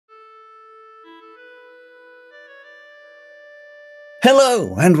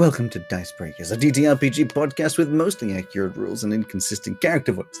Hello, and welcome to Dice Breakers, a DTRPG podcast with mostly accurate rules and inconsistent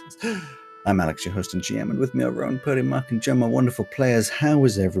character voices. I'm Alex, your host and GM, and with me are Ron, Purdy, Mark, and Joe, my wonderful players. How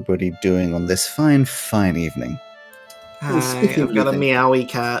is everybody doing on this fine evening? Hi, I've got a meowy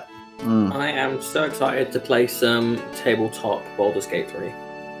cat. I am so excited to play some tabletop Baldur's Gate 3.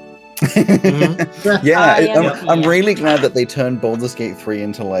 I'm really glad that they turned Baldur's Gate 3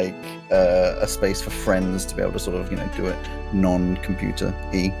 into like a space for friends to be able to sort of, do it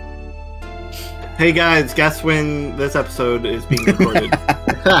non-computer-y. Hey guys, guess when this episode is being recorded?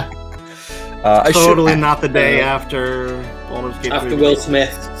 Totally not the day after Baldur's Gate 3. After Will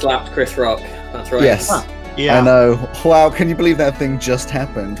Smith slapped Chris Rock. That's right. Yes. Huh. Yeah. I know. Wow, can you believe that thing just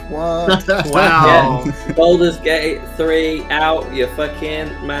happened? What? Wow. Yeah. Baldur's Gate 3 out your fucking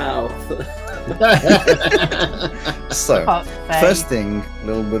mouth. So, first thing, a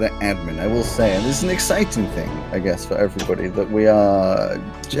little bit of admin. I will say, and this is an exciting thing, I guess, for everybody, that we are,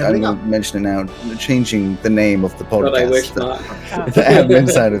 I'm mentioning now, changing the name of the podcast. God, I wish not. The admin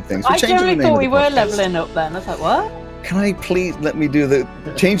side of things. I generally thought we were leveling up then. I was like, what? Can I please let me do the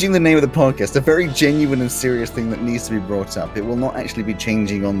changing the name of the podcast? A very genuine and serious thing that needs to be brought up. It will not actually be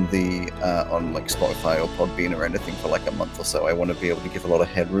changing on the on like Spotify or Podbean or anything for like a month or so. I want to be able to give a lot of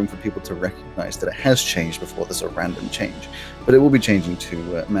headroom for people to recognize that it has changed before there's a random change. But it will be changing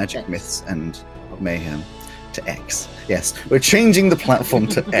to Magic, Myths, and Mayhem to X. Yes, we're changing the platform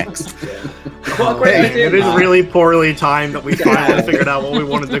to X. What a great idea, it is Mark. really poorly timed that we finally figured out what we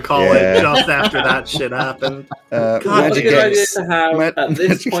wanted to call it just after that shit happened. What a Magic good idea X. to have at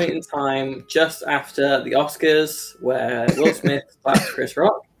this point in time, just after the Oscars, where Will Smith slapped Chris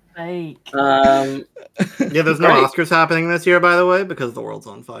Rock. Fake. Yeah, there's no Great. Oscars happening this year, by the way, because the world's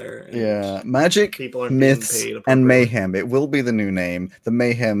on fire. And Yeah, Magic, people aren't being Myths, paid and appropriately. Mayhem. It will be the new name. The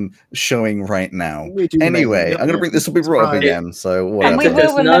Mayhem showing right now. We do Anyway, Mayhem. I'm going to bring this will be brought up Right. again, so And whatever. we Took will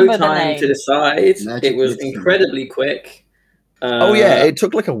us remember no the time name. to decide. Magic It was Myths and incredibly quick. Oh yeah, it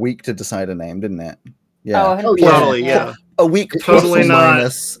took like a week to decide a name, didn't it? Yeah. Oh, yeah. Totally, yeah. A week Totally plus or not.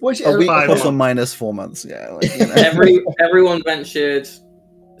 minus. Which A week 5 plus or months. minus 4 months. Yeah. Like, Everyone ventured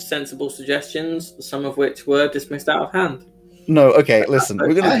sensible suggestions, some of which were dismissed out of hand. No, okay, listen.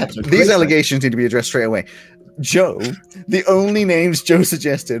 We're I gonna. have some These quick allegations need to be addressed straight away. Joe, the only names Joe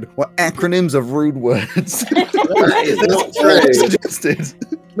suggested were acronyms of rude words. That is not That's all he true. suggested.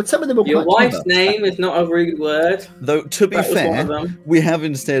 But some of them are Your quite wife's clever. name is not a rude word. Though, to be That was one fair, of them. we have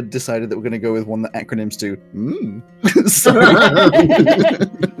instead decided that we're going to go with one that acronyms to So,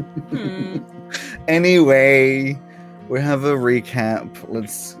 Hmm. anyway, we have a recap.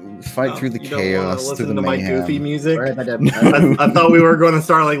 Let's fight Oh, through the you don't wanna chaos, listen through the to my mayhem. goofy music. Sorry about that. I thought we were going to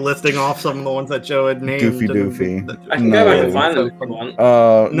start like listing off some of the ones that Joe had named. Goofy and- doofy. I can No. go back and find them if you want.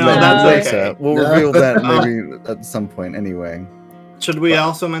 No, that's later. okay. We'll No. reveal that maybe at some point. Anyway, Should we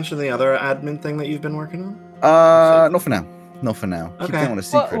also mention the other admin thing that you've been working on? not for now. Not for now. Keep Okay. that one a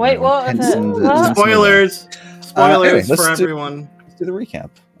secret. wait, you know, what is hence it? and, What? Spoilers! Spoilers anyway, let's for do- everyone. Let's do the recap.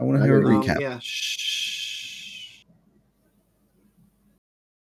 I want to hear a recap. Yeah. Shh.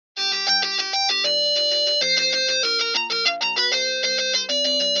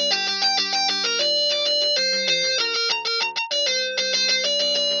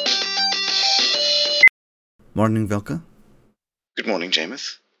 Morning, Velka. Good morning,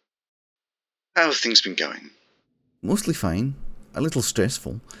 Jameth. How have things been going? Mostly fine. A little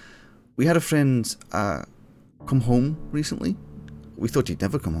stressful. We had a friend come home recently. We thought he'd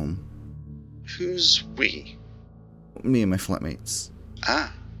never come home. Who's we? Me and my flatmates.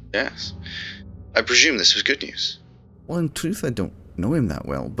 Ah, yes. I presume this was good news. Well, in truth, I don't know him that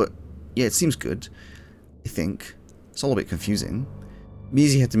well, but yeah, it seems good. I think. It's all a bit confusing.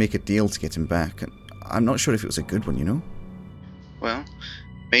 Measy had to make a deal to get him back, and I'm not sure if it was a good one, you know? Well,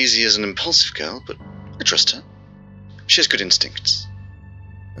 Maisie is an impulsive girl, but I trust her. She has good instincts.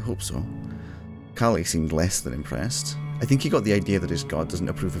 I hope so. Carly seemed less than impressed. I think he got the idea that his god doesn't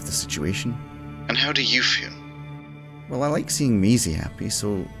approve of the situation. And how do you feel? Well, I like seeing Maisie happy,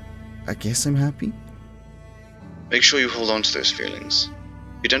 so I guess I'm happy. Make sure you hold on to those feelings.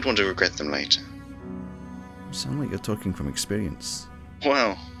 You don't want to regret them later. You sound like you're talking from experience.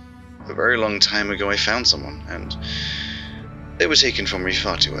 Well, a very long time ago I found someone, and they were taken from me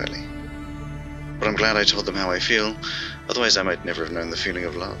far too early. But I'm glad I told them how I feel, otherwise I might never have known the feeling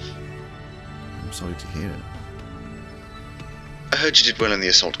of love. I'm sorry to hear it. I heard you did well in the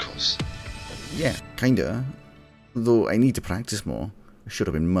assault course. Yeah, kinda. Though I need to practice more. I should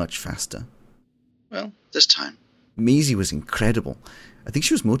have been much faster. Well, this time. Maisie was incredible. I think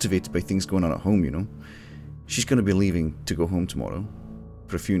she was motivated by things going on at home, you know. She's going to be leaving to go home tomorrow.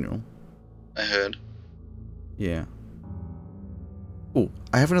 For a funeral. I heard. Yeah. Oh,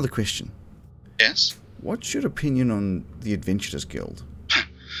 I have another question. Yes? What's your opinion on the Adventurers Guild?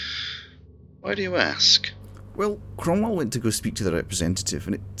 Why do you ask? Well, Cromwell went to go speak to the representative,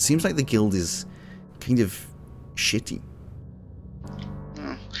 and it seems like the guild is kind of shitty.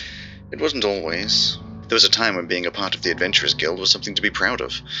 Well, it wasn't always. There was a time when being a part of the Adventurers Guild was something to be proud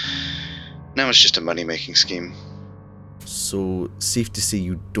of. Now it's just a money-making scheme. So, safe to say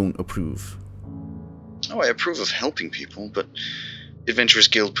you don't approve? Oh, I approve of helping people, but the Adventurers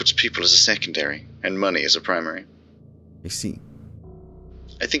Guild puts people as a secondary, and money as a primary. I see.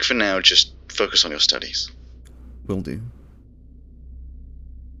 I think for now, just focus on your studies. Will do.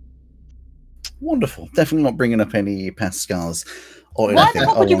 Wonderful. Definitely not bringing up any past scars or Why anything the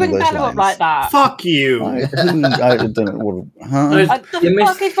fuck would you along bring those Banner up lines. like that? Fuck you! I don't know what... Huh? What the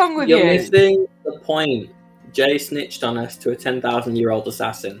fuck is wrong with You're you? missing the point. Jay snitched on us to a 10,000-year-old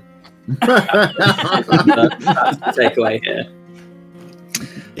assassin. That's the takeaway here.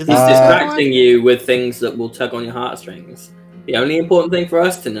 He's distracting you with things that will tug on your heartstrings. The only important thing for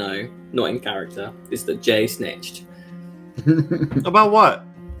us to know, not in character, is that Jay snitched. About what?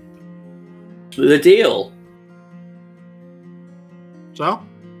 The deal. So?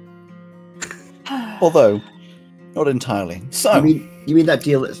 Although, not entirely. So, you mean that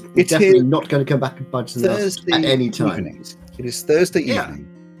deal that's definitely not going to come back and bite us at any time? Evenings. It is Thursday evening,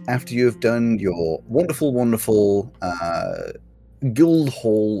 after you have done your wonderful, wonderful Guild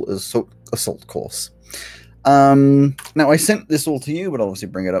Hall assault course. Now, I sent this all to you, but I'll obviously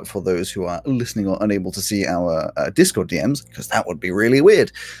bring it up for those who are listening or unable to see our Discord DMs, because that would be really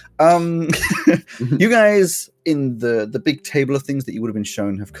weird. You guys, in the big table of things that you would have been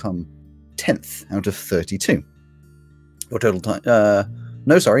shown, have come 10th out of 32. Your total time...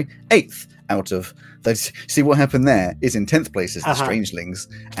 no, sorry, 8th out of... See, what happened there is in 10th place is the Strangelings,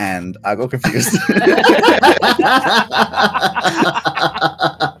 and I got confused.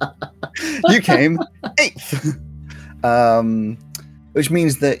 You came 8th. Which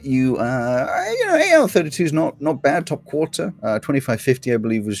means that you 8 out of 32 is not bad, top quarter. 25.50, I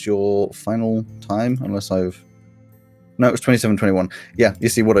believe, was your final time, unless I've... No, it was 27.21. Yeah, you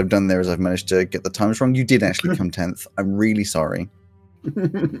see what I've done there is I've managed to get the times wrong. You did actually come 10th. I'm really sorry.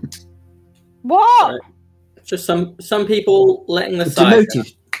 What? Just some people letting the side.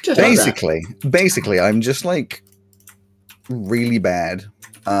 Basically, I'm just like really bad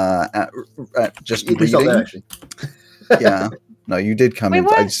at just reading. Yeah. No, you did come in.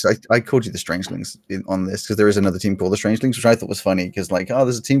 I called you the Strangelings on this because there is another team called the Strangelings, which I thought was funny because, like,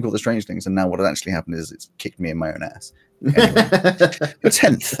 there's a team called the Strangelings, and now what had actually happened is it's kicked me in my own ass. Anyway, but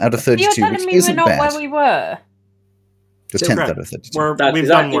 10th out of 32, You're telling which me isn't we're not bad. where we were. The 10th out of 32. That's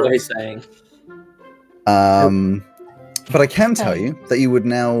exactly what he's saying. But I can tell you that you would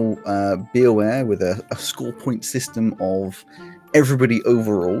now be aware with a score point system of everybody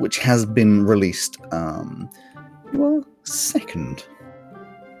overall, which has been released. You are second.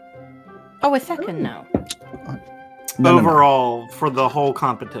 Oh, we're second now. Overall, for the whole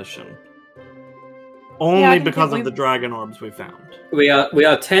competition. Only because of the dragon orbs we found. We are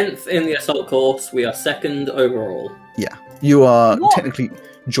 10th in the assault course. We are second overall. Yeah, you are technically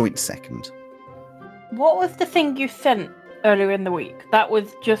joint second. What was the thing you sent earlier in the week? That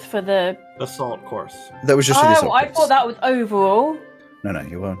was just for the assault course. That was just for the assault course. I thought that was overall. No,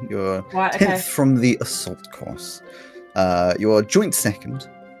 you're right, 10th from the assault course. You are joint second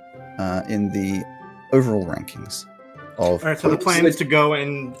in the overall rankings. All right, so the plan is to go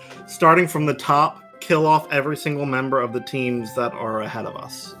and, starting from the top, kill off every single member of the teams that are ahead of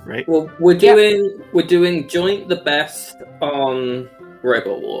us, right? Well, we're doing joint the best on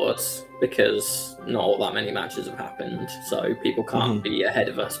Robot Wars because not all that many matches have happened, so people can't be ahead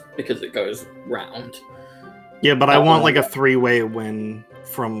of us because it goes round. Yeah, but I want like a 3-way win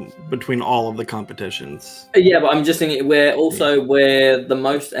from between all of the competitions. Yeah, but I'm just thinking we're the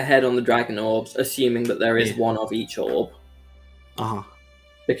most ahead on the Dragon Orbs, assuming that there is one of each orb.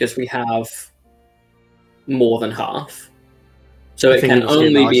 Because we have more than half. So it can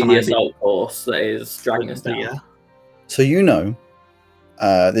only be the assault course that is dragging us down. Yeah. So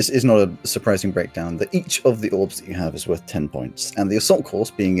this is not a surprising breakdown, that each of the orbs that you have is worth 10 points, and the assault course,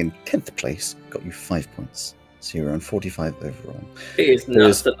 being in 10th place, got you 5 points. So you're on 45 overall. It is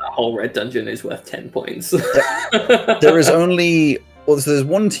nuts that whole red dungeon is worth 10 points. There is only... Well, so there's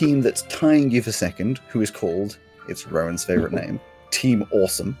one team that's tying you for second, who is called, it's Rowan's favourite name, Team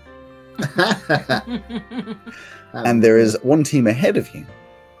Awesome. And there is one team ahead of you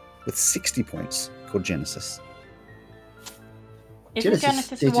with 60 points called Genesis. Isn't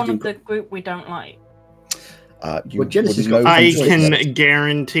Genesis one of the group we don't like? I can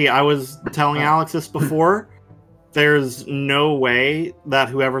guarantee, I was telling Alex this before, there's no way that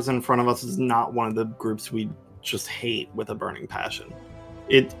whoever's in front of us is not one of the groups we just hate with a burning passion.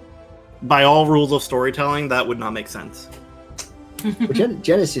 It, by all rules of storytelling, that would not make sense. Well,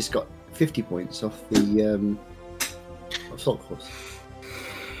 Genesis got 50 points off the assault course.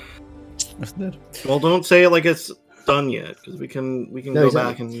 That's good. Well, don't say it like it's done yet, because we can go exactly.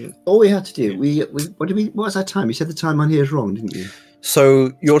 back and. All we had to do, what was our time? You said the time on here is wrong, didn't you?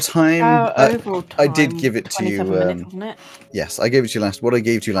 So your time, overall time, I did give it to you. 27 minutes, wasn't it? Yes, I gave it to you last. What I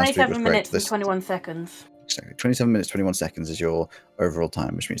gave to you last week was 27 correct. minutes and 21 seconds. Exactly. 27 minutes, 21 seconds is your overall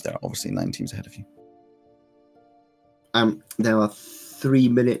time, which means there are obviously 9 teams ahead of you. There are 4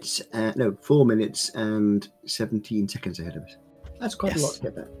 minutes and 17 seconds ahead of us. That's quite a lot to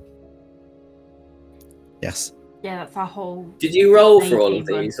get that. Yes. Yeah, that's our whole. Did you roll for all of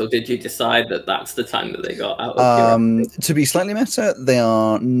these, or did you decide that that's the time that they got out of To be slightly meta, they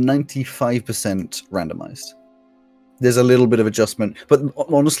are 95% randomized. There's a little bit of adjustment, but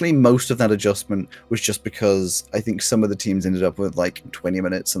honestly, most of that adjustment was just because I think some of the teams ended up with like 20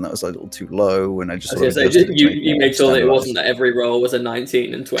 minutes, and that was a little too low. And I just you made sure that it wasn't that every roll was a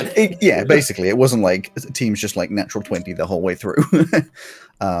 19 and 20. Yeah, basically, it wasn't like teams just like natural 20 the whole way through.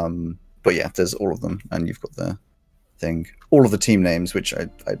 But yeah, there's all of them, and you've got the thing, all of the team names, which I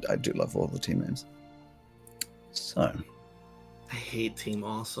do love all of the team names. So, I hate Team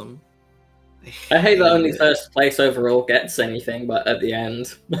Awesome. I hate that only first place overall gets anything, but at the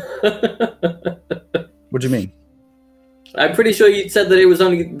end. What do you mean? I'm pretty sure you said that it was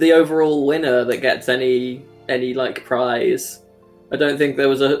only the overall winner that gets any like prize. I don't think there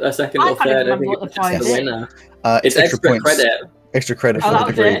was a second or third. I think it was just the winner. It's extra points. Credit. Extra credit for the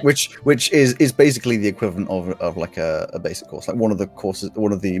degree, which is basically the equivalent of like a basic course. Like one of the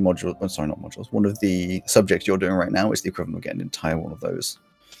modules. Sorry, not modules. One of the subjects you're doing right now is the equivalent of getting an entire one of those.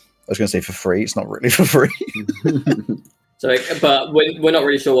 I was going to say for free. It's not really for free. So, but we're not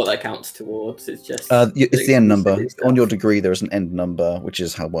really sure what that counts towards. It's just it's the end number on your degree. There is an end number, which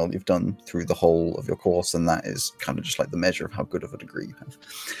is how well you've done through the whole of your course, and that is kind of just like the measure of how good of a degree you have.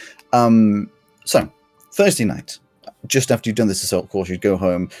 So Thursday night, just after you've done this assault course, you'd go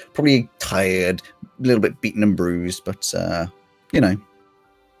home probably tired, a little bit beaten and bruised, but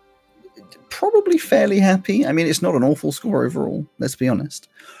probably fairly happy. I mean, it's not an awful score overall. Let's be honest.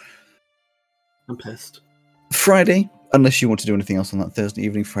 I'm pissed. Friday, unless you want to do anything else on that Thursday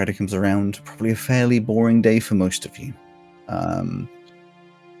evening, Friday comes around. Probably a fairly boring day for most of you.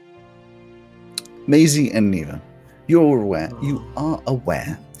 Maisie and Neva, you are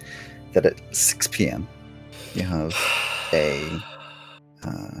aware that at 6 p.m. you have a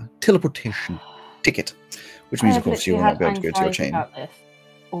teleportation ticket, which means, of course, you will not be able to go to your chain. About this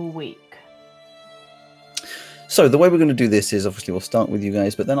all week. So the way we're going to do this is obviously we'll start with you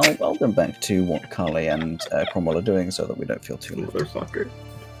guys, but then I'll go back to what Carly and Cromwell are doing so that we don't feel too motherfucker.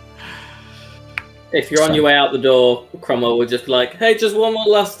 If you're on your way out the door, Cromwell will just be like, hey, just one more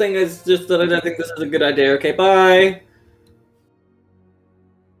last thing. It's just that I don't think this is a good idea. Okay, bye.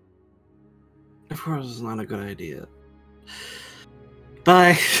 Of course, it's not a good idea.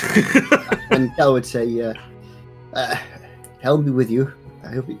 Bye. And I would say, hell be with you. I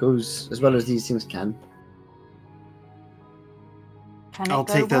hope it goes as well as these things can. I'll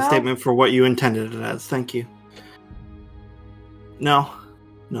take that statement for what you intended it as. Thank you. No,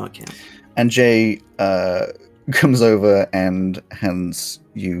 I can't. And Jay comes over and hands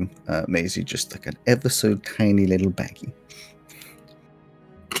you, Maisie, just like an ever so tiny little baggie.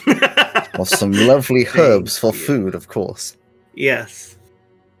 Of some lovely herbs for food, of course. Yes.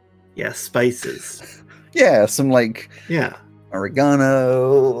 Yes, spices. Yeah, some oregano, Yeah,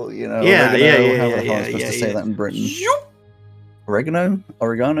 oregano. yeah. How the hell am I supposed to say that in Britain? Oregano?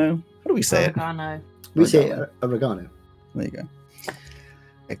 How do we say it? We say oregano. There you go.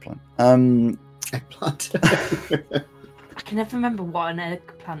 Eggplant. Eggplant. I can never remember what an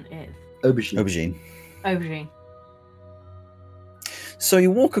eggplant is. Aubergine. So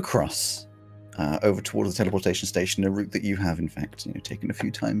you walk across over towards the teleportation station, a route that you have, in fact, taken a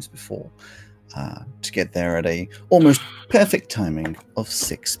few times before, to get there at a almost perfect timing of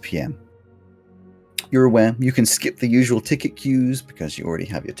 6 p.m. You're aware you can skip the usual ticket queues because you already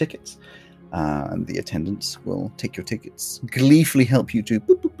have your tickets, and the attendants will take your tickets, gleefully help you to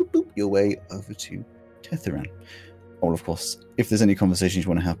boop, boop, boop, boop, your way over to Tetheran. Or, of course, if there's any conversations you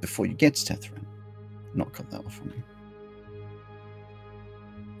want to have before you get to Tetheran, not cut that off from you.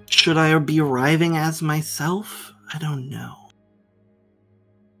 Should I be arriving as myself? I don't know.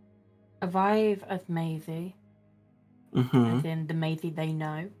 Arrive as Maisie. Mm-hmm. As in the Maisie they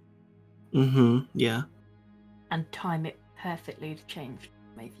know. Mm-hmm. Yeah. And time it perfectly to change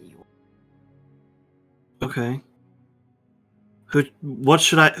Maisie you want. Okay. Who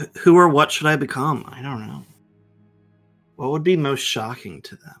or what should I become? I don't know. What would be most shocking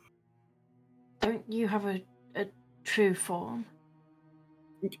to them? Don't you have a true form?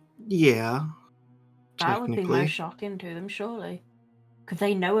 Yeah. That would be technically. most shocking to them, surely. Because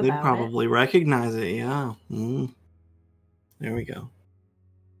they know They'd about probably recognize it, yeah. There we go.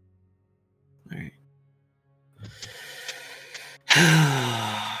 Alright.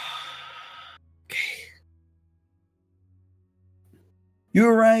 You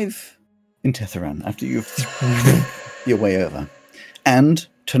arrive in Tetheran after you've your way over. And,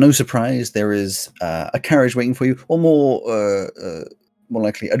 to no surprise, there is a carriage waiting for you, or more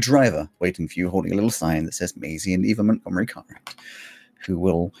likely, a driver waiting for you, holding a little sign that says Maisie and Eva Montgomery Cartwright, who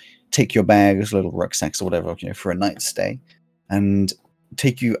will take your bags, little rucksacks, or whatever, for a night's stay, and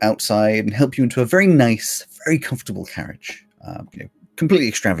take you outside and help you into a very nice, very comfortable carriage. Completely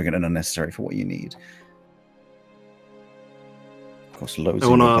extravagant and unnecessary for what you need. Of course, loads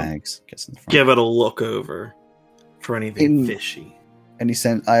of your bags. Gets in the front. Give it a look over for anything fishy. Any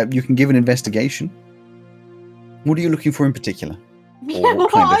sense? You can give an investigation. What are you looking for in particular? Yeah,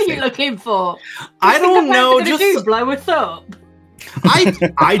 what are you looking for? I don't know. Just blow us up.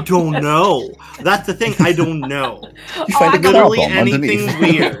 I don't know. That's the thing. I don't know. You find a car bomb anything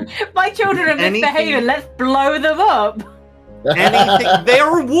underneath. Weird. My children are misbehaving. Let's blow them up. Anything. They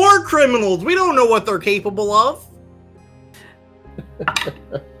are war criminals. We don't know what they're capable of.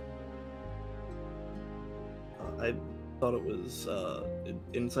 I thought it was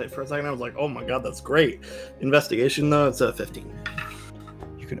insight for a second. I was like, oh my god, that's great. Investigation, though, it's a 15.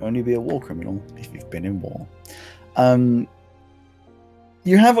 You can only be a war criminal if you've been in war.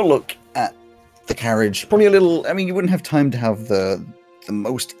 You have a look at the carriage. Probably a little... I mean, you wouldn't have time to have the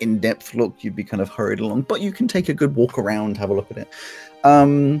most in-depth look. You'd be kind of hurried along. But you can take a good walk around, have a look at it.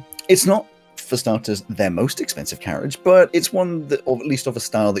 It's not, for starters, their most expensive carriage, but it's one that, or at least of a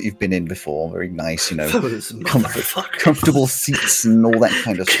style that you've been in before. Very nice, comfortable seats and all that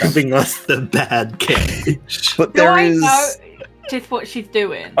kind of stuff. Giving us the bad carriage. But there is... Just what she's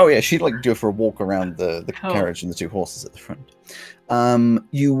doing. Oh yeah, she'd like to do it for a walk around the carriage and the two horses at the front.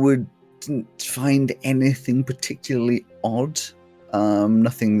 You wouldn't find anything particularly odd.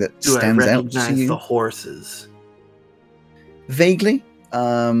 Nothing that stands out to you. Do I recognize the horses? Vaguely.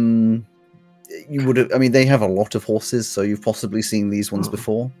 You would have. I mean, they have a lot of horses, so you've possibly seen these ones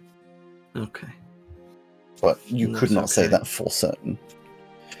before. Okay. But you could not say that for certain.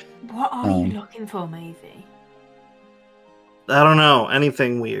 What are you looking for, Maisie? I don't know.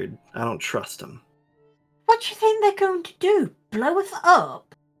 Anything weird. I don't trust them. What do you think they're going to do? Blow us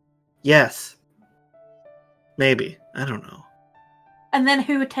up? Yes. Maybe. I don't know. And then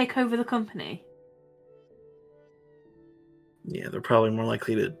who would take over the company? Yeah, they're probably more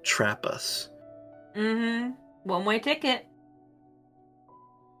likely to trap us. Mm-hmm. One-way ticket.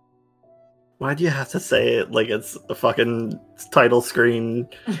 Why do you have to say it like it's a fucking title screen?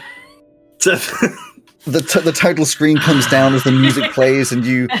 The title screen comes down as the music plays, and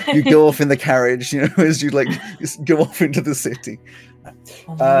you go off in the carriage, as you go off into the city.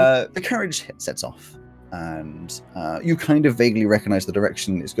 The carriage sets off, and you kind of vaguely recognize the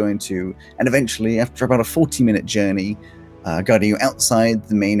direction it's going to, and eventually, after about a 40-minute journey, guiding you outside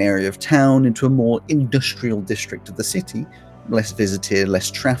the main area of town into a more industrial district of the city, less visited, less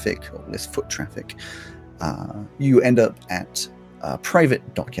traffic, or less foot traffic, you end up at a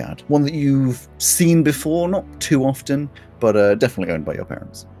private dockyard, one that you've seen before, not too often, but definitely owned by your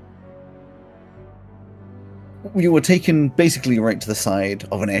parents. You were taken basically right to the side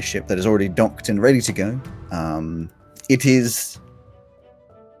of an airship that is already docked and ready to go. It is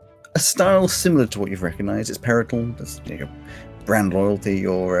a style similar to what you've recognized. It's Perital. There's brand loyalty.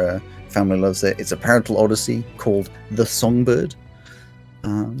 Your family loves it. It's a Perital Odyssey called the Songbird.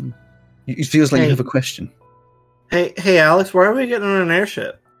 It feels like you have a question. Hey, Alex, why are we getting on an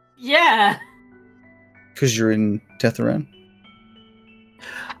airship? Yeah. Because you're in Tetheran.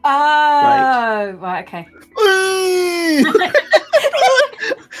 Right, okay.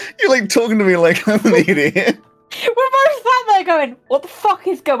 You're talking to me like I'm an idiot. We're both sat there going, what the fuck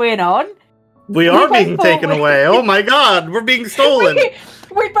is going on? We are being taken away. Oh my god, we're being stolen.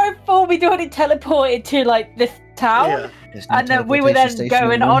 we both thought we'd already teleported to this town. Yeah. And then we were then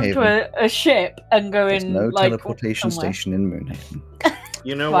going onto a ship and going There's no teleportation station in Moonhaven.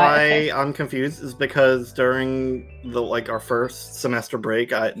 You know why I'm confused is because during our first semester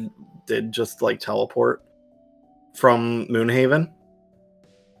break, I did just teleport from Moonhaven.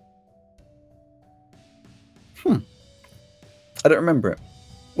 I don't remember it.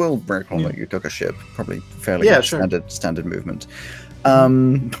 We'll recall that you took a ship, probably fairly standard movement.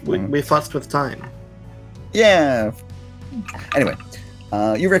 We fussed with time. Yeah. Anyway,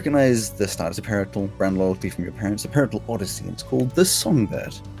 you recognize the start as a parental brand loyalty from your parents, a parental odyssey. It's called the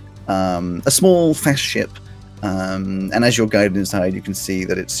Songbird. A small, fast ship. And as you're guided inside, you can see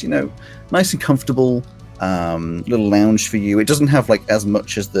that it's, nice and comfortable. Little lounge for you. It doesn't have like as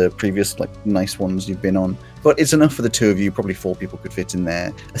much as the previous like nice ones you've been on, but it's enough for the two of you. Probably 4 people could fit in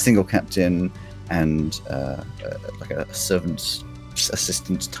there. A single captain and like a servant's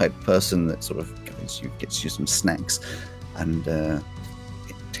assistant type person that sort of gets you some snacks, and it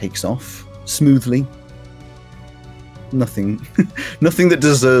takes off smoothly. Nothing that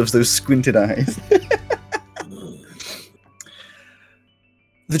deserves those squinted eyes.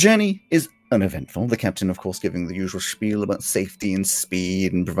 The journey is uneventful. The captain, of course, giving the usual spiel about safety and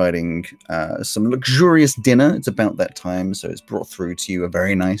speed and providing some luxurious dinner. It's about that time, so it's brought through to you a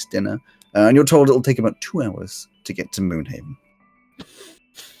very nice dinner. And you're told it'll take about 2 hours to get to Moonhaven.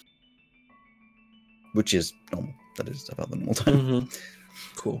 Which is normal. That is about the normal time. Mm-hmm.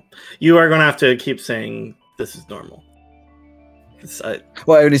 Cool. You are going to have to keep saying this is normal. I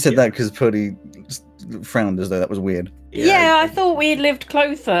only said that because Purdy frowned as though that was weird. Yeah, I thought we had lived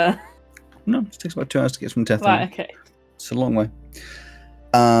closer. No, it takes about 2 hours to get from Tethon. Right, okay. It's a long way.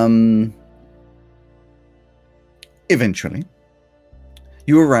 Eventually,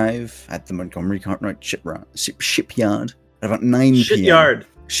 you arrive at the Montgomery Cartwright shipyard at about 9 p.m.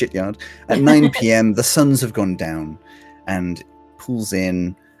 Shipyard. At 9 p.m., the suns have gone down, and it pulls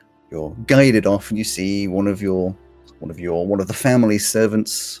in. You're guided off, and you see one of the family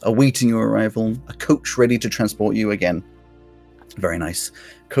servants awaiting your arrival. A coach ready to transport you again. Very nice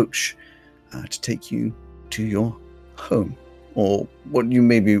coach to take you to your home, or what you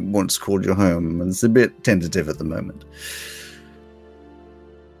maybe once called your home, and it's a bit tentative at the moment.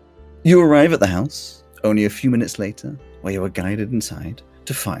 You arrive at the house only a few minutes later, where you are guided inside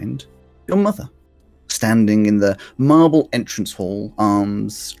to find your mother, standing in the marble entrance hall,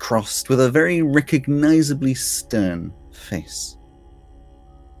 arms crossed, with a very recognizably stern face.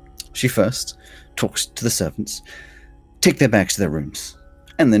 She first talks to the servants, take their bags to their rooms,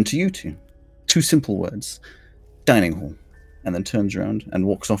 and then to you two. 2 simple words: dining hall, and then turns around and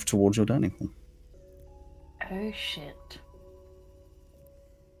walks off towards your dining hall. Oh shit.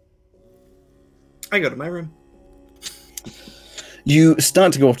 I go to my room. You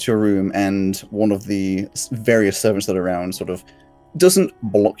start to go off to your room, and one of the various servants that are around sort of doesn't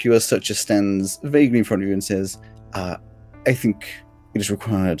block you as such, as stands vaguely in front of you and says, I think it is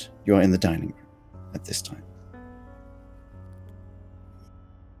required you are in the dining room at this time.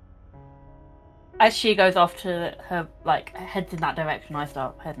 As she goes off to her, heads in that direction, I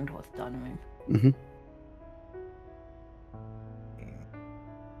start heading towards the dining room. Mm-hmm.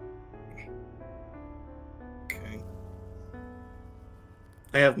 Okay.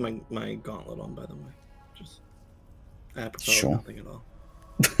 I have my gauntlet on, by the way. Just apropos Sure. nothing at all.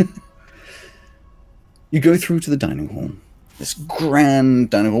 You go through to the dining hall. This grand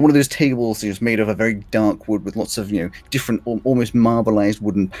dining hall. One of those tables is made of a very dark wood with lots of, different, almost marbleized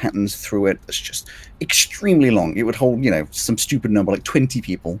wooden patterns through it. That's just extremely long. It would hold, some stupid number, like 20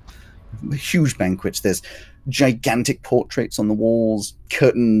 people. Huge banquets. There's gigantic portraits on the walls,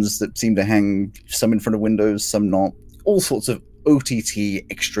 curtains that seem to hang, some in front of windows, some not. All sorts of OTT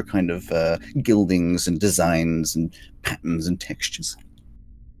extra kind of gildings and designs and patterns and textures.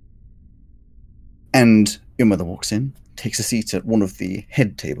 And your mother walks in, takes a seat at one of the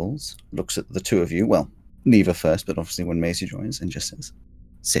head tables, looks at the two of you, well, Neva first, but obviously when Maisie joins, and just says,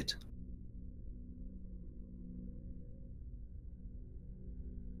 sit.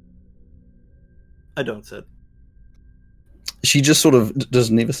 I don't sit. She just sort of,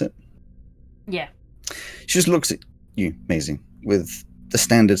 does Neva sit? Yeah. She just looks at you, Maisie, with the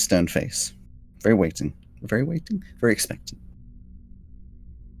standard stern face. Very waiting, very expectant.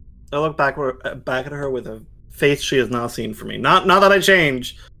 I look back at her with a face she has not seen from me. Not that I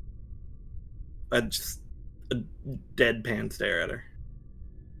change. Just a deadpan stare at her.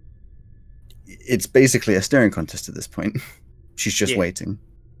 It's basically a staring contest at this point. She's just waiting.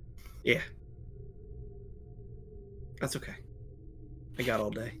 Yeah. That's okay. I got all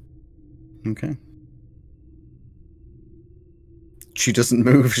day. Okay. She doesn't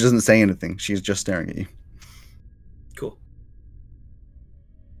move. She doesn't say anything. She's just staring at you. Cool.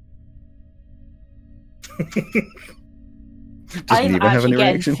 Does Neva have any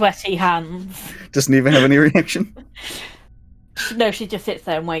reaction? Sweaty hands. Does Neva have any reaction? No, she just sits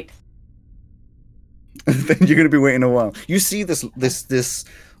there and waits. Then you're going to be waiting a while. You see this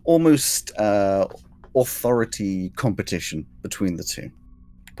almost authority competition between the two.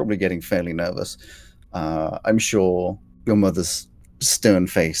 Probably getting fairly nervous. I'm sure your mother's stern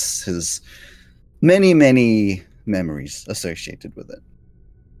face has many memories associated with it.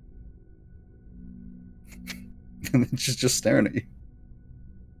 And then she's just staring at you.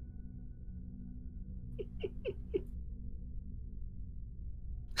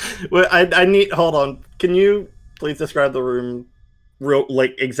 Well, I need. Hold on. Can you please describe the room, real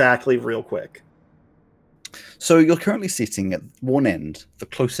quick? So you're currently sitting at one end, the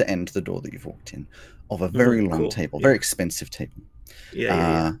closer end to the door that you've walked in, of a very long table, very expensive table.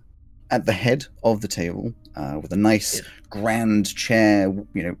 Yeah. At the head of the table, with a nice grand chair,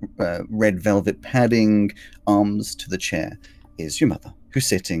 red velvet padding, arms to the chair, is your mother, who's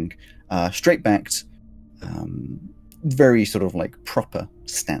sitting straight backed, very sort of like proper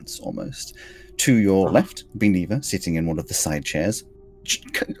stance almost. To your left, Beneva, sitting in one of the side chairs,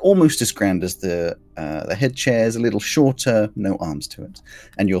 almost as grand as the head chairs, a little shorter, no arms to it,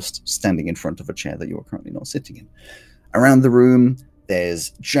 and you're standing in front of a chair that you're currently not sitting in. Around the room,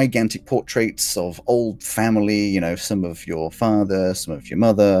 there's gigantic portraits of old family, some of your father, some of your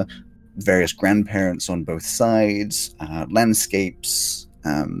mother, various grandparents on both sides, landscapes,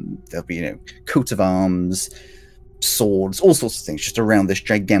 there'll be, coat of arms, swords, all sorts of things just around this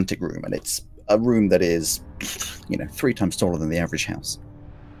gigantic room, and it's a room that is 3 times taller than the average house,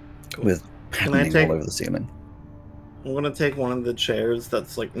 with patterning all over the ceiling. I'm gonna take one of the chairs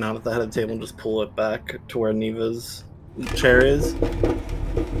that's like not at the head of the table and just pull it back to where Neva's chair is, and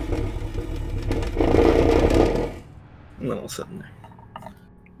then I'll sit in there.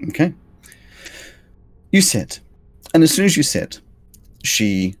 Okay. You sit, and as soon as you sit,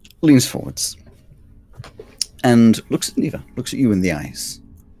 she leans forwards and looks at Neva, looks at you in the eyes.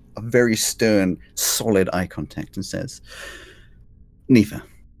 A very stern, solid eye contact, and says, Neva,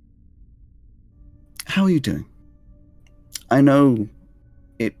 how are you doing? I know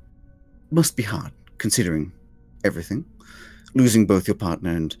it must be hard, considering everything, losing both your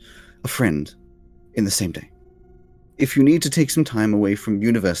partner and a friend in the same day. If you need to take some time away from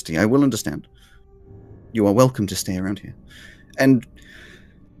university, I will understand. You are welcome to stay around here. And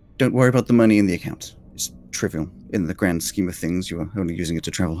don't worry about the money in the account. It's trivial. In the grand scheme of things, you are only using it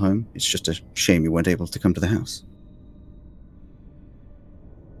to travel home. It's just a shame you weren't able to come to the house.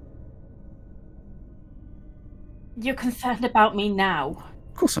 You're concerned about me now?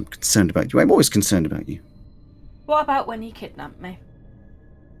 Of course I'm concerned about you. I'm always concerned about you. What about when he kidnapped me?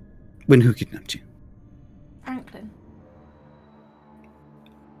 When who kidnapped you? Franklin.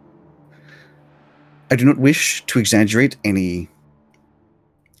 I do not wish to exaggerate any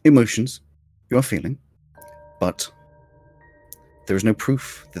emotions you are feeling, but there is no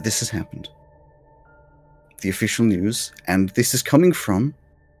proof that this has happened. The official news, and this is coming from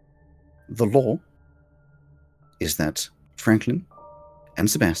the law, is that Franklin and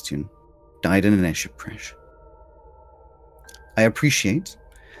Sebastian died in an airship crash. I appreciate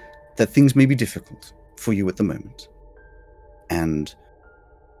that things may be difficult for you at the moment, and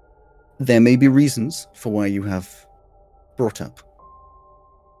there may be reasons for why you have brought up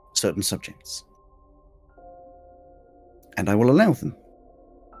certain subjects. And I will allow them,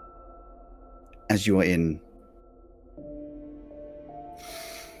 as you are in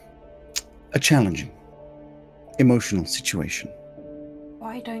a challenging, emotional situation.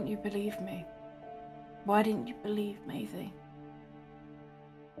 Why don't you believe me? Why didn't you believe Maisie?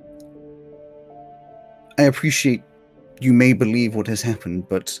 I appreciate you may believe what has happened,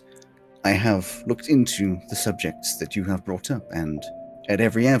 but I have looked into the subjects that you have brought up, and at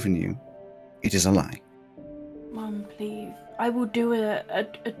every avenue, it is a lie. Mum, please. I will do a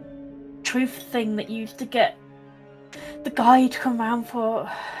truth thing that you used to get the guy to come round for.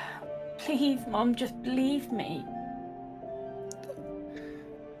 Please, Mum, just believe me.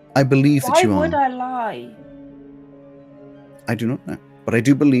 I believe that you are... Why would I lie? I do not know, but I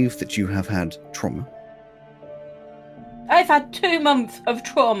do believe that you have had trauma. I've had 2 months of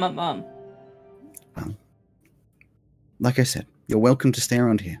trauma, Mum. Well, like I said, you're welcome to stay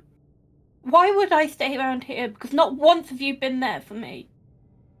around here. Why would I stay around here? Because not once have you been there for me.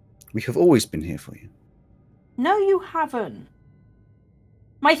 We have always been here for you. No, you haven't.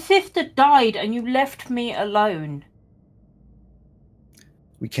 My sister died and you left me alone.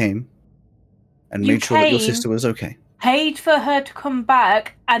 We came and made sure that your sister was okay. Paid for her to come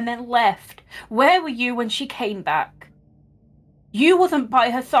back and then left. Where were you when she came back? You wasn't by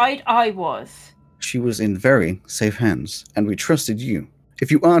her side, I was. She was in very safe hands, and we trusted you. If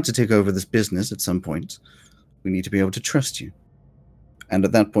you are to take over this business at some point, we need to be able to trust you. And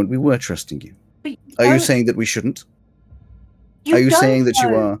at that point, we were trusting you. Are you saying that we shouldn't? Are you saying that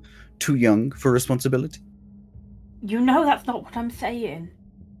you are too young for responsibility? You know that's not what I'm saying.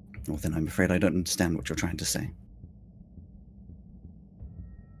 Well, then I'm afraid I don't understand what you're trying to say.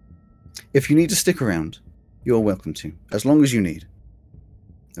 If you need to stick around, You're welcome to, as long as you need.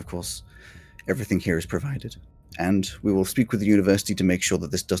 Of course, everything here is provided, and we will speak with the university to make sure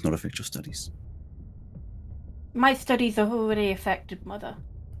that this does not affect your studies. My studies are already affected, Mother.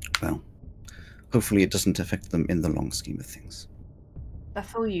 Well, hopefully it doesn't affect them in the long scheme of things.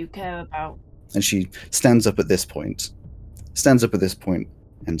 That's all you care about. And she stands up at this point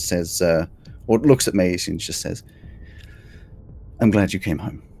and says, or looks at Maisie and just says, I'm glad you came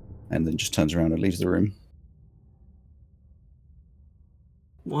home. And then just turns around and leaves the room.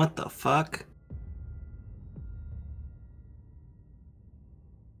 What the fuck?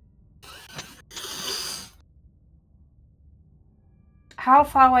 How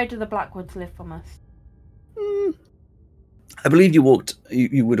far away do the Blackwoods live from us? I believe you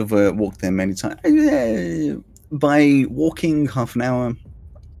would have walked there many times. By walking half an hour,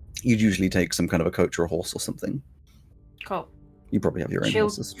 you'd usually take some kind of a coach or a horse or something. Cool. You probably have your own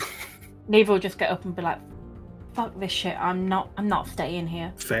horses. Neva will just get up and be like, fuck this shit, I'm not staying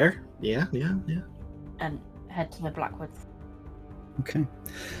here. Fair? Yeah. And head to the Blackwoods. Okay.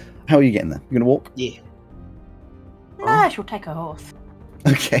 How are you getting there? You gonna walk? Yeah. Nah, she'll take a horse.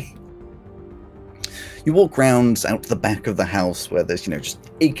 Okay. You walk round out the back of the house where there's,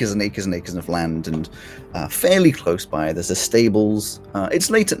 just acres and acres and acres of land, and fairly close by there's a stables. It's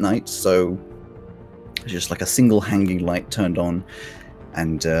late at night, so there's just like a single hanging light turned on,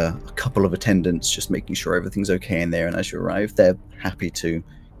 and a couple of attendants just making sure everything's okay in there. And as you arrive, they're happy to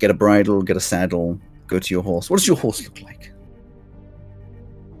get a bridle, get a saddle, go to your horse. What does your horse look like?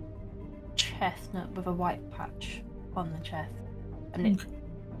 Chestnut with a white patch on the chest. And it's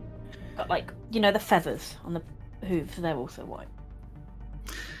got the feathers on the hooves, they're also white.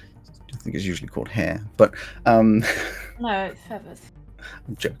 I think it's usually called hair, but No, it's feathers.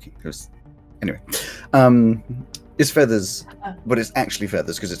 I'm joking. Anyway, it's feathers, but it's actually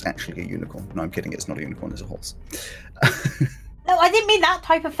feathers because it's actually a unicorn. No, I'm kidding. It's not a unicorn. It's a horse. No, I didn't mean that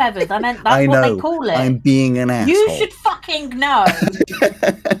type of feathers. I meant that's I what know. they call it. I'm being an asshole. You should fucking know.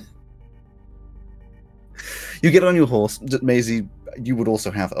 You get on your horse. Maisie, you would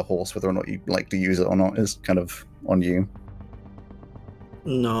also have a horse. Whether or not you like to use it or not is kind of on you.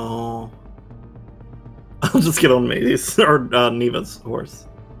 No. I'll just get on Maisie's or Neva's horse.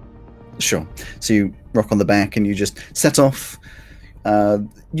 Sure. So you rock on the back and you just set off.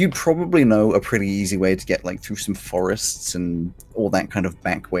 You probably know a pretty easy way to get through some forests and all that kind of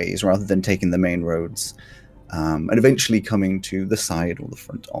back ways rather than taking the main roads. And eventually coming to the side or the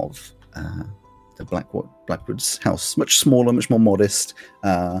front of the Blackwoods house. Much smaller, much more modest.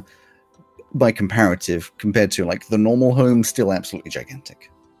 By comparative, compared to the normal home, still absolutely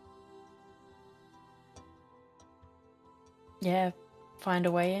gigantic. Yeah, find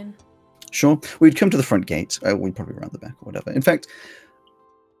a way in. Sure. We'd come to the front gate. We'd probably round the back or whatever. In fact,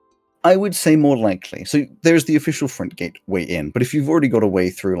 I would say more likely. So there's the official front gate way in. But if you've already got a way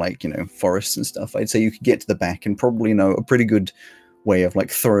through, forests and stuff, I'd say you could get to the back and probably know a pretty good way of,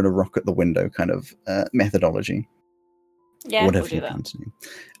 throwing a rock at the window kind of methodology. Yeah, whatever we'll do you that. plan to do.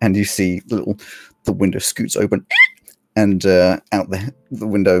 And you see the window scoots open, and out the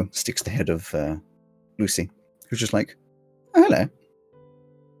window sticks the head of Lucy, who's just like, oh, hello.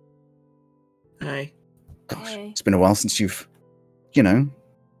 Hey. Gosh, Hey. it's been a while since you've, Just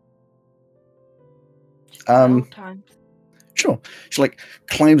old times. Sure. She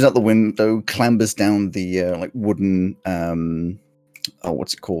climbs out the window, clambers down the wooden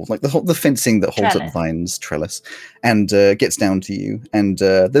what's it called? The fencing that holds up vines, trellis, and gets down to you. And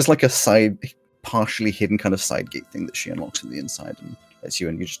there's a side, partially hidden kind of side gate thing that she unlocks on the inside and lets you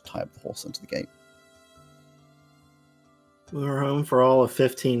in. You just tie up the horse onto the gate. We were home for all of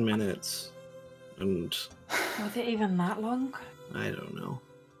 15 minutes. And Was it even that long? I don't know.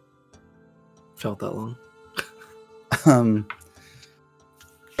 Felt that long.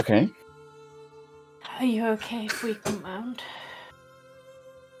 Okay. Are you okay if we come round?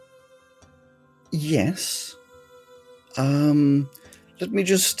 Yes. Let me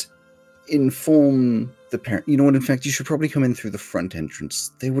just inform the parent. You know what? In fact, you should probably come in through the front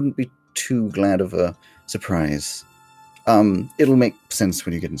entrance. They wouldn't be too glad of a surprise. It'll make sense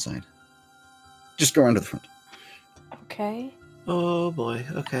when you get inside. Just go around to the front. Okay. Oh boy,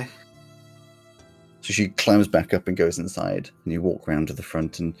 okay. So she climbs back up and goes inside, and you walk around to the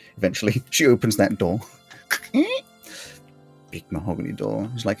front, and eventually she opens that door. Big mahogany door.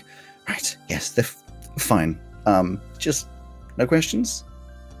 She's like, right, yes, they're fine. Just no questions?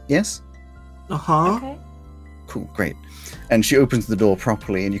 Yes? Uh-huh. Okay. Cool, great. And she opens the door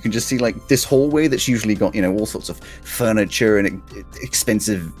properly, and you can just see this hallway that's usually got, all sorts of furniture and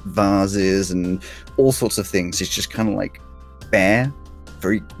expensive vases and all sorts of things. It's just kind of bare,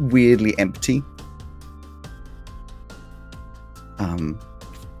 very weirdly empty.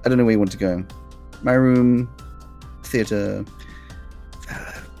 I don't know where you want to go. My room, theatre,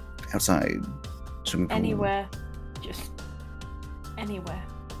 outside, swimming pool. Anywhere. Just anywhere.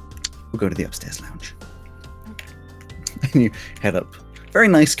 We'll go to the upstairs lounge. Okay. And you head up. Very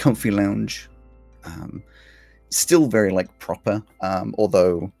nice, comfy lounge. Still very, like, proper,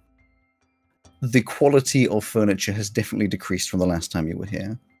 although the quality of furniture has definitely decreased from the last time you were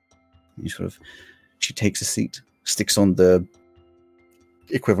here. She takes a seat, sticks on the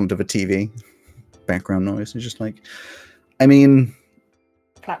equivalent of a TV, background noise, and just like, I mean,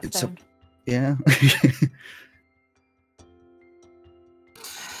 Flatstone. Yeah.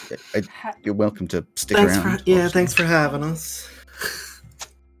 You're welcome to stick around. Thanks for having us.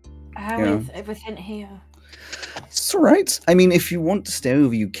 How is everything here? It's all right. I mean, if you want to stay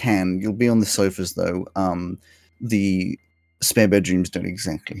over, you can. You'll be on the sofas, though. The spare bedrooms don't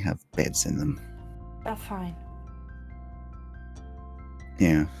exactly have beds in them. That's fine.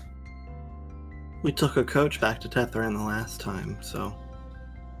 Yeah. We took a coach back to Tetheran the last time, so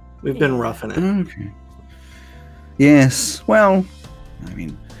we've been roughing it. Okay. Yes. Well, I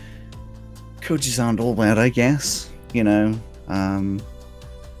mean, coaches aren't all bad, I guess. You know,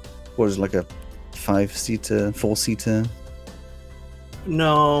 what is it, like a 5-seater, 4-seater?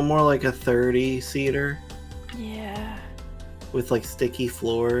 No, more like a 30-seater Yeah. with like sticky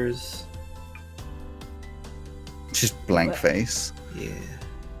floors. Just blank face. Yeah.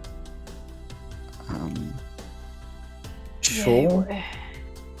 Sure. Yeah,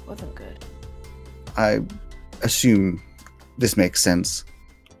 it wasn't good. I assume this makes sense.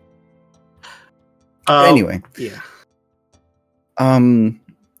 Oh, Anyway. Yeah.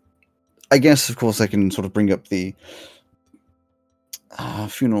 I guess, of course, I can sort of bring up the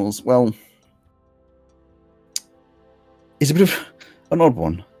funerals. Well, it's a bit of an odd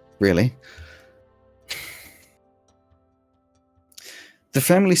one, really. The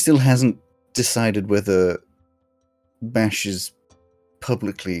family still hasn't decided whether Bash is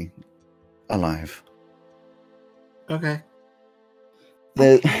publicly alive. Okay.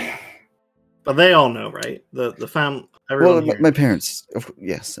 They're- But they all know, right? The fam. Well, Everyone here. my parents,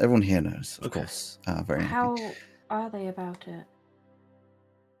 yes, everyone here knows, of Okay. course. Very happy. How are they about it?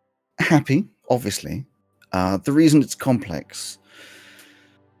 Happy, obviously. The reason it's complex.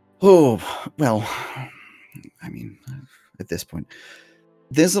 Oh, well, I mean, at this point,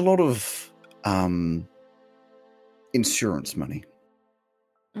 there's a lot of insurance money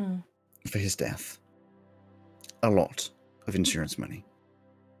for his death. A lot of insurance money.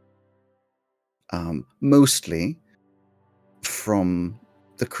 Mostly from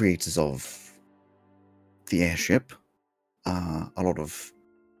the creators of the airship. A lot of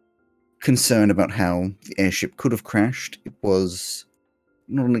concern about how the airship could have crashed. It was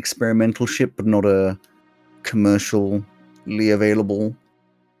not an experimental ship, but not a commercially available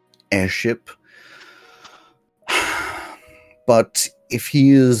airship. But if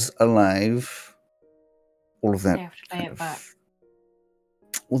he is alive, all of that. They have to pay it back.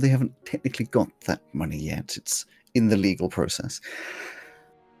 Well, they haven't technically got that money yet. It's in the legal process.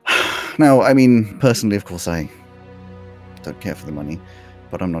 Now, I mean, personally, of course, I don't care for the money,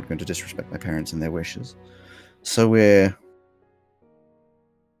 but I'm not going to disrespect my parents and their wishes. So I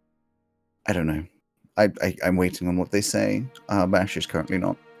don't know. I'm waiting on what they say. Bash is currently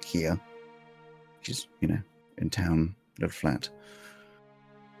not here. She's, in town, little flat.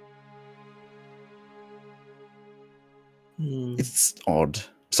 It's odd.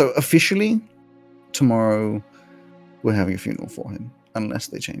 So officially, tomorrow we're having a funeral for him, unless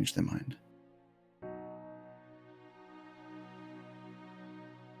they change their mind.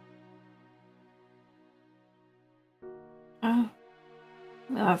 Oh.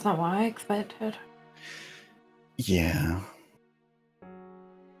 Well, that's not what I expected. Yeah.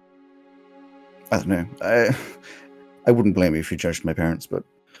 I don't know. I wouldn't blame you if you judged my parents, but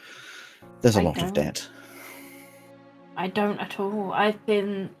there's a lot of debt. I don't at all. I've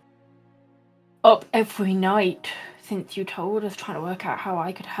been up every night since you told us, trying to work out how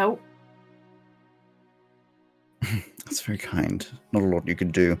I could help. That's very kind. Not a lot you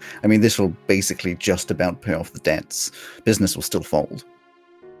could do. I mean, this will basically just about pay off the debts. Business will still fold.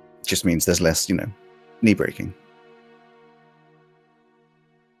 Just means there's less, knee breaking.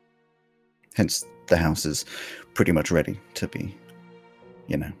 Hence, the house is pretty much ready to be,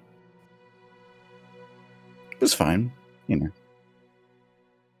 It was fine,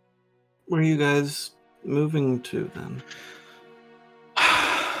 Where are you guys moving to then?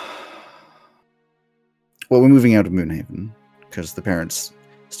 Well, we're moving out of Moonhaven because the parents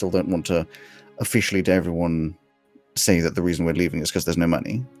still don't want to officially to everyone say that the reason we're leaving is because there's no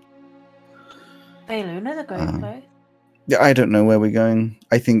money. Bayluna's a great place. Yeah, I don't know where we're going.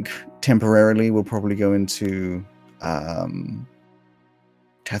 I think temporarily we'll probably go into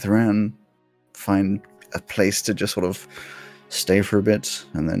Tetheran, find a place to just sort of stay for a bit,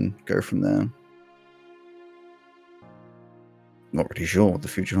 and then go from there. Not really sure what the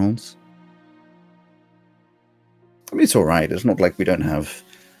future holds. I mean, it's all right. It's not like we don't have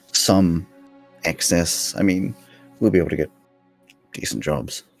some excess. I mean, we'll be able to get decent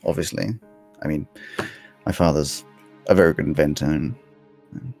jobs, obviously. I mean, my father's a very good inventor and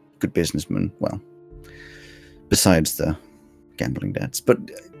good businessman. Well, besides the gambling debts, but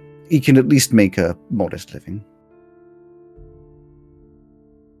he can at least make a modest living.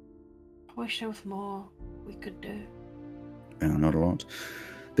 I wish there was more we could do. No, not a lot.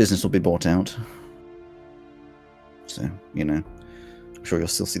 Business will be bought out. So, I'm sure you'll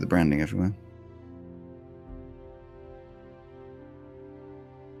still see the branding everywhere.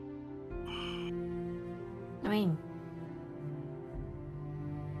 I mean,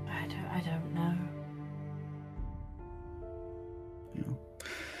 I don't know. Yeah.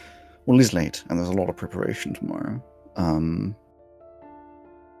 Well, it's late, and there's a lot of preparation tomorrow. I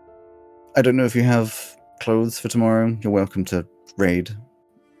don't know if you have clothes for tomorrow. You're welcome to raid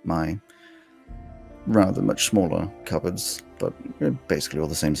my rather much smaller cupboards, but we're basically all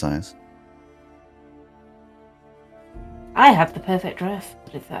the same size. I have the perfect dress,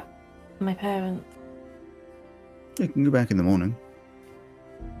 but is that my parents? You can go back in the morning.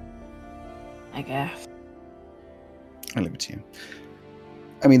 I guess. I'll leave it to you.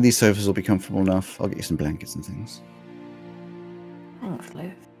 I mean, these sofas will be comfortable enough. I'll get you some blankets and things. Thanks,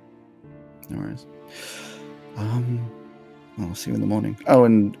 Liz. No worries. I'll see you in the morning. Oh,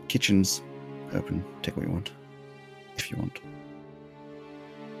 and kitchen's open. Take what you want. If you want.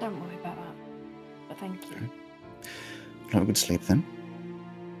 Don't worry about that. But thank you. Have a good sleep then.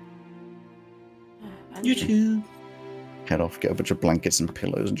 And You too. Head off, get a bunch of blankets and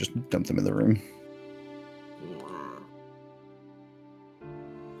pillows and just dump them in the room.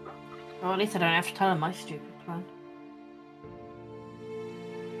 Or at least I don't have to tell him my stupid plan.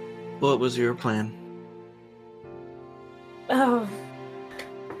 What was your plan? Oh,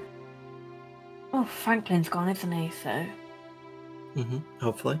 Franklin's gone, isn't he? So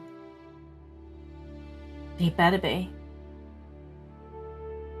Hopefully. he better be.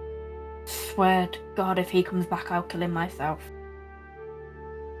 Swear to God, if he comes back, I'll kill him myself.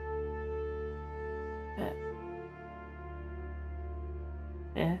 But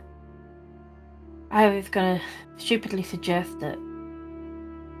yeah, I was gonna stupidly suggest that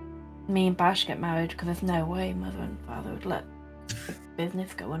me and Bash get married because there's no way Mother and Father would let the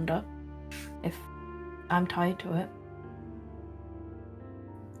business go under if I'm tied to it.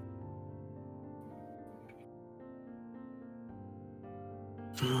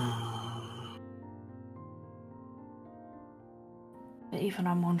 But even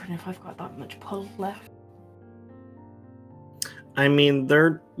I'm wondering if I've got that much pull left. I mean,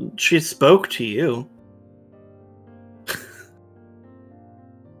 she spoke to you.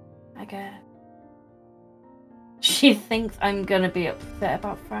 I guess. She thinks I'm gonna be upset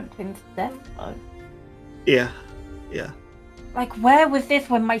about Franklin's death, though. Yeah. Like, where was this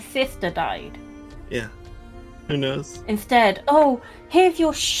when my sister died? Yeah. Who knows? Instead, oh, here's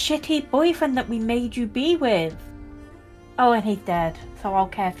your shitty boyfriend that we made you be with. Oh, and he's dead, so I'll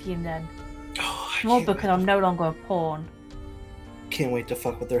care for you then. Oh, More because I'm no longer a pawn. Can't wait to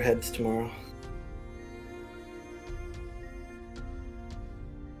fuck with their heads tomorrow.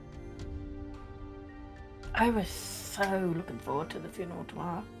 I was so looking forward to the funeral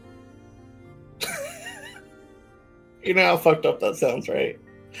tomorrow. You know how fucked up that sounds, right?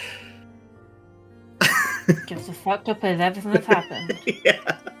 Just as fucked up as everything that's happened.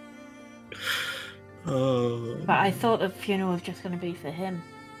 Yeah. Oh. But I thought the funeral was just going to be for him.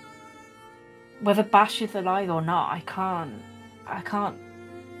 Whether Bash is alive or not, I can't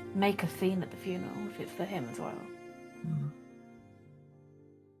make a scene at the funeral if it's for him as well.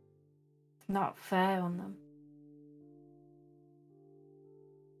 It's not fair on them.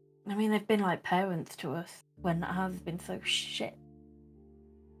 I mean, they've been like parents to us when ours has been so shit.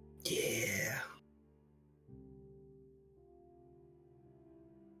 Yeah.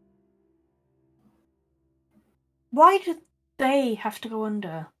 Why do they have to go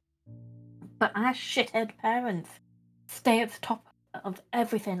under? But our shithead parents stay at the top of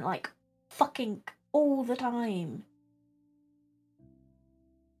everything, like, fucking all the time.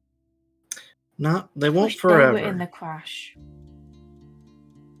 They won't Wish forever. They were in the crash.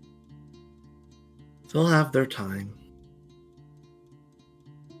 They'll have their time.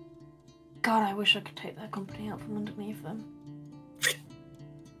 God, I wish I could take their company out from underneath them.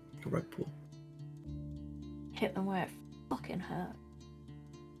 The rug pool. Hit them where it fucking hurt.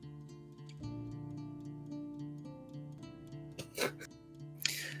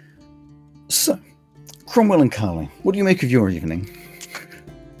 So, Cromwell and Carly, what do you make of your evening?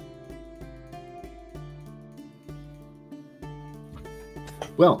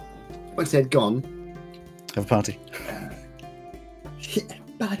 Well, once they'd gone, Have a party.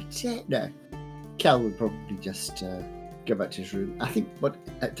 no. Cal would probably just go back to his room. I think.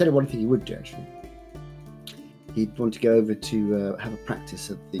 I tell you one thing he would do actually. He'd want to go over to have a practice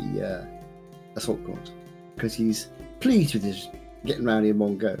at the assault court because he's pleased with his getting around in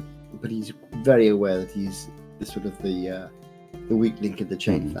one go, but he's very aware that he's the weak link in the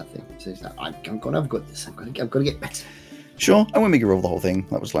chain for that thing. So he's like, I've got this. I'm going to get better. Sure, I won't make you roll the whole thing.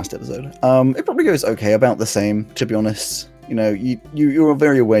 That was last episode. It probably goes okay, about the same, to be honest. You know, you're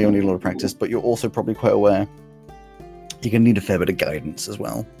very aware you'll need a lot of practice, but you're also probably quite aware you're going to need a fair bit of guidance as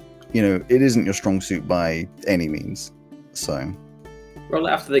well. You know, it isn't your strong suit by any means, so... Roll it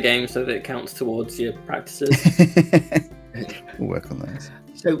after the game so that it counts towards your practices. We'll work on those.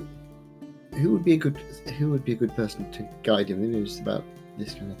 So, who would be a good person to guide him in just about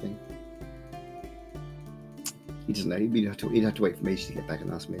this kind of thing? He doesn't know. He'd have to wait for Maisie to get back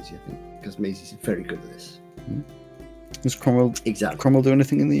and ask Maisie, I think, because Maisie's very good at this. Does Cromwell do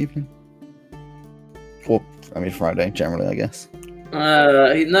anything in the evening? Or, Friday, generally, I guess.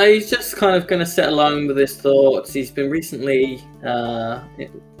 No, he's just kind of going to sit alone with his thoughts. He's been recently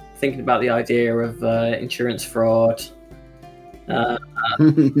thinking about the idea of insurance fraud.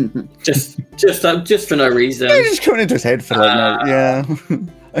 Just for no reason. Yeah, just coming into his head for yeah.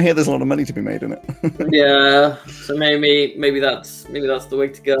 I hear there's a lot of money to be made in it. Yeah, so maybe that's the way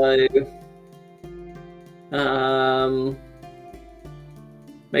to go.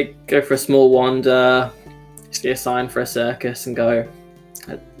 Go for a small wander, see a sign for a circus and go,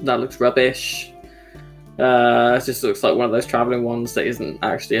 that looks rubbish. It just looks like one of those travelling ones that isn't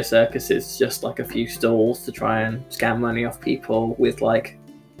actually a circus, it's just like a few stalls to try and scam money off people with like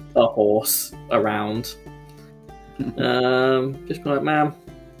a horse around. Just be like, ma'am,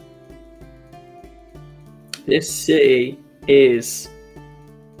 this city is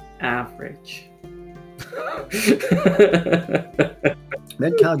average.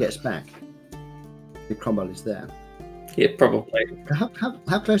 Then Cal gets back. If Cromwell is there. Yeah, probably.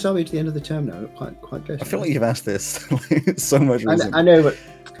 How close are we to the end of the term now? Quite close. I feel like you've asked this so much recently. I know, but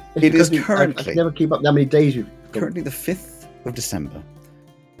it is currently... I can never keep up how many days you've got. Currently the 5th of December.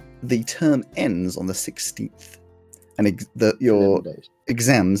 The term ends on the 16th. And your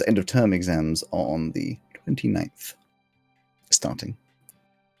exams, end of term exams, are on the 29th. Starting.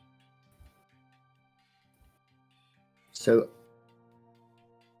 So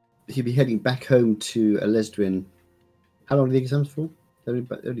he'll be heading back home to Lesdwin. How long are the exams for?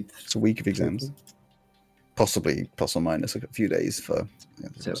 It's a week of exams. Possibly plus or minus a few days for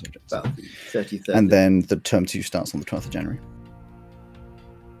subjects. About 30. And then the term 2 starts on the 12th of January.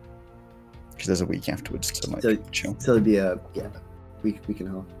 Because there's a week afterwards to chill. So it'll be a week and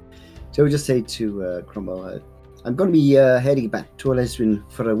a half. So we'll just say to Cromwell, I'm going to be heading back to Lesdwin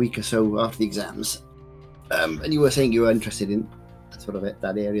for a week or so after the exams. And you were saying you were interested in sort of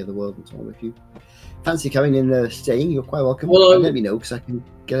that area of the world and so on. If you fancy coming and staying, you're quite welcome. Well, let me know because I can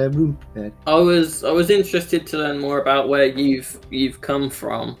get a room prepared. I was interested to learn more about where you've come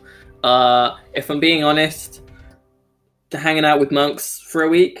from. If I'm being honest, hanging out with monks for a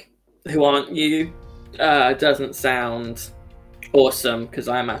week who aren't you doesn't sound awesome because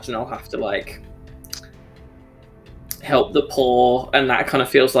I imagine I'll have to like help the poor, and that kind of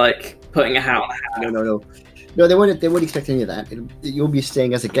feels like putting a hat on a hat. No, they won't expect any of that. You'll be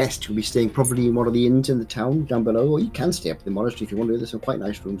staying as a guest. You'll be staying probably in one of the inns in the town down below, or you can stay up in the monastery if you want to. There's some quite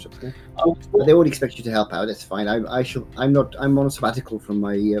nice rooms up there. But they won't expect you to help out. That's fine. I'm on a sabbatical from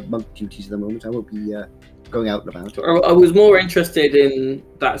my monk duties at the moment. I won't be going out and about. I was more interested in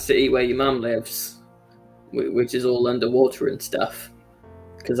that city where your mum lives, which is all underwater and stuff,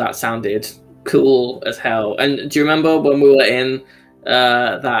 because that sounded cool as hell. And do you remember when we were in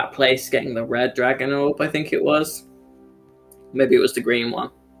that place getting the red dragon orb? I think it was. Maybe it was the green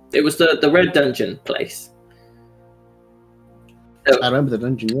one. It was the red dungeon place. I remember the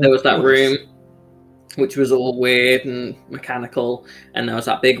dungeon. Yeah. There was that room, which was all weird and mechanical, and there was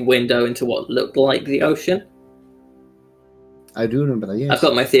that big window into what looked like the ocean. I do remember that. Yes. I've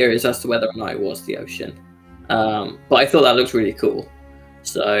got my theories as to whether or not it was the ocean, but I thought that looked really cool.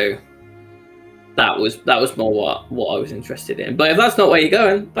 So that was more what I was interested in. But if that's not where you're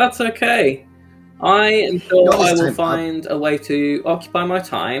going, that's okay. I am sure I will find a way to occupy my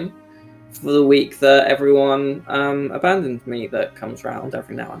time for the week that everyone abandons me that comes round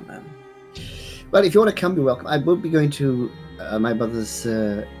every now and then. Well, if you want to come, you're welcome. I won't be going to my mother's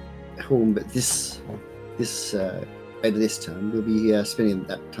home, but this end of this term, we'll be spending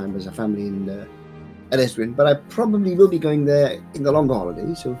that time as a family in Esrin. But I probably will be going there in the longer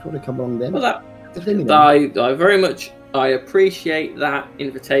holiday. So if you want to come along then, Well, let me know. I very much appreciate that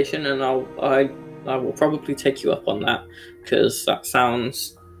invitation, and I will probably take you up on that because that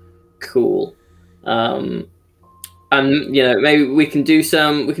sounds cool. And maybe we can do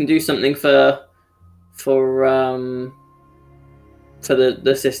something for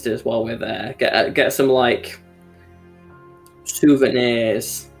the sisters while we're there. Get some like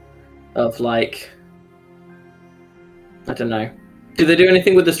souvenirs of like, I don't know. Do they do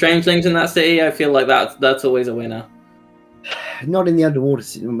anything with the strangelings in that city? I feel like that's always a winner. Not in the underwater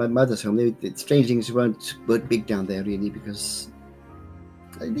city. My mother's home. The strangelings weren't big down there really because.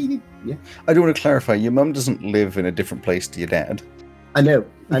 I do want to clarify. Your mum doesn't live in a different place to your dad. I know,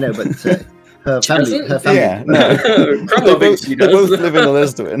 but her family. Yeah, no. they both live in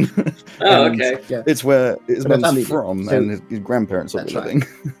Elesduin. Oh, okay. Yeah. It's where his But her mum's family from, so- and his grandparents will be That's living.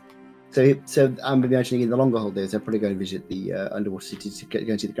 So I'm imagining in the longer holidays, I'll probably go and visit the underwater city to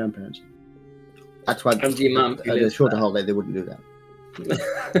go and see the grandparents. That's why And your mum, who the lives shorter there. holiday they wouldn't do that.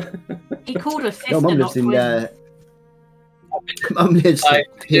 He called her sister, No, Mum not lives in. twin. Mum lives I've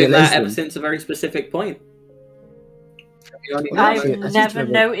been doing in that ever Lisbon. since a very specific point. You only Well, know actually, I've I seem never to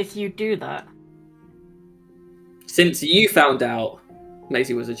remember- noticed you do that. since you found out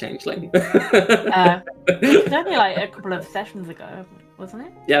Maisie was a changeling. It's only like a couple of sessions ago, wasn't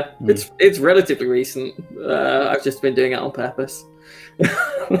it? Yeah, it's relatively recent. I've just been doing it on purpose.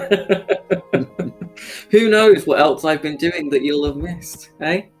 Who knows what else I've been doing that you'll have missed,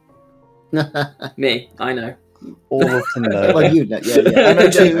 eh? Me, I know. All of them know. Well, you know, yeah. I know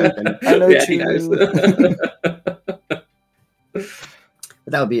too. I know Yeah, he too. knows.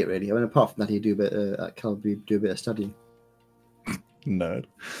 But that would be it, really. I mean, apart from that, you do a bit. Cal do a bit of studying. Nerd.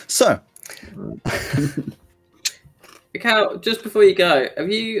 So, Cal, just before you go,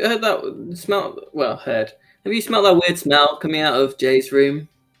 have you heard that smell? Well, heard. Have you smelled that weird smell coming out of Jay's room?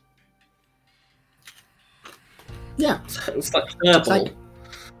 Yeah, It's like herbal,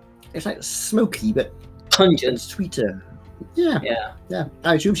 it's like smoky but pungent. sweeter. Yeah. Yeah.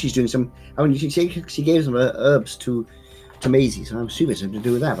 I assume she's doing some. I mean, she gave some herbs to Maisie, so I'm assuming it's something to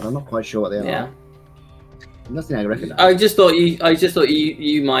do with that, but I'm not quite sure what they Yeah. are. Nothing I recognise. I just thought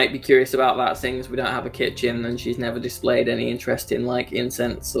you might be curious about that, things we don't have a kitchen and she's never displayed any interest in like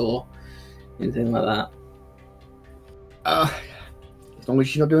incense or anything like that. As long as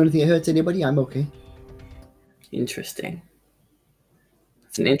she's not doing anything that hurts anybody, I'm okay. Interesting.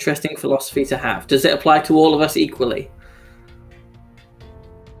 It's an interesting philosophy to have. Does it apply to all of us equally?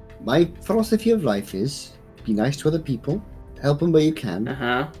 My philosophy of life is be nice to other people, help them where you can,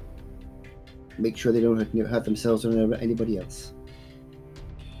 Uh-huh. make sure they don't hurt themselves or anybody else.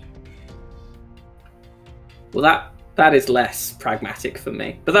 Well, that is less pragmatic for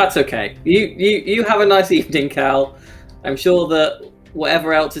me, but that's okay. You have a nice evening, Cal. I'm sure that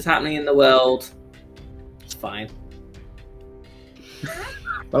whatever else is happening in the world, it's fine.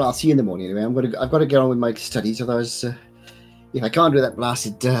 Well, I'll see you in the morning anyway. I've got to get on with my studies, otherwise, if I can't do that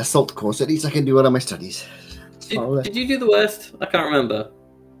blasted salt course, at least I can do it on my studies. Did you do the worst? I can't remember.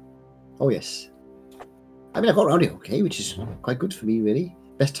 Oh yes. I mean, I got around it okay, which is quite good for me, really.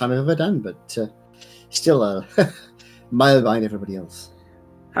 Best time I've ever done, but still a mile behind everybody else.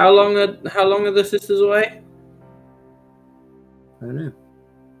 How long are the sisters away? I don't know.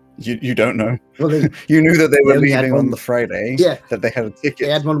 you don't know. Well, You knew that they were only had leaving on one- the Friday. Yeah. That they had a ticket.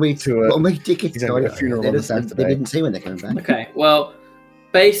 they had one way to a- one way ticket. exactly, a funeral on the they Saturday. didn't say when they're coming back. Okay, well,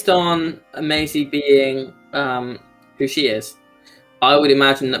 based on Maisie being who she is, I would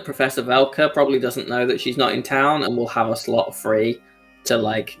imagine that Professor Velka probably doesn't know that she's not in town and will have a slot free to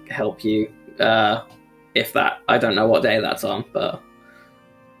like help you. If that, I don't know what day that's on, but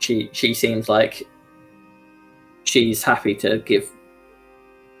she seems like she's happy to give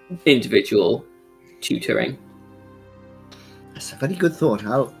individual tutoring. That's a very good thought.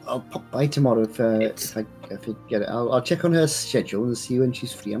 I'll pop by tomorrow if I get it. I'll check on her schedule and see when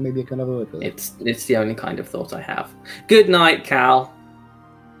she's free, and maybe I can have a word with her. It's the only kind of thought I have. Good night, Cal.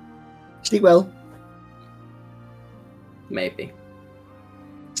 Sleep well. Maybe.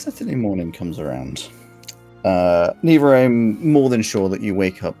 Saturday morning comes around. Neva, I'm more than sure that you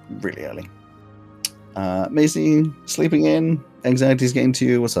wake up really early. Maisie, sleeping in? Anxiety's getting to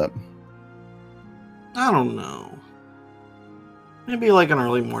you? What's up? I don't know. Maybe like an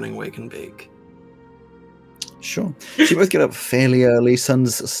early morning wake and bake. Sure. So you both get up fairly early.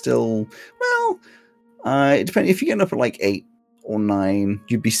 Sun's still, well, it depends. If you get up at like 8 or 9,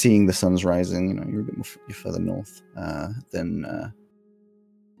 you'd be seeing the sun's rising. You know, you're a bit more you're further north than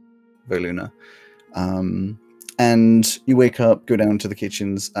Voluna. And you wake up, go down to the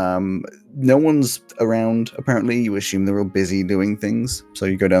kitchens. No one's around, apparently. You assume they're all busy doing things. So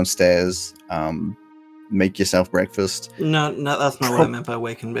you go downstairs, make yourself breakfast. No, that's not what I meant by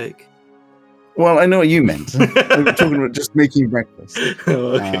wake and bake. Well, I know what you meant. I'm talking about just making breakfast.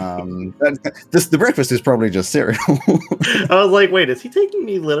 Oh, okay. The breakfast is probably just cereal. I was like, wait, is he taking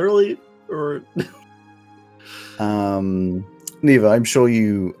me literally? Or Neva, I'm sure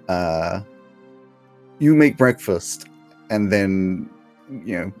you make breakfast, and then,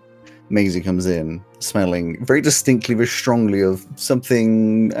 you know, Maisie comes in smelling very distinctly, very strongly of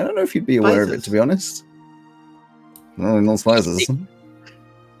something. I don't know if you'd be aware of it, to be honest. No, not spices.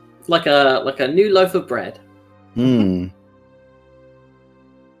 Like a new loaf of bread. And,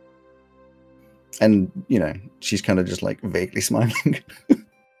 you know, she's kind of just like vaguely smiling.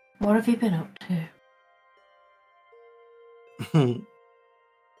 What have you been up to?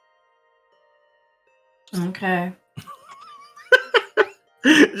 Okay.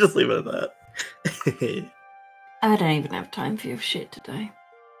 Just leave it at that. I don't even have time for your shit today.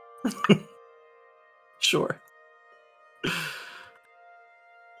 Sure.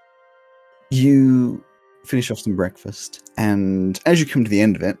 You finish off some breakfast, and as you come to the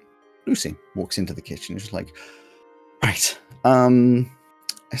end of it, Lucy walks into the kitchen. She's like, right, I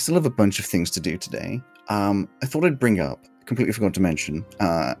still have a bunch of things to do today. I thought I'd bring up, completely forgot to mention,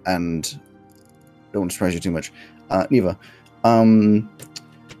 and don't want to surprise you too much, Neva,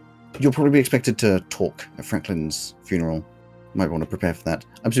 you'll probably be expected to talk at Franklin's funeral. Might want to prepare for that.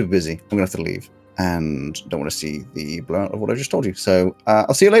 I'm super busy. I'm going to have to leave, and don't want to see the blowout of what I just told you. So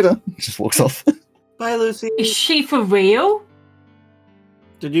I'll see you later. Just walks off. Bye, Lucy. Is she for real?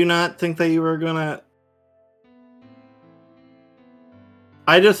 Did you not think that you were gonna...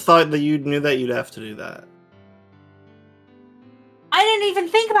 I just thought that you knew that you'd have to do that. I didn't even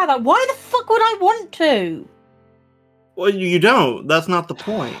think about that. Why the fuck would I want to? Well, you don't. That's not the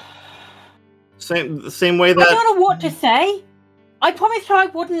point. Same way that... I don't know what to say. I promised her I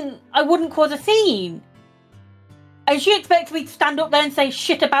wouldn't cause a scene. And she expects me to stand up there and say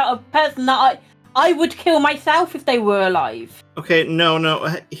shit about a person that I would kill myself if they were alive. Okay,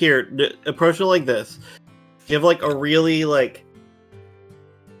 no. Here, approach it like this. Give like a really like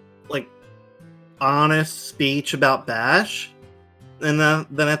honest speech about Bash, and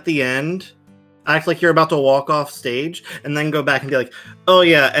then at the end, act like you're about to walk off stage, and then go back and be like, "Oh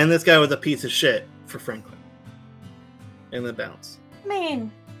yeah, and this guy was a piece of shit for Franklin," and then bounce. I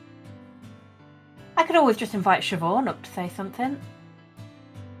mean, I could always just invite Siobhan up to say something.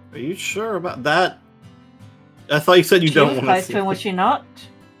 Are you sure about that? I thought you said you don't want to close see to him, was she not?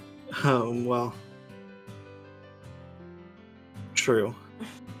 Oh, well. True.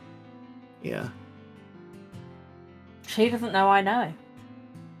 Yeah. She doesn't know I know.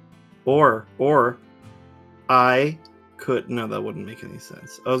 Or I could... No, that wouldn't make any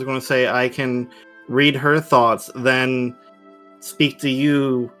sense. I was going to say I can read her thoughts, then speak to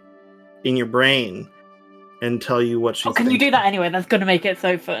you in your brain and tell you what she's Oh, can you do that anyway? That's going to make it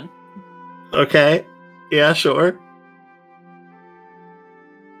so fun. Okay. Yeah, sure.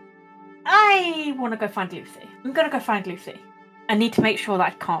 I want to go find Lucy. I'm going to go find Lucy. I need to make sure that I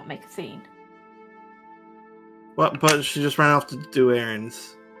can't make a scene. What? But she just ran off to do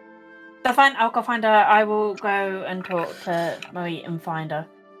errands. That's fine. I'll go find her. I will go and talk to Marie and find her.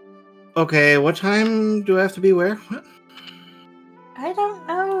 Okay, what time do I have to be where? What? I don't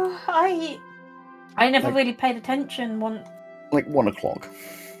know. I never really paid attention once. Like 1 o'clock.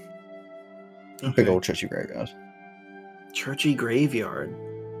 Okay. Big old churchy graveyard. Churchy graveyard.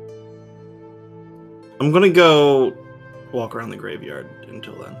 I'm gonna go walk around the graveyard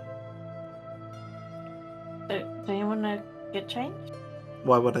until then. Do you want to get changed?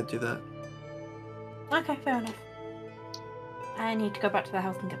 Why would I do that? Okay, fair enough. I need to go back to the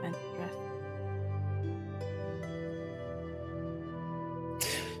house and get my dress.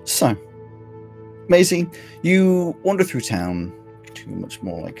 So, Maisie, you wander through town to a much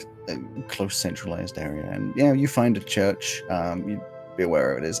more like a close centralized area, and yeah, you find a church. You'd be aware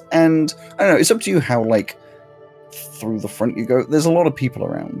where it is, and I don't know. It's up to you how like through the front you go. There's a lot of people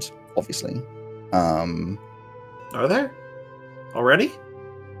around, obviously. Are there? Already?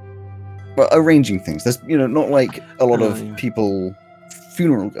 But arranging things. There's not like a lot of yeah. people,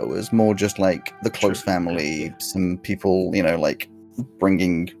 funeral goers. More just like the close Sure. family. Some people, like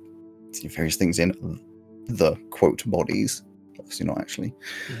bringing various things in. The quote bodies. Obviously not actually.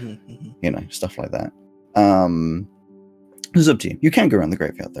 Stuff like that. It's up to you. You can go around the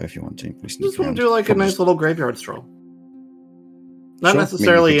graveyard though if you want to. Just want to do like a nice little graveyard stroll. Not Sure.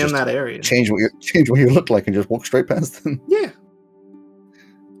 necessarily I mean, you in could that just area. change what you look like and just walk straight past them. Yeah.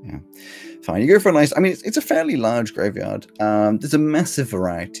 Fine. You go for a nice. I mean, it's a fairly large graveyard. There's a massive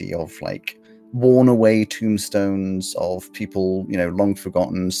variety of like worn away tombstones of people, long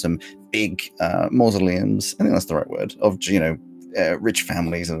forgotten. Some big mausoleums. I think that's the right word. Of rich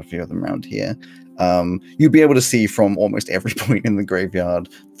families and a few of them around here. You'd be able to see from almost every point in the graveyard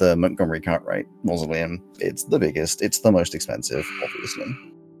the Montgomery Cartwright mausoleum. It's the biggest. It's the most expensive, obviously.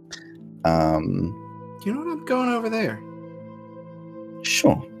 You know what? I'm going over there.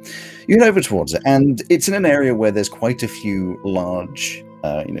 Sure. You head over towards it, and it's in an area where there's quite a few large,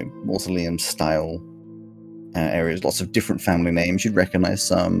 mausoleum-style areas. Lots of different family names. You'd recognize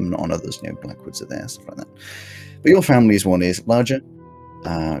some, not on others. Blackwoods are there, stuff like that. But your family's one is larger,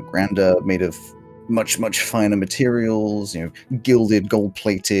 grander, made of much, much finer materials. Gilded,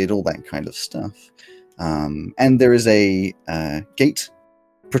 gold-plated, all that kind of stuff. And there is a gate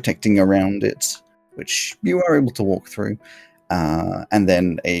protecting around it, which you are able to walk through. And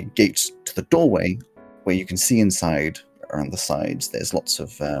then a gate to the doorway where you can see inside around the sides. There's lots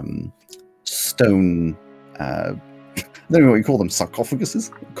of stone, I don't know what you call them,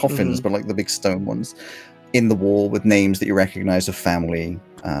 sarcophaguses? Coffins, but like the big stone ones in the wall with names that you recognize of family.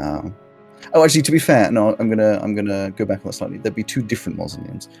 Actually, to be fair, no, I'm gonna go back on that slightly. There'd be two different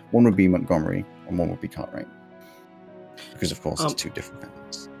mausoleums. One would be Montgomery and one would be Cartwright. Because, of course, it's two different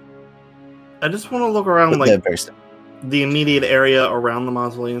families. I just want to look around, But they're very similar. The immediate area around the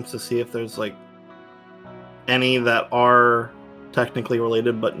mausoleums to see if there's any that are technically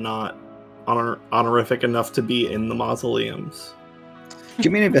related but not honorific enough to be in the mausoleums.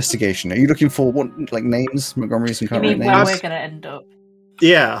 Give me an investigation. Are you looking for what names, Montgomery's and You Cartwright mean where names? we're going to end up?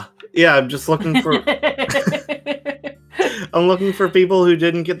 Yeah, I'm just looking for. I'm looking for people who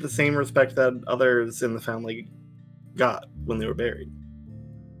didn't get the same respect that others in the family got when they were buried.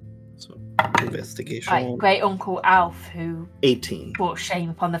 So, investigation. Like great uncle Alf, who 18 brought shame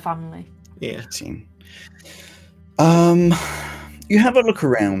upon the family. Yeah. 18. You have a look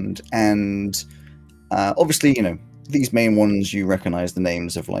around, and obviously, these main ones you recognize the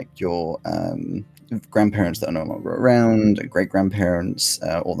names of your grandparents that are no longer around, great grandparents,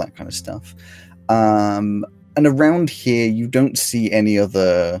 all that kind of stuff. And around here, you don't see any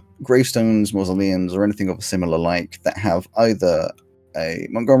other gravestones, mausoleums, or anything of a similar like that have either a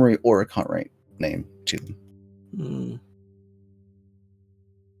Montgomery or a Cartwright name to them.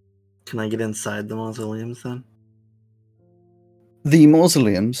 Can I get inside the mausoleums then? The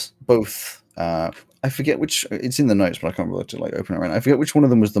mausoleums, both, I forget which, it's in the notes, but I can't remember to open it right now. I forget which one of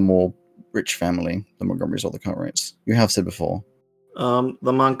them was the more rich family, the Montgomerys or the Cartwrights. You have said before. The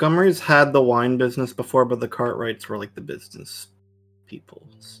Montgomerys had the wine business before, but the Cartwrights were the business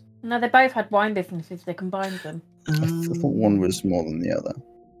peoples. No, they both had wine businesses. They combined them. I thought one was more than the other.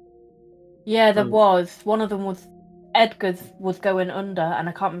 Yeah, there was. One of them was Edgar's was going under, and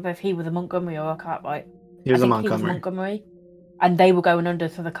I can't remember if he was a Montgomery or a Cartwright. He was a He was Montgomery, and they were going under,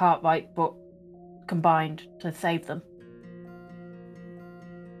 so the Cartwright but combined to save them.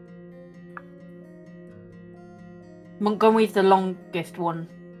 Montgomery's the longest one,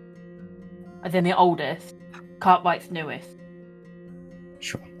 as in the oldest. Cartwright's newest.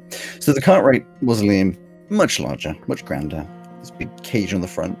 Sure. So the Cartwright mausoleum, much larger, much grander. There's a big cage on the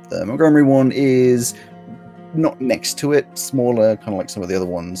front. The Montgomery one is not next to it, smaller, kind of like some of the other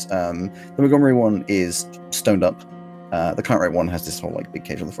ones. The Montgomery one is stoned up. The Cartwright one has this whole big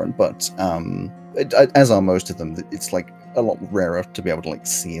cage on the front, but as are most of them, it's a lot rarer to be able to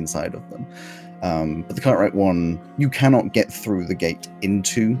see inside of them. But the Cartwright one, you cannot get through the gate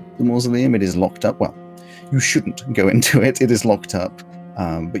into the mausoleum. It is locked up. Well, you shouldn't go into it. It is locked up.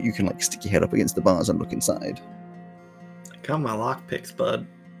 But you can stick your head up against the bars and look inside. I got my lockpicks, bud.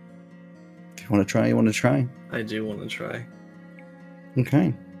 If you want to try, you want to try. I do want to try.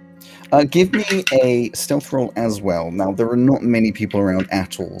 Okay. Give me a stealth roll as well. Now, there are not many people around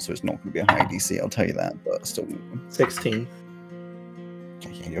at all, so it's not going to be a high DC, I'll tell you that, but still. 16.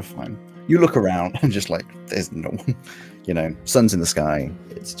 Okay, yeah, you're fine. You look around and just there's no one. Sun's in the sky.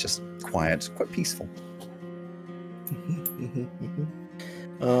 It's just quiet, quite peaceful.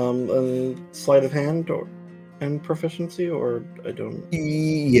 Sleight of hand and proficiency, or I don't.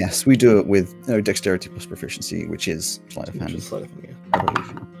 Yes, we do it with dexterity plus proficiency, which is sleight of hand. Sleight of hand,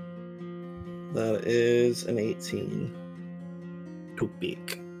 yeah. That is an 18. Too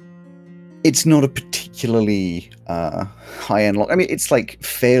big. It's not a particularly high-end lock. I mean, it's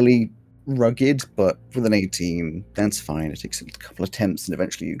fairly rugged, but with an 18, that's fine. It takes a couple of attempts, and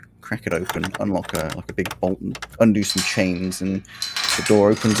eventually you crack it open, unlock a big bolt, and undo some chains, and the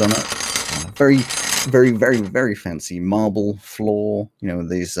door opens on it. Very very, very, very fancy marble floor. You know,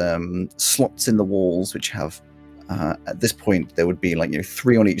 these slots in the walls, which have at this point there would be like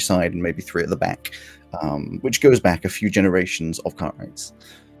 3 on each side and maybe 3 at the back, which goes back a few generations of Cartwrights.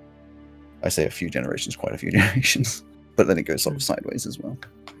 I say a few generations, quite a few generations, but then it goes sort of sideways as well.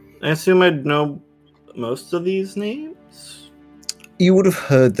 I assume I'd know most of these names. You would have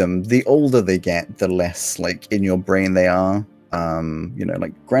heard them. The older they get, the less like in your brain they are.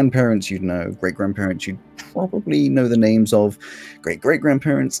 Like grandparents you'd know, great-grandparents you'd probably know the names of.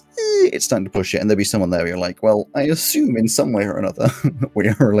 Great-great-grandparents, it's starting to push it, and there'll be someone there where you're like, well, I assume in some way or another we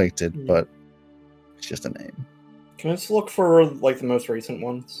are related, but it's just a name. Can I just look for like the most recent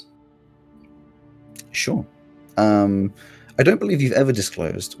ones? Sure. I don't believe you've ever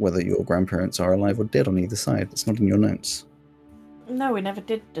disclosed whether your grandparents are alive or dead on either side. It's not in your notes. No, we never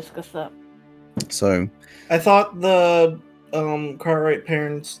did discuss that. So I thought the Cartwright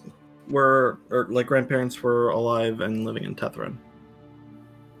parents were, or like grandparents were alive and living in Tethrin.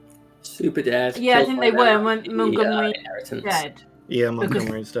 Super dead. Yeah, I killed think by they were them, when the, Montgomery inheritance. dead. Yeah,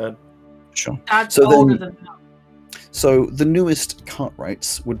 Montgomery's dead. sure. Dad's So older then- than that. So the newest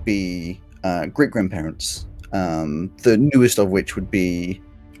Cartwrights would be great-grandparents. The newest of which would be,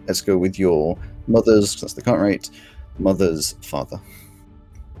 let's go with your mother's, that's the Cartwright, mother's father.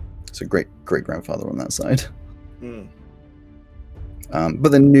 So great-grandfather on that side. Hmm.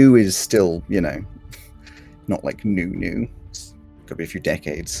 But the new is still, not like new. It's could be a few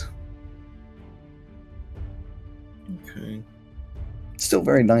decades. Okay. Still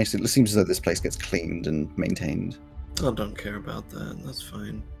very nice. It seems as though this place gets cleaned and maintained. I don't care about that. That's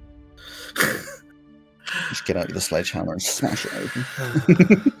fine. Just get out the sledgehammer and smash it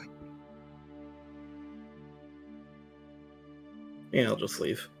open. Yeah, I'll just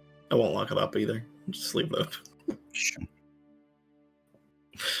leave. I won't lock it up either. I'll just leave it up. Sure.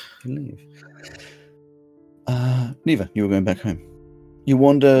 You leave. Neva, you were going back home. You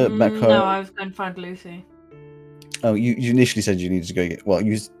wander back home. No, I was going to find Lucy. Oh, you initially said you needed to go get. Well,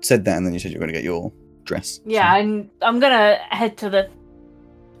 you said that, and then you said you were going to get your dress. Yeah, I'm gonna head to the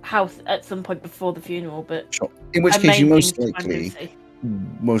house at some point before the funeral, but Sure. In which my case, you main most thing is to find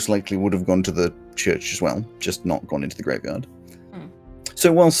likely Lucy. would have gone to the church as well, just not gone into the graveyard. Hmm.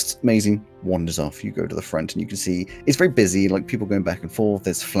 So whilst Maisie wanders off, you go to the front and you can see it's very busy, like people going back and forth.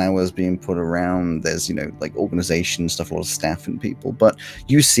 There's flowers being put around. There's, like organization stuff, a lot of staff and people. But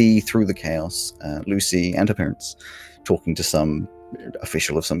you see through the chaos, Lucy and her parents talking to some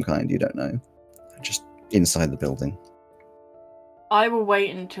official of some kind, you don't know, just inside the building. I will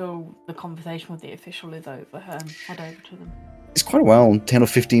wait until the conversation with the official is over and head over to them. It's quite a while, 10 or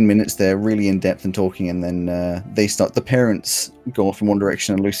 15 minutes there, really in depth and talking, and then the parents go off in one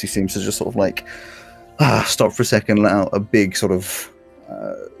direction, and Lucy seems to just sort of like stop for a second, let out a big sort of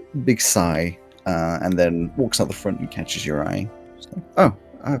big sigh, and then walks out the front and catches your eye. So,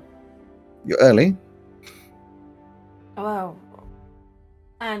 you're early. Well,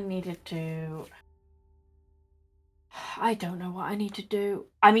 I needed to... I don't know what I need to do.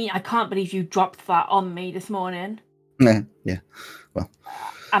 I mean, I can't believe you dropped that on me this morning. Yeah. Well,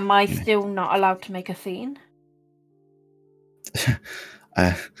 Am I still not allowed to make a scene?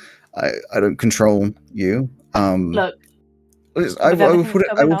 I don't control you. Look, I will everything put it.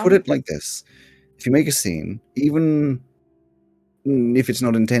 that's I will going put on. it like this: if you make a scene, even if it's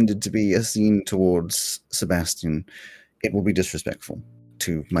not intended to be a scene towards Sebastian, it will be disrespectful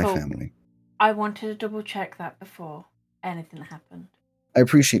to my Cool. family. I wanted to double check that before anything happened. I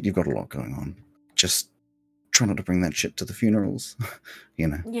appreciate you've got a lot going on. Just try not to bring that shit to the funerals.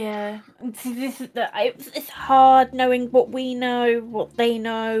 Yeah, see, this is it's hard knowing what we know, what they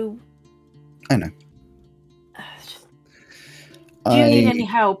know. I know. Do you need any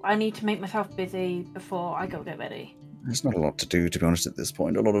help? I need to make myself busy before I go get ready. There's not a lot to do, to be honest, at this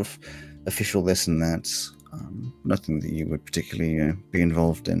point. A lot of official this and that. Nothing that you would particularly be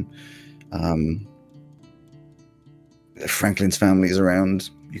involved in. Franklin's family is around.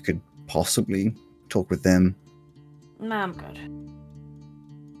 You could possibly talk with them. No, I'm good.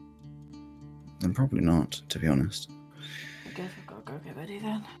 And probably not, to be honest. I guess I've got to go get ready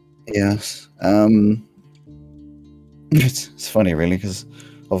then. Yes. It's funny, really, because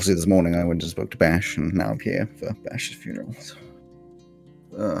obviously this morning I went and spoke to Bash, and now I'm here for Bash's funeral.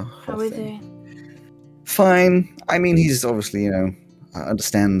 How whole is thing. he? Fine. I mean, he's obviously,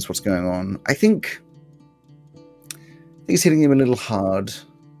 understands what's going on. I think it's hitting him a little hard.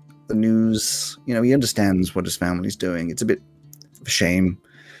 The news, he understands what his family's doing. It's a bit of a shame.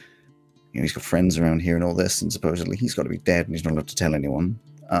 He's got friends around here and all this, and supposedly he's got to be dead and he's not allowed to tell anyone.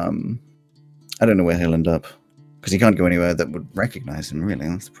 I don't know where he'll end up, because he can't go anywhere that would recognize him, really.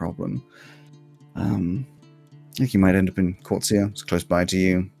 That's the problem. I think he might end up in Cortzia. It's close by to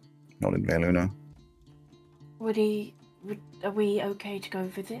you, not in Veluna. Are we okay to go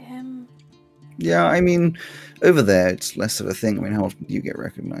visit him? Yeah, I mean, over there it's less of a thing. I mean, how often do you get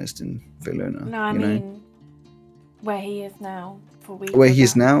recognized in Veluna? No, I you know? mean where he is now. Before we Where go he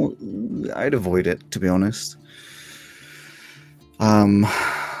is back. now, I'd avoid it, to be honest.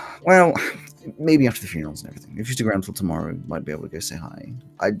 Well, maybe after the funerals and everything. If you stick around till tomorrow, you might be able to go say hi.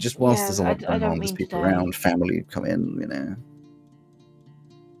 Whilst Yeah, there's a lot I going don't on, there's mean people today. around, family come in, you know.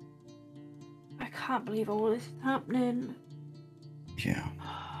 I can't believe all this is happening. Yeah.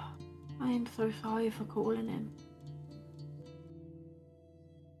 I am so sorry for calling him.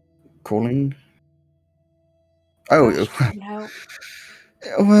 Calling? Oh, Bash couldn't help.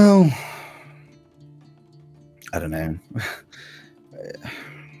 well, I don't know.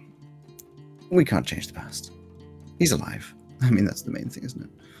 We can't change the past. He's alive. I mean, that's the main thing, isn't it?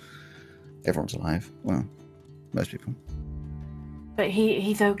 Everyone's alive. Well, most people. But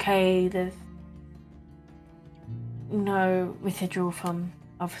he's okay. There's no residual from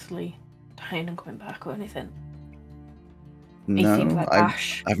obviously dying and coming back or anything. He seems No, like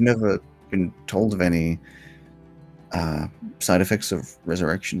Bash. I've never been told of any side effects of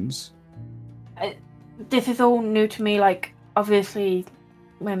resurrections. This is all new to me. Like, obviously,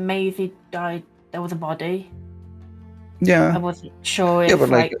 when Maisie died, there was a body. I Yeah, wasn't sure yeah, if, but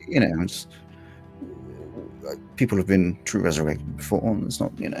like, you know, it's, people have been true resurrected before, and it's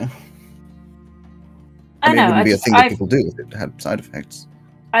not, you know. I mean, know. it wouldn't be a thing that I've people do if it had side effects.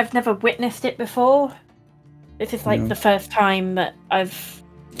 never witnessed it before. This is like No. the first time that I've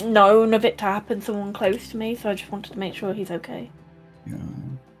known of it to happen to someone close to me, so I just wanted to make sure he's okay. Yeah,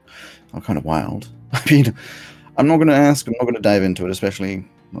 I'm kind of wild. I mean, I'm not going to ask. I'm not going to dive into it, especially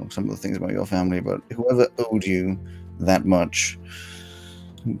some of the things about your family. But whoever owed you that much,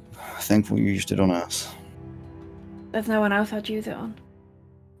 I'm thankful you used it on us. There's no one else I'd use it on.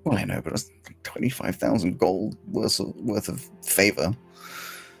 Well, I know, but it's 25,000 gold worth of favor.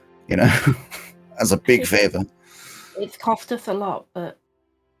 You know, as a big favor. It's cost us a lot, but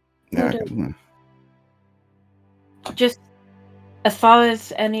Yeah. just as far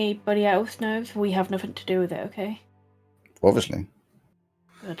as anybody else knows, we have nothing to do with it, okay? Obviously.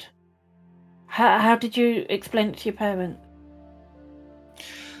 Good. How did you explain it to your parents?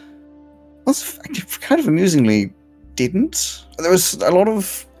 Well, kind of amusingly didn't. There was a lot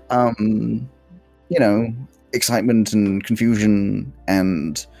of, you know, excitement and confusion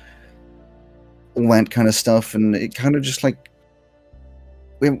and all that kind of stuff, and it kind of just like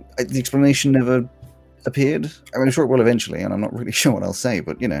the explanation never appeared. I mean, I'm sure it will eventually, and I'm not really sure what I'll say,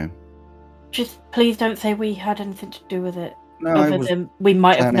 but you know. Just please don't say we had anything to do with it. No, I Other was than we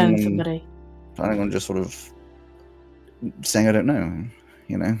might have known planning- somebody. planning on just sort of saying I don't know,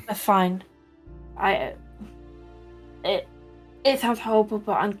 you know. That's fine. It sounds horrible,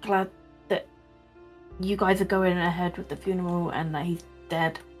 but I'm glad that you guys are going ahead with the funeral and that he's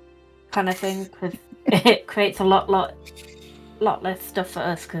dead, kind of thing, because it creates a lot less stuff for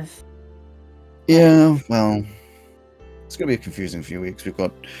us. Because Yeah, well, it's going to be a confusing few weeks. We've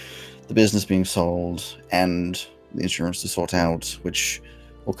got the business being sold and the insurance to sort out, which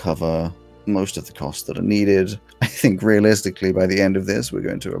will cover most of the costs that are needed. I think realistically, by the end of this, we're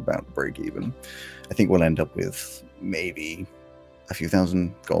going to about break even. I think we'll end up with maybe a few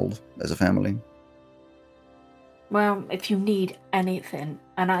thousand gold as a family. well, if you need anything,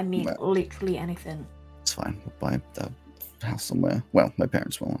 and I mean Well, literally anything, it's fine. We'll buy the house somewhere. Well, my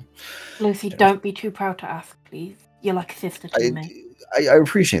parents will. Lucy, Yeah. don't be too proud to ask, please. You're like a sister to me. I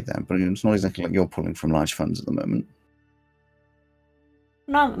appreciate that, but it's not exactly like you're pulling from large funds at the moment.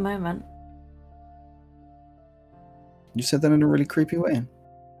 Not at the moment. You said that in a really creepy way.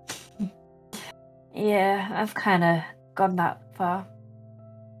 Yeah, I've kind of gone that far.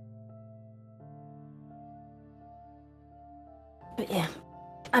 But yeah,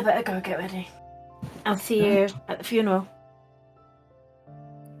 I better go get ready. I'll see you at the funeral.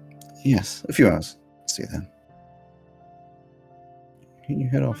 Yes, a few hours. See you then. You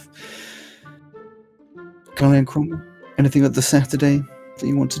head off. Carly and Cromwell, anything at the Saturday that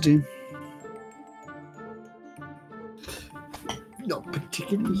you want to do? Not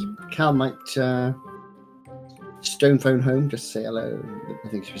particularly. Cal might stone phone home, just say hello.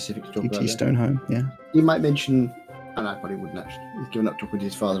 Nothing specific to talk about. E.T. there. Stonehome, yeah. He might mention, and I probably wouldn't actually. He's given up talking to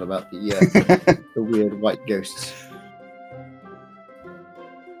his father about the the weird white ghosts.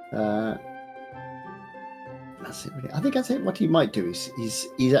 That's it, really. I think what he might do is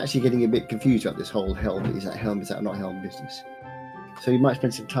he's actually getting a bit confused about this whole helm. Is that helm? Is that not helm business? So he might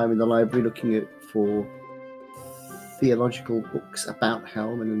spend some time in the library looking for theological books about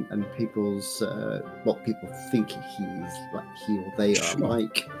Helm and people's what people think he or they are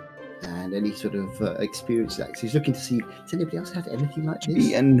like, and any sort of experience like. So he's looking to see, does anybody else have anything like this?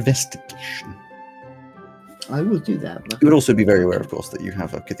 Be an investigation. I will do that. You would also be very aware, of course, that you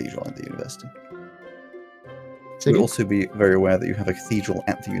have a cathedral at the university. You would also be very aware that you have a cathedral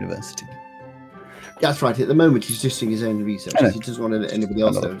at the university. That's right. At the moment, he's just doing his own research. He doesn't want to let anybody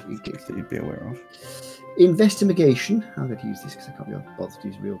else know. That you'd be aware of. Investigation. I'm going to use this because I can't be bothered to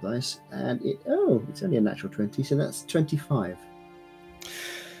use real dice. And it's only a natural 20, so that's 25.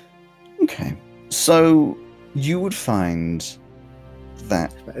 Okay. So you would find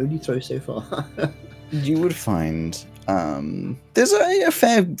that... But only throw so far. You would find there's a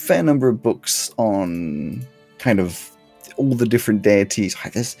fair number of books on kind of all the different deities.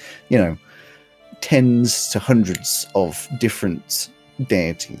 There's, tens to hundreds of different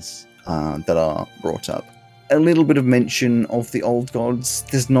deities that are brought up. A little bit of mention of the old gods.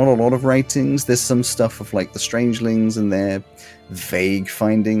 There's not a lot of writings. There's some stuff of like the strangelings and their vague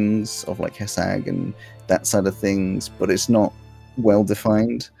findings of like Hesag and that side of things, but it's not well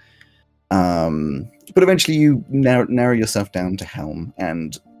defined. But eventually you narrow yourself down to Helm,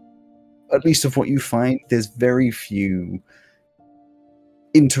 and at least of what you find, there's very few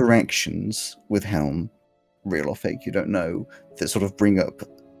interactions with Helm, real or fake, you don't know, that sort of bring up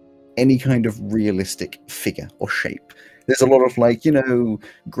any kind of realistic figure or shape. There's a lot of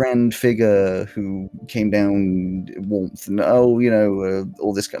grand figure who came down, warmth, and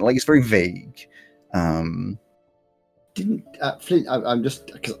all this kind of, it's very vague. Didn't Flint? I'm just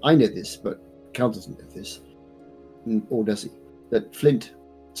because I know this, but Cal doesn't know this, or does he? That Flint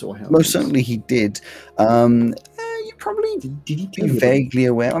saw Helm. Most certainly he did. You probably did he be vaguely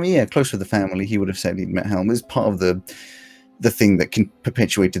aware. I mean, yeah, close to the family, he would have said he'd met Helm. It's part of the thing that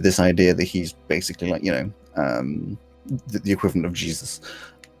perpetuated this idea that he's basically the equivalent of Jesus.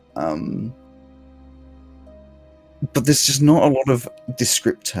 But there's just not a lot of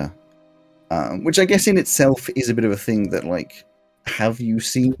descriptor. Which I guess in itself is a bit of a thing that, have you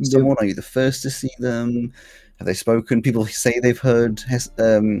seen someone? Are you the first to see them? Have they spoken? People say they've heard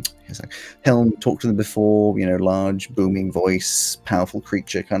Helm talk to them before, large, booming voice, powerful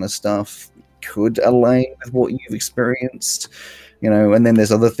creature kind of stuff. Could align with what you've experienced, and then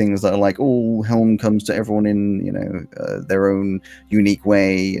there's other things that are Helm comes to everyone in, their own unique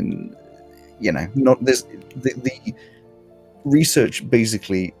way, and, not this, the research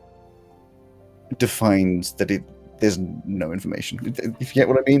basically defines that there's no information. If you get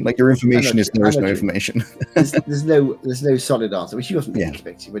what I mean, your information is there is no information. there's no solid answer, which you wasn't really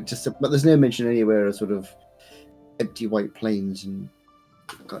expecting, but there's no mention anywhere of sort of empty white plains and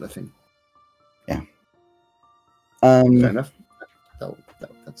that kind of thing. Yeah. Fair enough.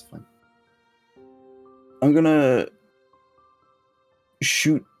 That's fine. I'm gonna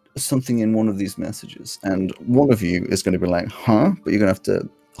shoot something in one of these messages, and one of you is going to be like, "Huh?" But you're gonna have to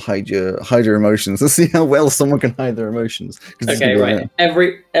hide your emotions. Let's see how well someone can hide their emotions. Okay, right.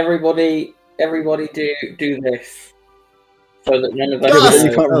 Everybody do this, so that none of us.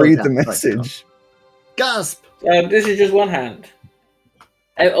 You can't read the message. Gasp! This is just one hand,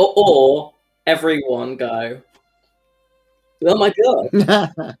 or everyone go. Oh my god!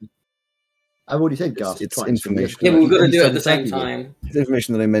 I've already said gasp. It's information. Yeah, we've got to do it at the same time. It's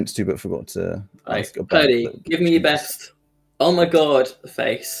information that I meant to, but forgot to ask about. Cody, give me your best. Oh my god, the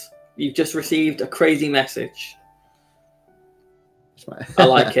face. You've just received a crazy message. I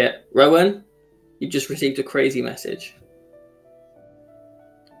like it. Rowan, you've just received a crazy message.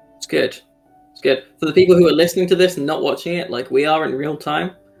 It's good. It's good. For the people who are listening to this and not watching it like we are in real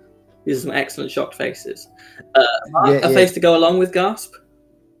time, these are some excellent shocked faces. A face to go along with gasp?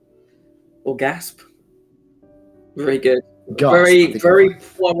 Or gasp? Very good. Gasp, very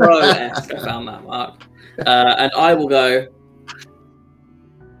Poirot-esque, I found that, Mark. And I will go...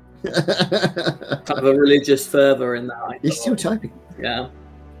 kind of a religious fervour in that. He's still typing. Yeah.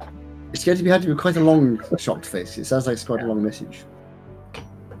 It's going to be quite a long shocked face. It sounds like it's quite a long message.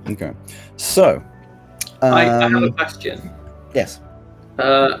 Okay. So, I have a question. Yes.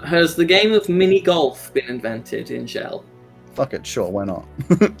 Has the game of mini golf been invented in Shell? Fuck it, sure, why not?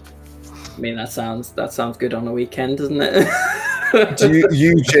 I mean, that sounds good on a weekend, doesn't it? Do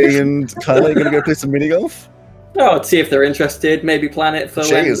you, Jay, and Kyla are going to go play some mini golf? Oh, I'd see if they're interested. Maybe plan it for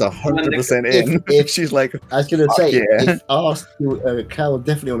Jay is 100% in. If she's like, I was going to say, yeah. if asked, Cal would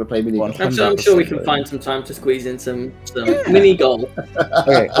definitely want to play mini golf. I'm sure we can find some time to squeeze in some mini golf.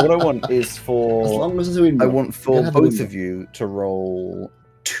 Okay, what I want is for... As long as it's a win. I want for both of you to roll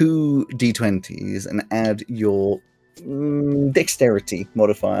 2 d20s and add your Dexterity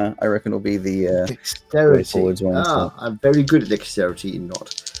modifier, I reckon, will be the Dexterity. forwards one, so- I'm very good at dexterity,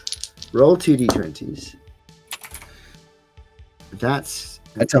 not. Roll 2d20s. That's.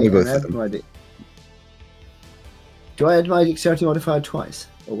 Tell me both and of them. add Do I add my dexterity modifier twice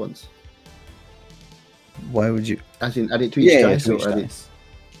or once? Why would you? As in, add it to each Yeah, dice to or each add it? dice.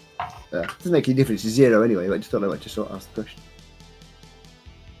 Doesn't make any difference. It's 0 anyway. But I just thought I might just sort of ask the question.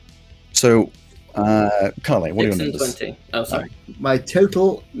 So, Carly, what are 6 your and numbers? 20. Oh, sorry. My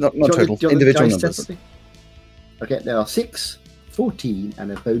total. Not do you want total, do you want the individual dice numbers. separately? Okay, there are 6, 14,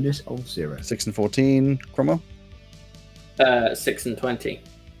 and a bonus of 0. 6 and 14, Cromwell. 6 and 20.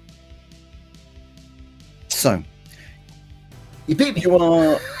 So, You beat me. you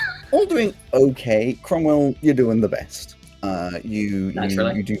are all doing okay. Cromwell, you're doing the best. You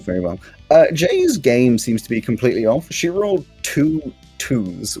Naturally. do very well. Jay's game seems to be completely off. She rolled 2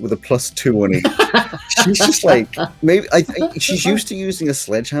 2s with a +2 on each. She's just like, maybe I think she's used to using a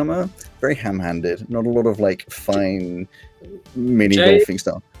sledgehammer, very ham-handed, not a lot of like fine mini Jay- golfing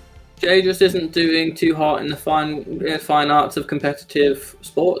stuff. Jay just isn't doing too hot in the fine arts of competitive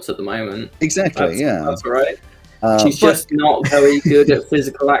sports at the moment. Exactly, yeah. That's right. She's But- just not very good at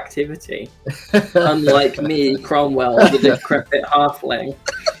physical activity. Unlike me, Cromwell, the decrepit halfling.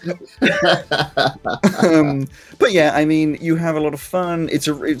 But yeah, I mean, you have a lot of fun. It's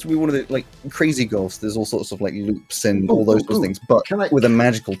we one of the like crazy golfs. There's all sorts of like loops and all those sorts of things, but Can I- with a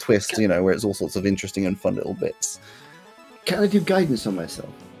magical twist, you know, where it's all sorts of interesting and fun little bits. Can I do guidance on myself?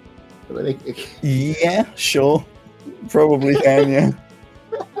 Yeah, sure, probably can. Yeah,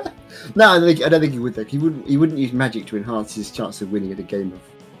 No, I don't think he would. He wouldn't use magic to enhance his chance of winning at a game like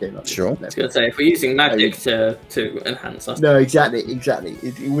this. Sure. No. I was going to say, if we're using magic to enhance us, No, exactly.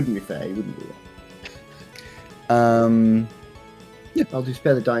 It wouldn't be fair. He wouldn't do that. I'll do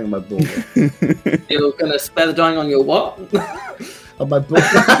spare the dying on my board. you're going to spare the dying on your what? On my board.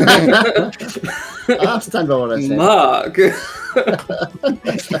 I'll stand by what I said. Mark.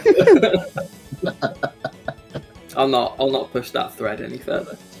 I'll not push that thread any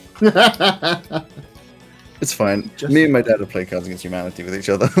further. it's fine. Just- Me and my dad will play Cards Against Humanity with each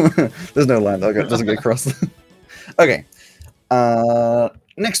other. There's no line that doesn't get crossed. Okay.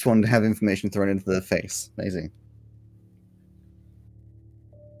 Next one to have information thrown into the face. Maisie.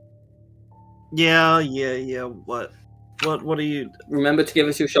 Yeah. What are you? Remember to give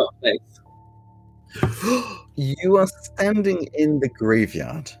us your shot face. You are standing in the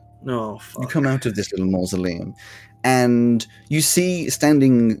graveyard. No. You Fuck. come out of this little mausoleum, and you see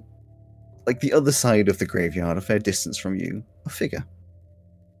standing, like the other side of the graveyard, a fair distance from you, a figure.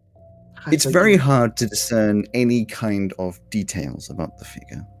 It's very hard to discern any kind of details about the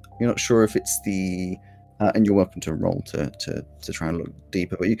figure. You're not sure if it's the, and you're welcome to roll to try and look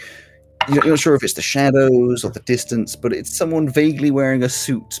deeper, but you're not sure if it's the shadows or the distance, but it's someone vaguely wearing a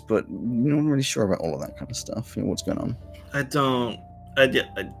suit, but you're not really sure about all of that kind of stuff. You know, what's going on? I don't.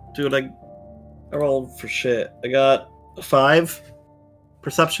 Dude, I rolled for shit. I got a 5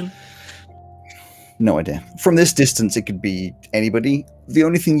 perception. No idea. From this distance, it could be anybody. The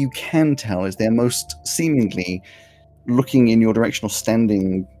only thing you can tell is they're most seemingly looking in your direction or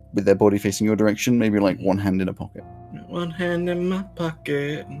standing with their body facing your direction, maybe like one hand in a pocket. One hand in my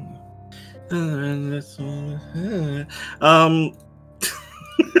pocket. And this one.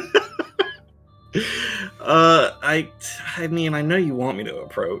 I mean, I know you want me to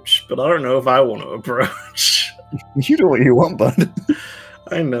approach, but I don't know if I want to approach. You do what you want, bud.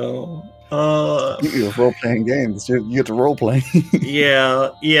 I know. You're role-playing games. You get to role-play.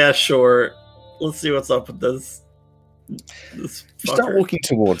 Yeah, sure. Let's see what's up with this. This You start fucker. walking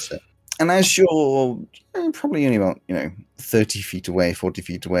towards it. And as you're probably only about, 30 feet away, 40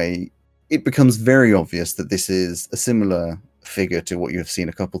 feet away, it becomes very obvious that this is a similar figure to what you have seen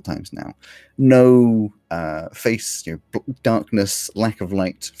a couple times now. No face, darkness, lack of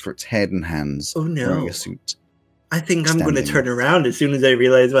light for its head and hands. Oh, no. Wearing a suit. I think I'm going to Standing. turn around as soon as I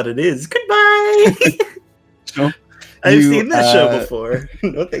realize what it is. Goodbye! Sure. I've You, seen this show before.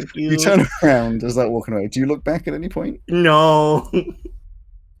 No, thank you. You turn around as that walking away. Do you look back at any point? No.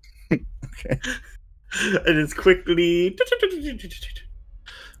 Okay. I just quickly.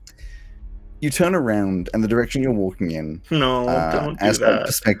 You turn around, and the direction you're walking in, No, don't do as that that.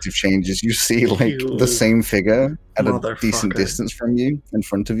 perspective changes, you see like You the same figure at a decent motherfucker. distance from you, in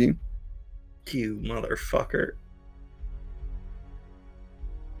front of you. You motherfucker.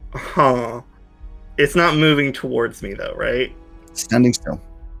 Huh. It's not moving towards me though, right? Standing still.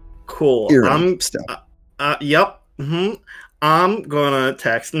 Cool. Eerily I'm still. Yep. I'm gonna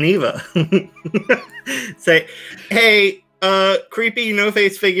text Neva. Say, hey, creepy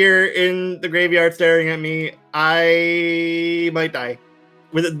no-face figure in the graveyard staring at me. I might die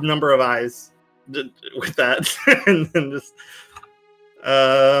with a number of eyes with that. And then just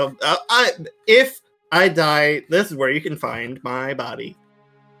if I die, this is where you can find my body.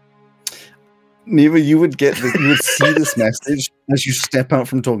 Neva, you would see this message as you step out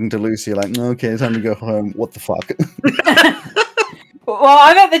from talking to Lucy. You're like, okay, time to go home. What the fuck? Well,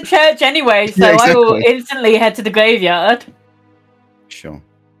 I'm at the church anyway, so Yeah, exactly. I will instantly head to the graveyard. Sure.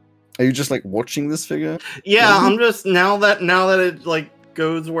 Are you just like watching this figure? Yeah, I'm just now that it like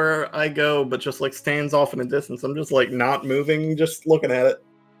goes where I go, but just like stands off in a distance. I'm just like not moving, just looking at it.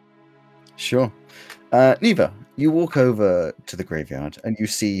 Sure. Neva, you walk over to the graveyard and you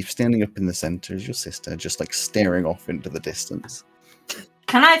see standing up in the center is your sister, just like staring off into the distance.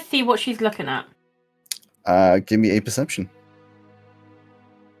 Can I see what she's looking at? Give me a perception.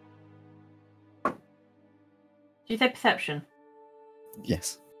 Did you say perception?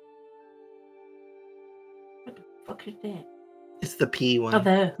 Yes. What the fuck is that? It's the P one. Oh,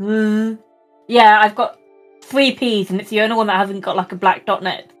 there. Yeah, I've got 3 Ps, and it's the only one that hasn't got like a black dot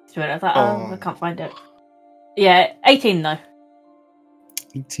next to it. I was like, I can't find it. Yeah, 18 though.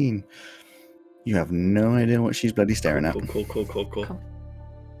 18. You have no idea what she's bloody staring at. Cool.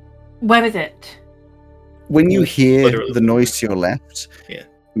 Where is it? When you hear Literally. the noise to your left, Yeah.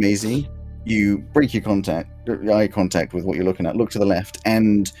 Maisie, you break your eye contact with what you're looking at, look to the left,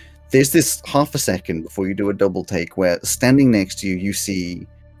 and there's this half a second before you do a double take where standing next to you, you see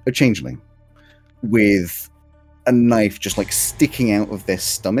a changeling with a knife just like sticking out of their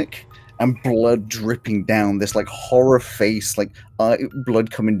stomach and blood dripping down this like horror face, like blood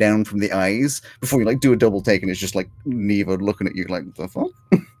coming down from the eyes before you like do a double take, and it's just like Neva looking at you like, the fuck?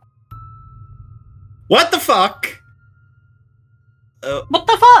 What the fuck? What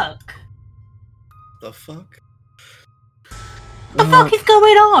the fuck? The fuck? What the fuck is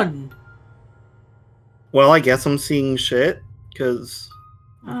going on? Well, I guess I'm seeing shit, because...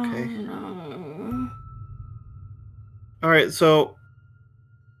 Okay. Oh, no. Alright, so...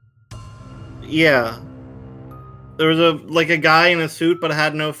 Yeah. There was a guy in a suit but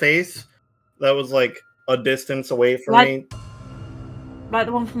had no face that was like a distance away from me. Like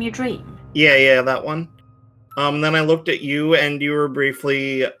the one from your dream? Yeah, that one. Then I looked at you, and you were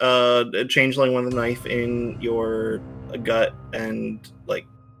briefly a changeling with a knife in your gut, and like,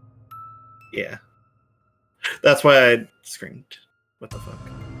 yeah. That's why I screamed. What the fuck?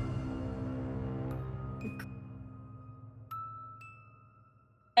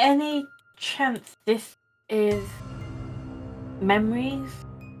 Any chance this is memories?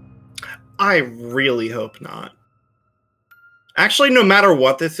 I really hope not. Actually, no matter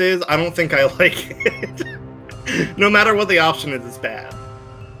what this is, I don't think I like it. No matter what the option is, it's bad.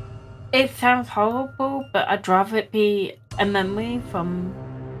 It sounds horrible, but I'd rather it be a memory from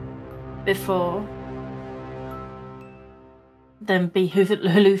before than be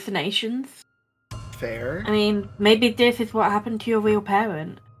hallucinations. Fair. I mean, maybe this is what happened to your real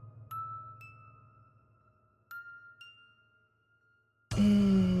parent.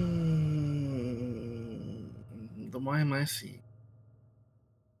 Then why am I seeing?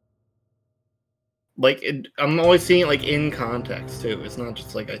 Like, I'm always seeing it like in context too. It's not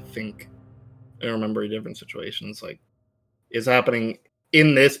just like I think I remember different situations. Like, it's happening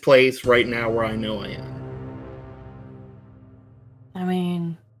in this place right now where I know I am. I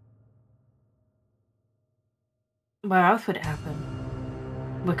mean, where else would it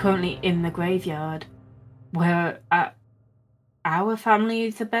happen? We're currently in the graveyard where our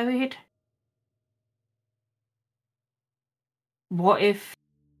families are buried. What if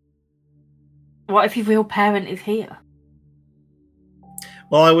your real parent is here?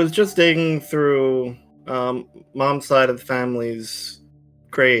 Well, I was just digging through mom's side of the family's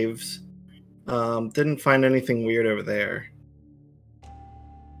graves. Didn't find anything weird over there.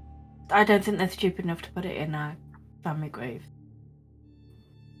 I don't think they're stupid enough to put it in our family grave.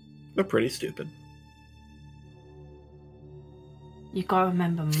 They're pretty stupid. You gotta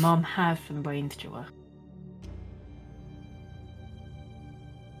remember, Mom has some brains to her.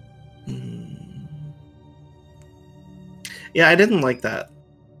 Yeah, I didn't like that.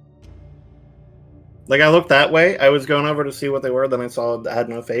 Like, I looked that way, I was going over to see what they were, then I saw it had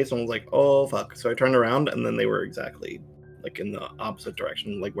no face, and was like, oh, fuck. So I turned around, and then they were exactly, like, in the opposite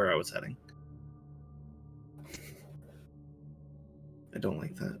direction, like, where I was heading. I don't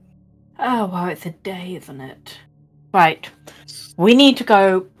like that. Oh, well, it's a day, isn't it? Right. We need to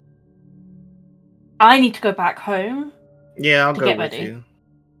go... I need to go back home. Yeah, I'll To go get with ready. you.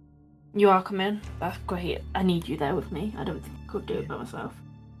 You are coming? That's great. I need you there with me. I don't think I could do it by myself.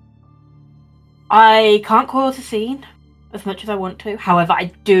 I can't cause a scene. as much as I want to. However,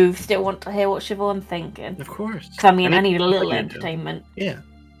 I do still want to hear what Siobhan's thinking. Of course. Because I mean, I need a little like you do. entertainment. Yeah.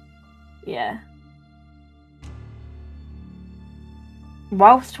 Yeah.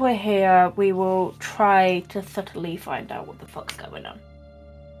 Whilst we're here, we will try to subtly find out what the fuck's going on.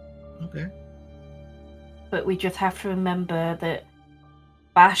 Okay. But we just have to remember that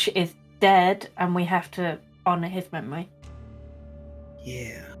Bash is dead, and we have to honor his memory.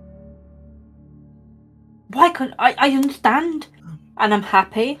 Yeah. Why couldn't I understand, and I'm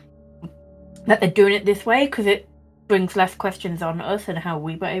happy that they're doing it this way because it brings less questions on us and how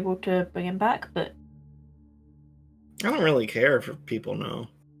we were able to bring him back. But I don't really care if people know.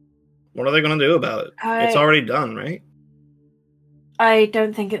 What are they going to do about it? It's I already done, right?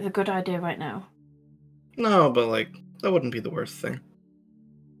 don't think it's a good idea right now. No, but like that wouldn't be the worst thing.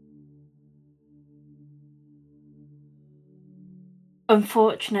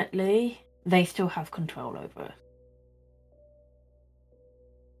 Unfortunately, they still have control over us.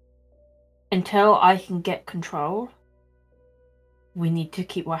 Until I can get control, we need to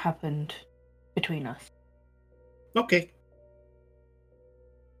keep what happened between us. Okay.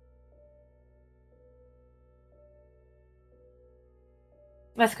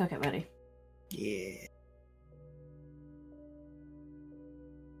 Let's go get ready. Yeah.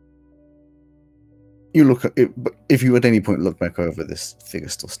 You look at it, but if you at any point look back over, this figure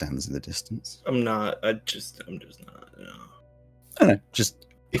still stands in the distance. I'm just not. No. I don't know, just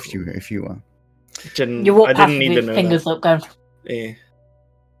if you are. You walk I past didn't need to with know fingers that. up going... Yeah.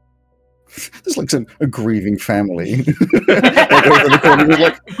 There's like a grieving family. Like over the corner, was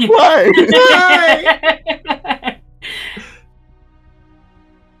like, why? Why?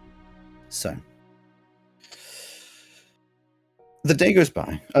 So, the day goes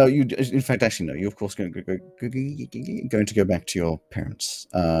by. You, in fact, actually no. You're of course going to go back to your parents.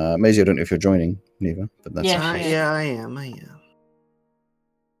 Maisie, I don't know if you're joining, Neva, but that's Yeah, okay. she is. Yeah, I am.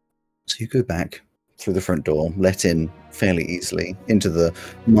 So you go back through the front door, let in fairly easily into the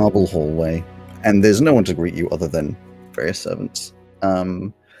marble hallway, and there's no one to greet you other than various servants.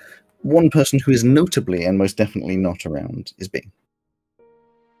 One person who is notably and most definitely not around is B.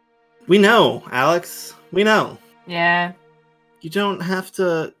 We know, Alex. We know. Yeah. You don't have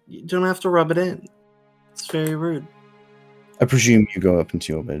to rub it in. It's very rude. I presume you go up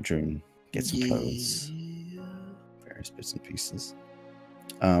into your bedroom, get some clothes, Yeah. various bits and pieces.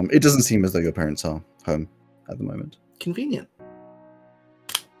 It doesn't seem as though your parents are home at the moment. Convenient.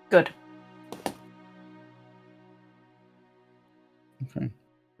 Good. Okay.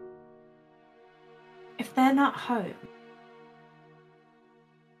 If they're not home,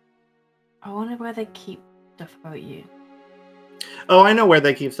 I wonder where they keep stuff about you. Oh, I know where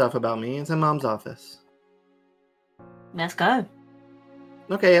they keep stuff about me. It's in Mom's office. Let's go.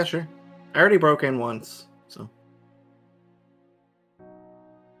 Okay, yeah, sure. I already broke in once, so.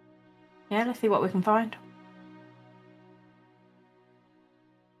 Yeah, let's see what we can find.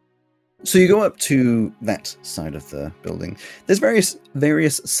 So you go up to that side of the building. There's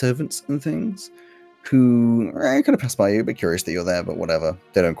various servants and things who kind of pass by you, a bit curious that you're there, but whatever.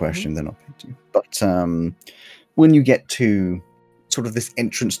 They don't question, they're not paid to. But when you get to sort of this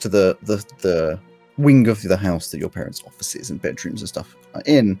entrance to the wing of the house that your parents' offices and bedrooms and stuff are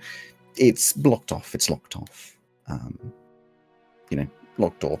in, it's blocked off. It's locked off.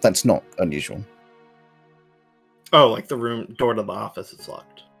 Locked door. That's not unusual. Oh, like the room door to the office is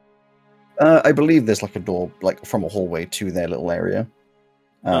locked. I believe there's like a door, like from a hallway to their little area.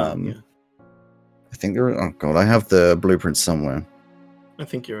 Yeah. I think there. Oh god, I have the blueprint somewhere. I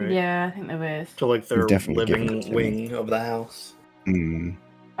think you're right. Yeah, I think there is. To like their You've definitely given it living to me. wing of the house. Hmm.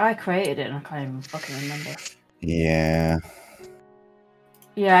 I created it and I can't even fucking remember. Yeah.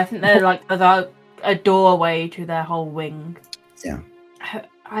 Yeah, I think they're like there's a doorway to their whole wing. Yeah.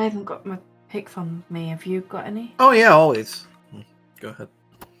 I haven't got my pics on me. Have you got any? Oh yeah, always. Go ahead.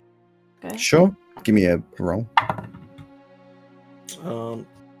 Okay. Sure. Give me a roll.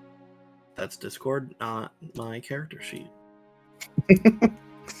 That's Discord, not my character sheet.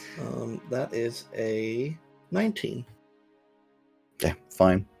 That is a 19. Yeah,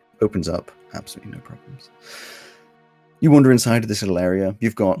 fine. Opens up. Absolutely no problems. You wander inside of this little area.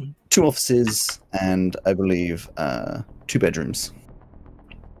 You've got 2 offices and I believe 2 bedrooms.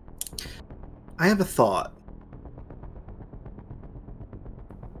 I have a thought.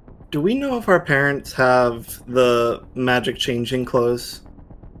 Do we know if our parents have the magic changing clothes?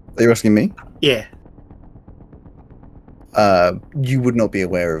 Are you asking me? Yeah. You would not be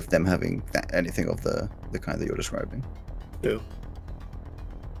aware of them having anything of the kind that you're describing. Do.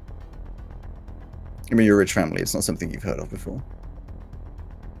 I mean, you're a rich family. It's not something you've heard of before.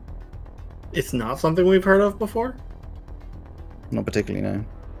 It's not something we've heard of before? Not particularly, no.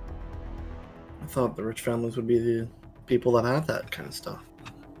 I thought the rich families would be the people that have that kind of stuff.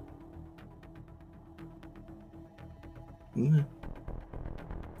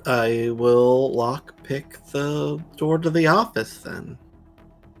 I will lockpick the door to the office then.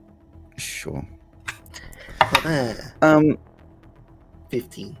 Sure.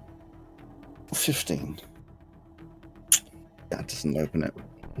 15. 15. That doesn't open it.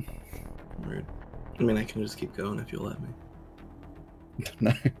 Weird. I mean, I can just keep going if you'll let me.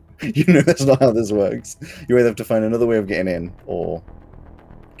 No. You know that's not how this works. You either have to find another way of getting in, or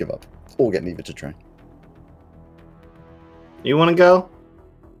give up. Or get Neva to try. You want to go?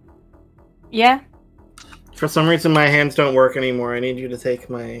 Yeah. For some reason, my hands don't work anymore. I need you to take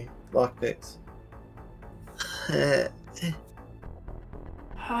my lockpicks. I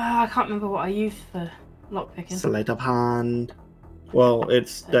can't remember what I used for lockpicking. Sleight of hand. Well,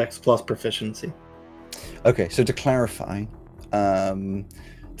 it's Dex plus proficiency. Okay, so to clarify,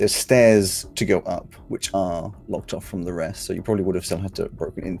 there's stairs to go up, which are locked off from the rest, so you probably would have still had to have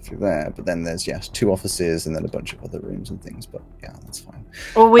broken in through there, but then there's, yes, 2 offices and then a bunch of other rooms and things, but yeah, that's fine.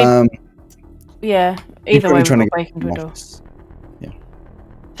 Well, yeah, either way, we're trying to breaking the door. office. Yeah.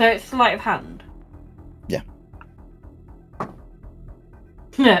 So it's sleight of hand? Yeah.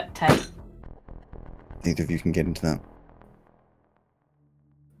 Take. Neither of you can get into that.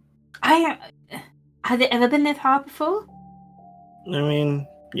 Has it ever been this hard before? I mean,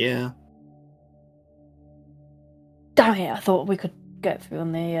 yeah. Damn it, I thought we could get through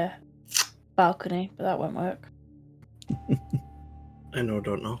on the balcony, but that won't work. I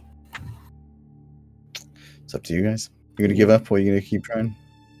don't know. It's up to you guys. You're gonna give up, or you're gonna keep trying?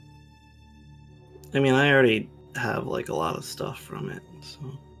 I mean, I already have, like, a lot of stuff from it, so...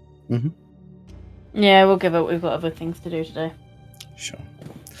 Mm-hmm. Yeah, we'll give up. We've got other things to do today. Sure.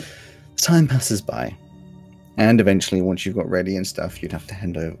 Time passes by, and eventually, once you've got ready and stuff, you'd have to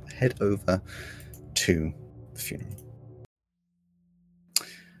head over to the funeral.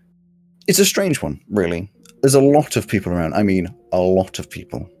 It's a strange one, really. There's a lot of people around. I mean, a lot of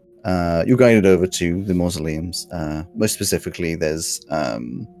people. You're guided over to the mausoleums. Most specifically, there's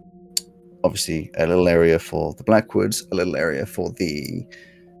obviously a little area for the Blackwoods, a little area for the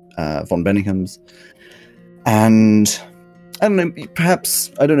von Benninghams, and I don't know,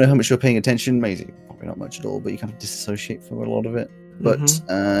 perhaps, I don't know how much you're paying attention, maybe probably not much at all, but you kind of disassociate from a lot of it. But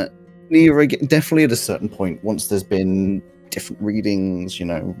Neva, definitely at a certain point, once there's been different readings, you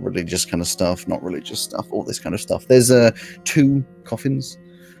know, religious kind of stuff, not religious stuff, all this kind of stuff. There's 2 coffins,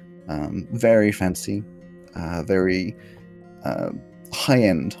 very fancy, very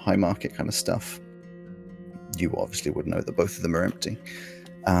high-end, high-market kind of stuff. You obviously would know that both of them are empty.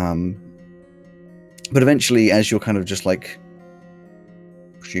 But eventually, as you're kind of just like,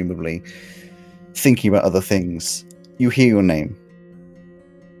 presumably, thinking about other things, you hear your name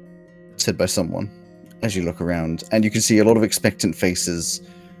said by someone as you look around, and you can see a lot of expectant faces,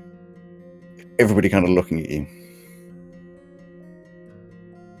 everybody kind of looking at you.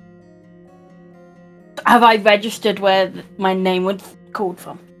 Have I registered where my name was called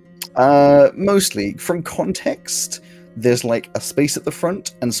from? Mostly. From context, there's like a space at the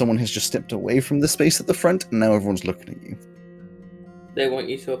front, and someone has just stepped away from the space at the front, and now everyone's looking at you. They want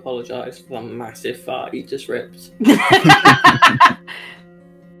you to apologise for the massive fart you just ripped.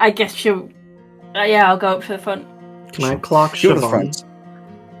 I guess she'll... yeah, I'll go up to the front. Can I clock Go to the Siobhan?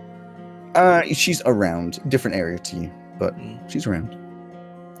 front. She's around. Different area to you, but she's around.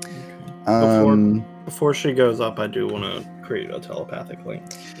 Before she goes up, I do want to create a telepathic link.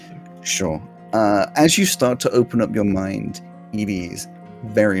 Sure. As you start to open up your mind, it is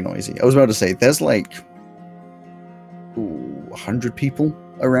very noisy. I was about to say, there's like 100 people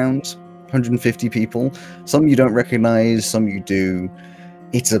around, 150 people. Some you don't recognize, some you do.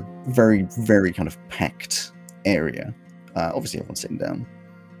 It's a very, very kind of packed area. Obviously, everyone's sitting down.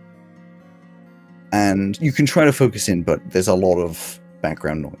 And you can try to focus in, but there's a lot of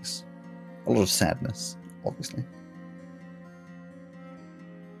background noise. A lot of sadness, obviously.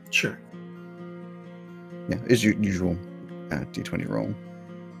 Sure. Yeah, is your usual D20 roll.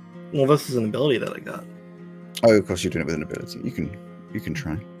 Well, this is an ability that I got. Oh, of course, you're doing it with an ability. You can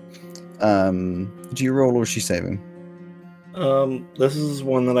try. Do you roll, or is she saving? This is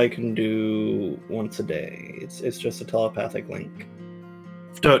one that I can do once a day. It's just a telepathic link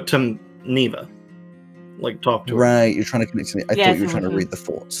to Neva. Like, talk to her. Right, you're trying to connect to Neva. I thought you were trying to read the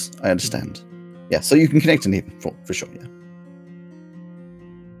thoughts. I understand. Yeah, so you can connect to Neva for sure, yeah.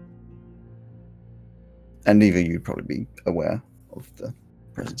 And Neva, you'd probably be aware of the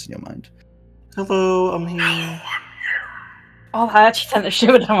presence in your mind. Hello, I'm here. Oh, I actually sent the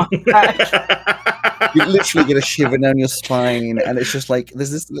shiver down my back. You literally get a shiver down your spine, and it's just like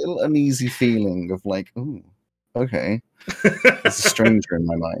there's this little uneasy feeling of like, ooh, okay, there's a stranger in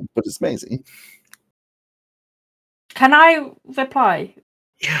my mind, but it's Maisie. Can I reply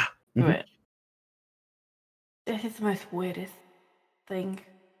Yeah. to Mhm. it? This is the most weirdest thing.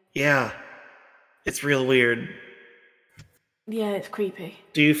 Yeah. It's real weird. Yeah, it's creepy.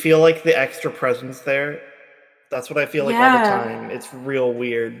 Do you feel like the extra presence there? That's what I feel like all the Yeah. time. It's real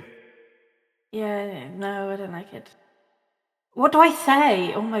weird. Yeah, no, I don't like it. What do I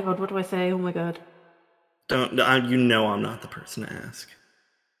say? Oh my god, what do I say? Oh my god. I'm not the person to ask.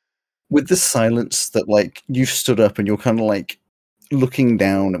 With the silence that like you've stood up and you're kind of like looking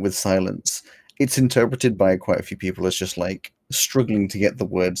down with silence, it's interpreted by quite a few people as just like struggling to get the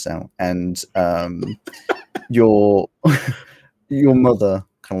words out, and your mother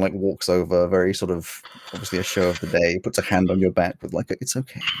kind of like walks over, very sort of obviously a show of the day, puts a hand on your back with like it's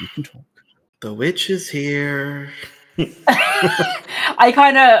okay, you can talk. The witch is here. I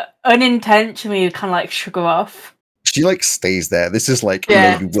kind of unintentionally kind of like shook her off. She like stays there. This is like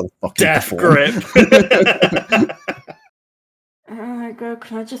Yeah. Lady will fucking Death perform. grip. Oh my god,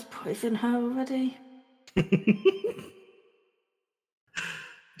 can I just poison her already? If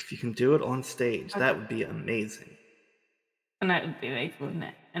you can do it on stage, that would be amazing. And that would be amazing, wouldn't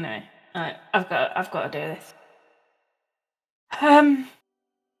it? Anyway, alright, I've got to do this.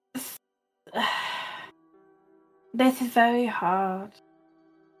 This is very hard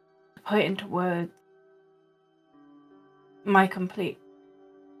to put into words. My complete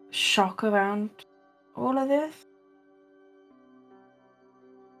shock around all of this.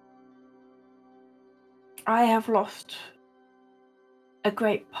 I have lost a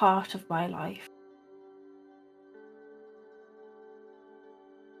great part of my life.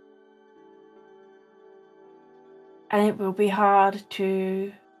 And it will be hard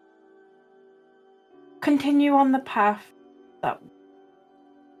to continue on the path that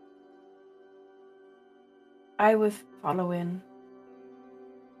I was following.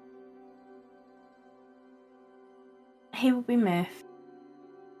 He will be missed.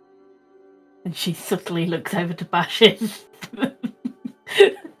 And she subtly looks over to Bashin.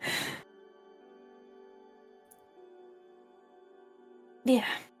 Yeah.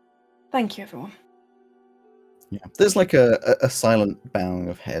 Thank you, everyone. Yeah, there's like a silent bowing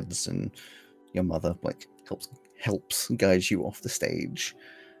of heads, and your mother like helps guide you off the stage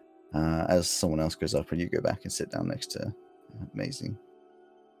as someone else goes up, and you go back and sit down next to Maisie.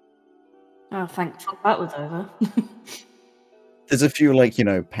 Oh, thanks. That was over. There's a few like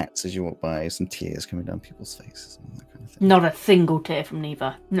pats as you walk by, some tears coming down people's faces, and all that kind of thing. Not a single tear from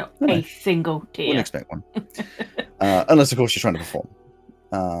Neva. Not No. a single tear. Wouldn't expect one, unless of course she's trying to perform.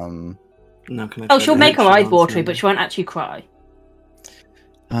 No, can I Oh, try she'll to make her hit eyes Siobhan's watery, number? but she won't actually cry.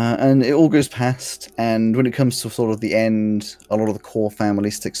 And it all goes past, and when it comes to sort of the end, a lot of the core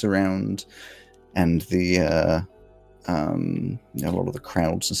family sticks around, and the a lot of the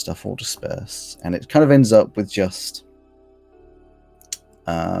crowds and stuff all disperse, and it kind of ends up with just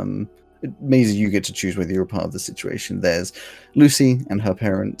Maisie, you get to choose whether you're a part of the situation. There's Lucy and her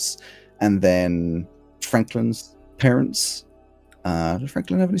parents, and then Franklin's parents. Does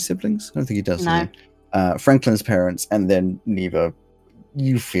Franklin have any siblings? I don't think he does. No. Does he? Franklin's parents, and then Neva.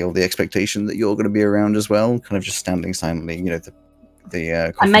 You feel the expectation that you're going to be around as well, kind of just standing silently.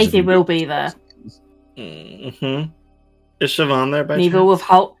 The And Maisie will be there. Mm-hmm. Is Siobhan there by Neva chance? will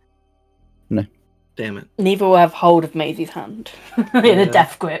hold. No. Damn it. Neva will have hold of Maisie's hand in Yeah. a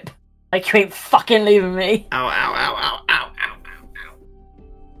death grip. Like, you ain't fucking leaving me. Ow, ow, ow, ow, ow, ow, ow, ow.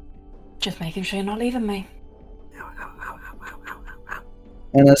 Just making sure you're not leaving me. Ow, ow, ow, ow, ow, ow, ow, ow.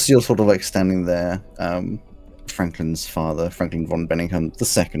 And as you're sort of like standing there, Franklin's father, Franklin von Benningham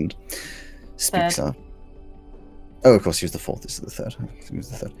II, speaks Third. up. Oh, of course, he was the fourth. This is the third. I think he was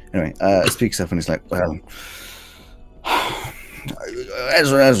the third. Anyway, speaks up and he's like, "Well,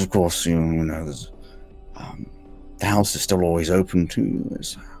 as of course you know, there's, the house is still always open to you.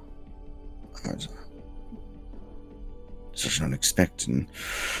 There's such an unexpected.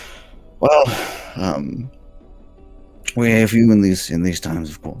 Well, we have you in these times,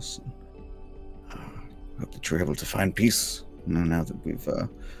 of course. Hope that you're able to find peace now that we've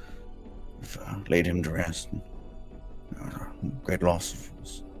laid him to rest. Great loss, of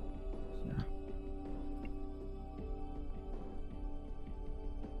course. Yeah.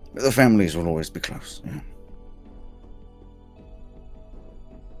 But the families will always be close. Yeah.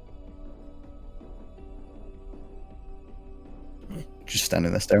 Just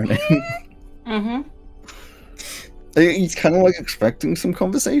standing there staring at him. Mm-hmm. He's kind of like expecting some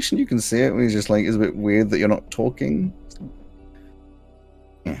conversation. You can see it when he's just like, it's a bit weird that you're not talking.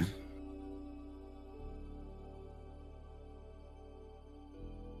 Yeah.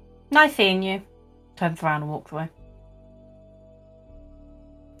 Nice seeing you. Turns around and walks away.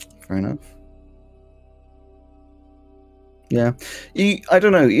 Fair enough. Yeah. I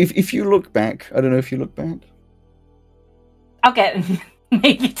don't know. If you look back, I don't know if you look back. I'll get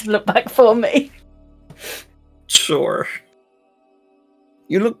maybe to look back for me. Sure.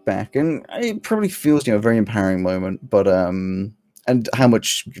 You look back, and it probably feels, a very empowering moment. But and how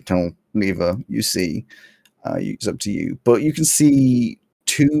much you tell neither you see, it's up to you. But you can see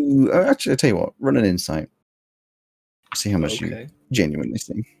two. Actually, I'll tell you what. Run an insight. See how much you genuinely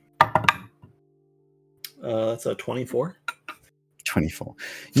see. That's a 24. 24.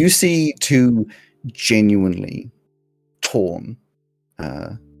 You see two genuinely torn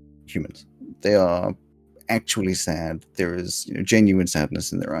humans. They are actually sad. There is genuine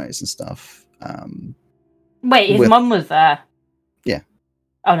sadness in their eyes and stuff. Wait, his mum was there? Yeah.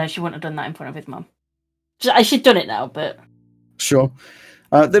 Oh no, she wouldn't have done that in front of his mum. She'd done it now, but... Sure.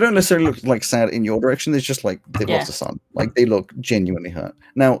 They don't necessarily look like sad in your direction. It's just like they've lost a son. Like they look genuinely hurt.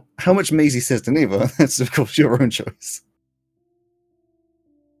 Now, how much Maisie says to neither, that's of course your own choice.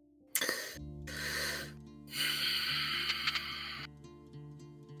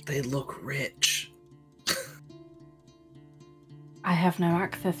 They look rich. I have no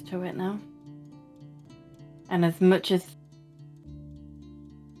access to it now. And as much as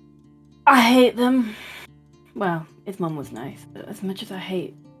I hate them, well, his mum was nice, but as much as I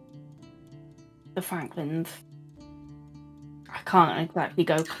hate the Franklins, I can't exactly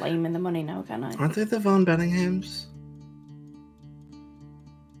go claiming the money now, can I? Aren't they the Von Benninghams?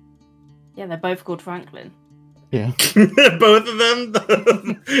 Yeah, they're both called Franklin. Yeah. Both of them?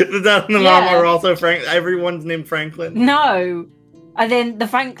 The dad and the mom are also Frank. Everyone's named Franklin? No! And then the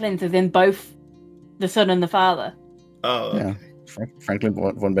Franklins are then both the son and the father. Oh, okay. Yeah. Franklin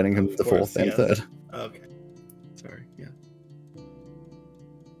von Benningham the fourth and third. Okay. Sorry, yeah.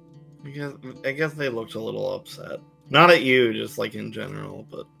 I guess they looked a little upset. Not at you, just like in general,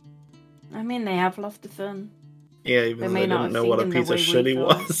 but... I mean, they have lost a son. Yeah, even though they didn't know what a piece of shit he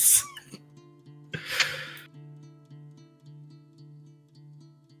was.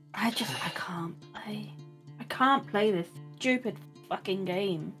 I can't play. I can't play this stupid fucking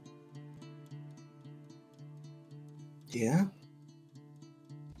game. Yeah?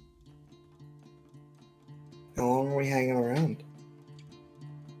 How long are we hanging around?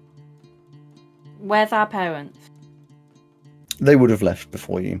 Where's our parents? They would have left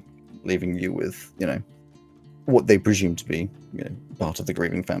before you, leaving you with, what they presume to be, part of the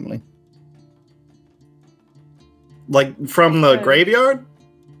grieving family. Like, from the graveyard?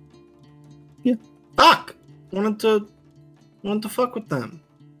 Yeah. Fuck! Wanted to fuck with them.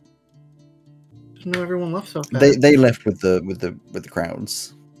 Didn't know everyone left so fast. They left with the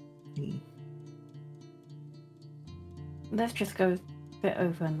crowds. Let's just go a bit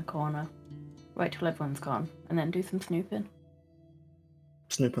over in the corner. Wait till everyone's gone, and then do some snooping.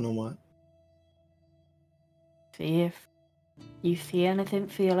 Snooping on what? See if you see anything,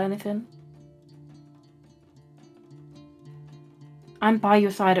 feel anything. I'm by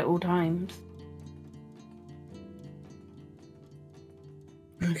your side at all times.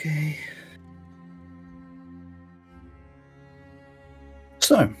 Okay.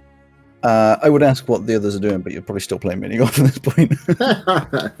 So, I would ask what the others are doing, but you're probably still playing mini-golf at this point.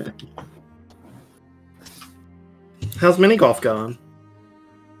 How's mini-golf going?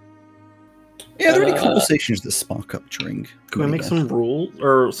 Yeah, are there any conversations that spark up during? Can we make some rules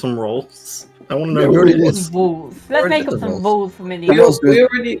or some rolls? I want to know. Yeah, we already did. Rules. Let's make up some rules for mini. We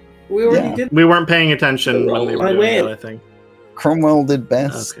already did. We weren't paying attention when they were doing it, I think. Cromwell did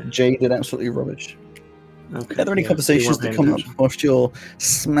best. Okay. Jay did absolutely rubbish. Okay. Are there any conversations that come up whilst you're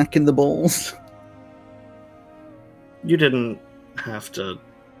smacking the balls? You didn't have to.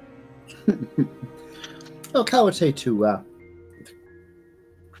 Well, I would say to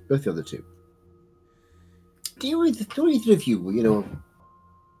both the other two. Do either of you,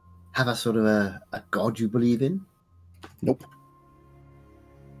 have a sort of a god you believe in? Nope.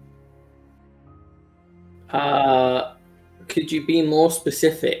 Could you be more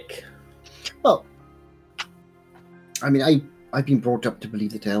specific? Well, I mean, I've been brought up to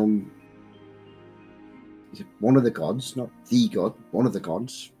believe that Elm is one of the gods, not the god, one of the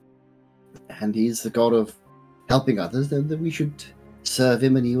gods. And he's the god of helping others, then we should serve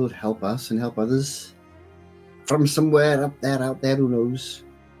him and he will help us and help others from somewhere up there, out there, who knows.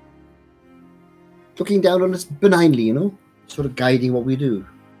 Looking down on us benignly, sort of guiding what we do.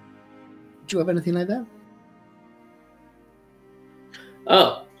 Do you have anything like that?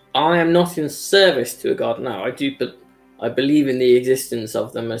 Oh, I am not in service to a god now. I do, but I believe in the existence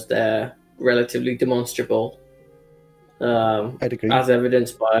of them as they're relatively demonstrable. I'd agree. as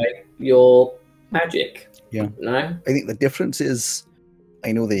evidenced by your magic. Yeah. No? I think the difference is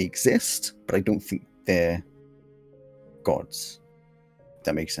I know they exist, but I don't think they're gods. If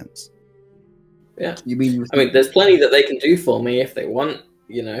that makes sense. Yeah. You mean? I mean, there's plenty that they can do for me if they want,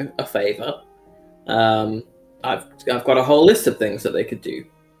 a favor. I've got a whole list of things that they could do,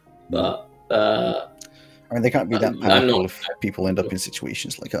 but I mean, they can't be that I'm powerful not- if people end up in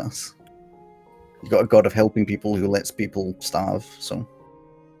situations like us. You got a god of helping people who lets people starve. So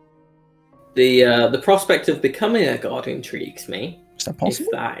the prospect of becoming a god intrigues me. is that If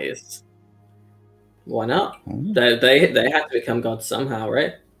possible? that is, why not? Oh, They have to become gods somehow,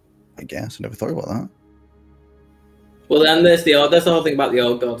 right? I guess I never thought about that. Well, then there's the whole thing about the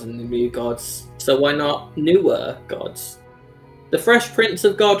old gods and the new gods. So why not newer gods? The Fresh Prince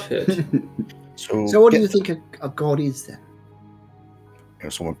of Godhood. So, So what do get- you think a god is then?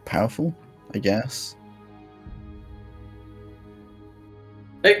 someone powerful, I guess.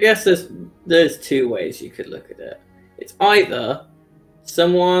 I guess there's two ways you could look at it. It's either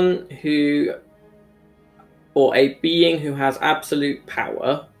someone who, or a being who has absolute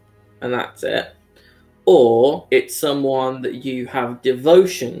power, and that's it, or it's someone that you have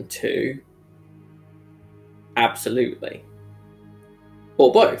devotion to, absolutely,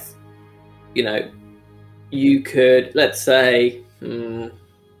 or both. You could, let's say,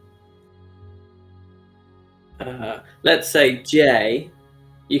 let's say Jay.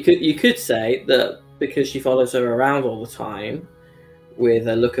 You could say that because she follows her around all the time with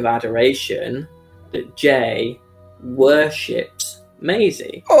a look of adoration, that Jay worships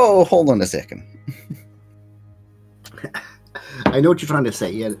Maisie. Oh, hold on a second. I know what you're trying to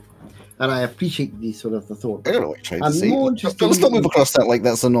say, yeah, and I appreciate the thought. I don't know what you're trying I'm to say. more Let's interested not move in- across that like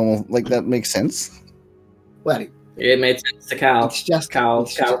that's a normal, like that makes sense. Well, It made sense to Cal. it's just Cal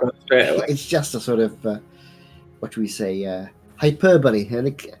it's got straight away. It's just a sort of what do we say? Hyperbole,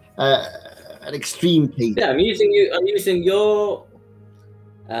 an extreme case. Yeah, I'm using your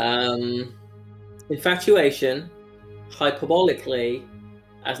infatuation hyperbolically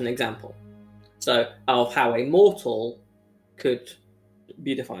as an example. So of how a mortal could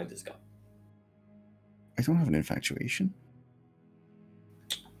be defined as God. I don't have an infatuation.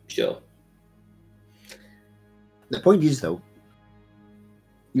 Sure. The point is, though,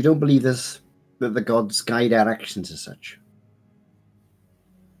 you don't believe that the gods guide our actions as such.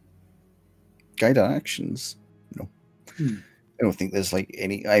 Guide our actions? No. Hmm. I don't think there's like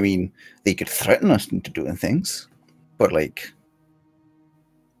any. I mean, they could threaten us into doing things, but like,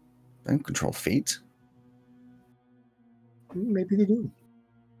 they don't control fate. Maybe they do.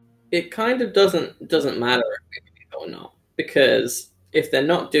 It kind of doesn't matter if we believe it or not, because if they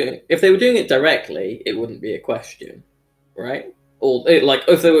were doing it directly, it wouldn't be a question, right? Or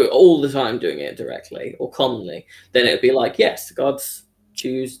if they were all the time doing it directly or commonly, then it'd be like, yes, the gods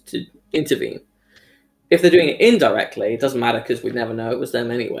choose to intervene. If they're doing it indirectly, it doesn't matter because we'd never know it was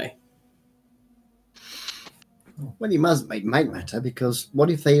them anyway. Well, it might matter, because what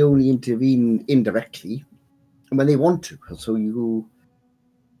if they only intervene indirectly when they want to? So you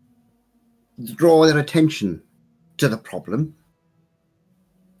draw their attention to the problem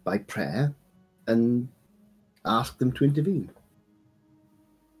by prayer and ask them to intervene.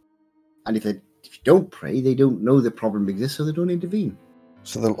 And if you don't pray, they don't know the problem exists, so they don't intervene.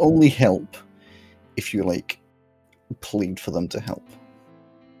 So they'll only help if you like plead for them to help.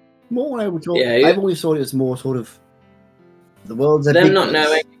 More, I would talk. Yeah, yeah. I've always thought it was more sort of the world's a Them big not place.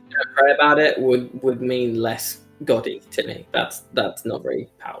 knowing to pray about it would mean less goddy to me. That's not very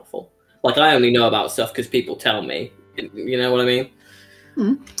powerful. Like, I only know about stuff because people tell me. You know what I mean?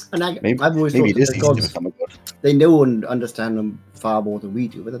 And Maybe I've always it thought is that the easy to gods, become a god. they know and understand them far more than we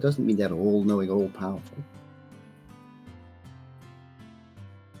do, but that doesn't mean they're all knowing or all powerful.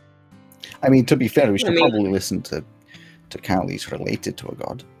 I mean, to be fair, we should I mean- probably listen to Cal. He's related to a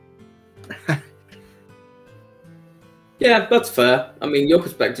god. Yeah, that's fair. I mean, your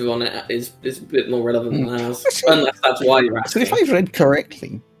perspective on it is a bit more relevant than ours, Actually- unless that's why you're So asking. if I've read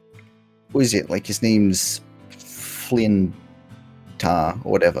correctly, what is it? Like his name's Flynn Tar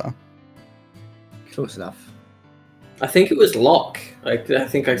or whatever. Close enough. I think it was Locke. I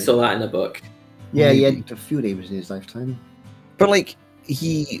think I saw that in a book. Yeah, he Maybe. had a few names in his lifetime. But like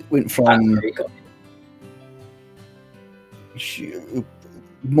he went That's from very good.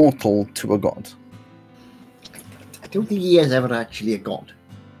 mortal to a god. I don't think he is ever actually a god.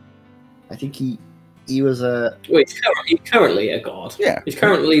 I think he was a... Well, he's currently a god. Yeah, He's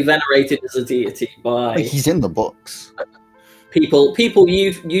currently venerated as a deity by like he's in the books. people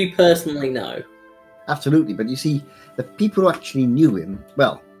you personally know. Absolutely, but you see, the people who actually knew him,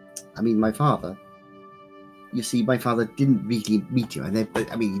 well, I mean, my father, you see, my father didn't really meet you. I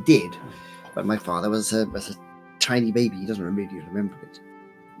mean, he did, but my father was a tiny baby. He doesn't really remember it.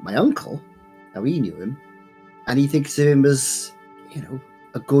 My uncle, now he knew him, and he thinks of him as, you know,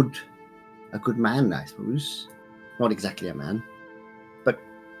 a good man, I suppose. Not exactly a man, but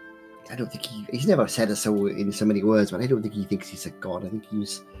I don't think he's never said it so in so many words, but I don't think he thinks he's a god. I think he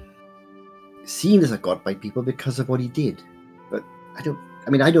was seen as a god by people because of what he did. But I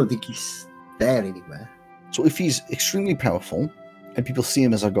don't think he's there anywhere. So if he's extremely powerful and people see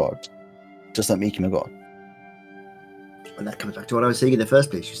him as a god, does that make him a god? And that comes back to what I was saying in the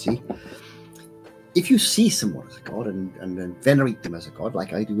first place, you see. If you see someone as a god and venerate them as a god,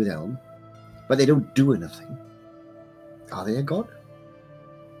 like I do with Elm, but they don't do anything, are they a god?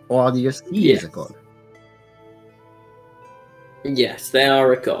 Or are they just seen as a god? Yes, they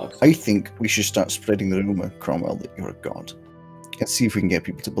are a god. I think we should start spreading the rumour, Cromwell, that you're a god. And see if we can get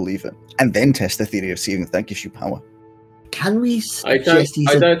people to believe it. And then test the theory of seeing if that gives you power. Can we suggest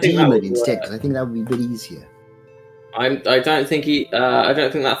he's a demon instead? Because I think that would be a bit easier. I don't think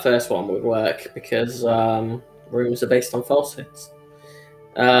that first one would work because rumours are based on falsehoods.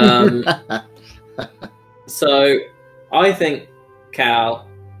 So I think, Cal,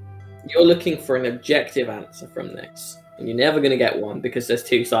 you're looking for an objective answer from this, and you're never going to get one because there's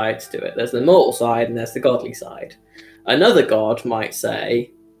two sides to it. There's the mortal side and there's the godly side. Another god might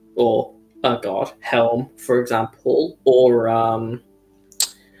say, or a god, Helm, for example, or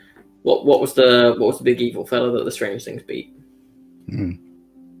what was the big evil fellow that the Strange Things beat?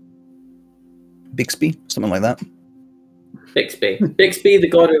 Bixby, something like that. Bixby, the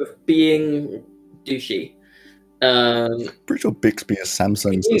god of being douchey. Pretty sure Bixby is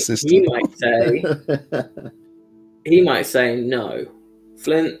Samsung's assistant. He might say no,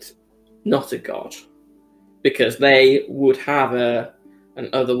 Flint, not a god, because they would have an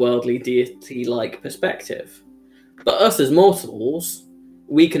otherworldly deity-like perspective. But us as mortals,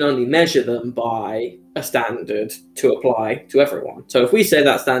 we can only measure them by a standard to apply to everyone. So if we say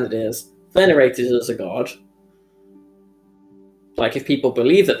that standard is venerated as a god, like if people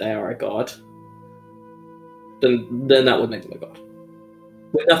believe that they are a god, then that would make them a god.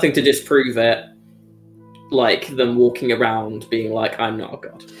 With nothing to disprove it, like them walking around being like, I'm not a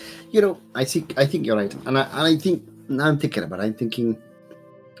god. You know, I think you're right. And I think, now I'm thinking about it, I'm thinking,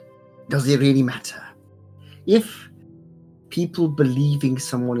 does it really matter? If people believing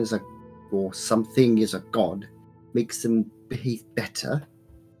someone is or something is a god makes them behave better,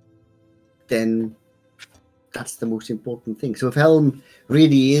 then that's the most important thing. So if Helm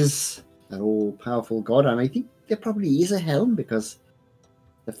really is an all-powerful god, and I think there probably is a Helm because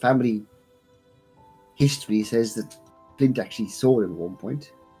the family history says that Flint actually saw him at one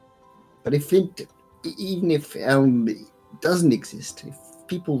point. But if Flint, even if Helm doesn't exist, if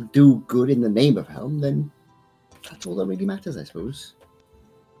people do good in the name of Helm, then that's all that really matters, I suppose.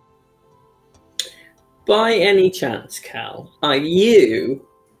 By any chance, Cal, are you...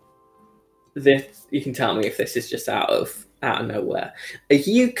 You can tell me if this is just out of nowhere. Are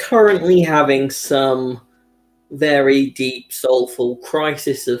you currently having some very deep, soulful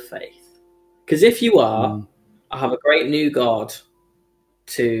crisis of faith? Because if you are, I have a great new god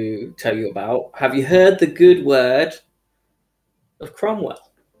to tell you about. Have you heard the good word of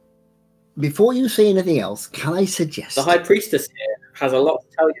Cromwell? Before you say anything else, can I suggest... The High Priestess here has a lot to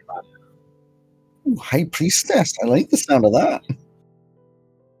tell you about. Ooh, High Priestess, I like the sound of that.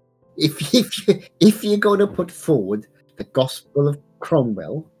 If you're going to put forward the Gospel of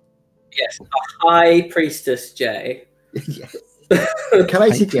Cromwell... Yes, a High Priestess, Jay. Yes. Can I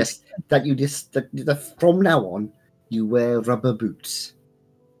suggest that you that from now on, you wear rubber boots?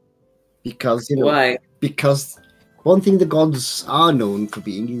 Because, you know... Why? Because one thing the gods are known for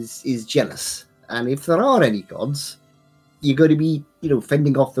being is jealous. And if there are any gods, you're going to be,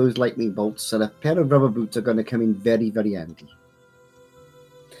 fending off those lightning bolts, and a pair of rubber boots are going to come in very, very handy.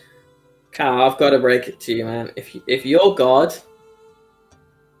 Cal, I've got to break it to you, man. If your god,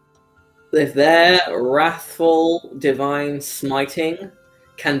 if their wrathful divine smiting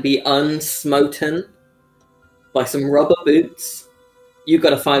can be unsmoten by some rubber boots, you've got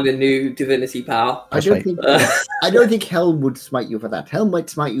to find a new divinity, pal. I don't think Helm would smite you for that. Helm might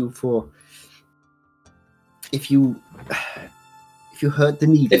smite you for if you hurt the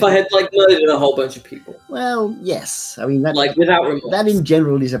needy. If I had murdered a whole bunch of people. Well, yes. I mean that without remorse. That in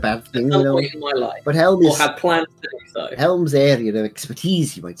general is a bad thing, At some point in my life. But Helm had plans to do so. Helm's area of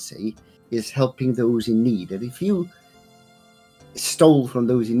expertise, you might say, is helping those in need. And if you stole from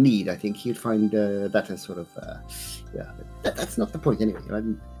those in need, I think you'd find that a sort of that's not the point anyway.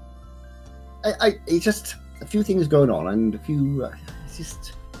 It's just a few things going on, and a few it's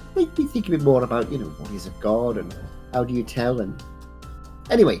just make me think a bit more about, what is a god and how do you tell. And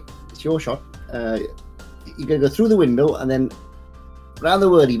anyway, it's your shot. You're going to go through the window and then round the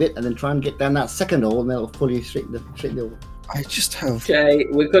wordy bit and then try and get down that second hole and then it'll pull you straight in the hole. I just have... Jay,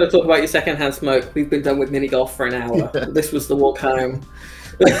 we've got to talk about your second-hand smoke. We've been done with mini golf for an hour. This was the walk home.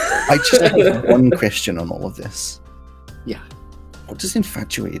 I just have one question on all of this. Yeah. What does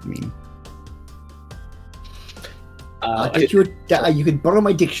infatuated mean? You can borrow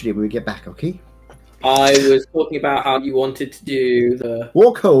my dictionary when we get back, okay? I was talking about how you wanted to do the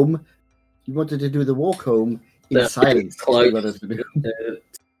walk home. You wanted to do the walk home in silence. Close.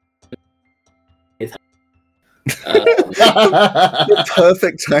 The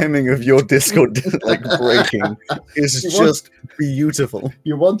perfect timing of your Discord breaking is just beautiful.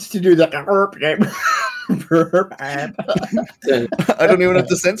 You want to do that? I don't even have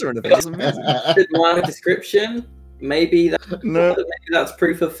to censor anything. That's amazing. One description. Maybe that's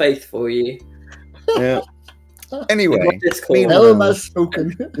proof of faith for you. Yeah. Anyway,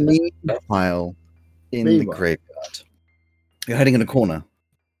 meanwhile, in the graveyard, you're hiding in a corner.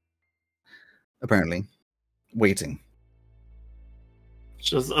 Apparently, waiting.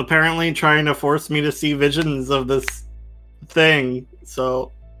 Just apparently trying to force me to see visions of this thing.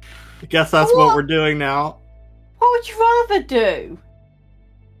 So, I guess that's what we're doing now. What would you rather do?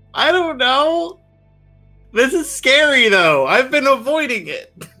 I don't know. This is scary, though. I've been avoiding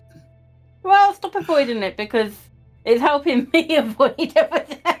it. Well, stop avoiding it because it's helping me avoid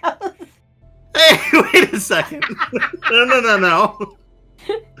everything else. Hey, wait a second. No.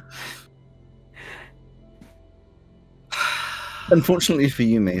 Unfortunately for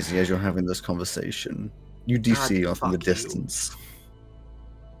you, Maisie, as you're having this conversation, you do see off in the distance.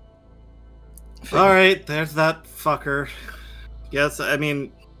 Alright, there's that fucker. Yes, I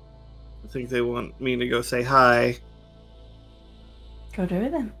mean, I think they want me to go say hi. Go do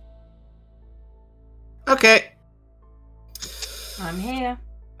it then. Okay. I'm here.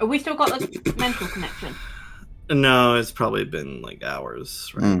 Have we still got the mental connection? No, it's probably been like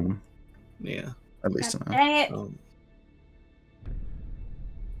hours, right? Yeah. At least an hour. Dang it.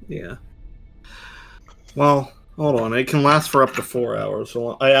 Yeah. Well, hold on. It can last for up to 4 hours.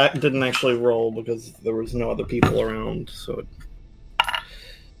 So I didn't actually roll because there was no other people around. So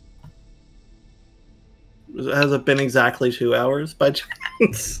has it been exactly 2 hours by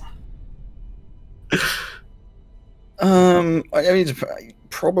chance? I mean,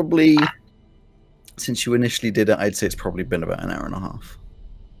 probably since you initially did it, I'd say it's probably been about an hour and a half.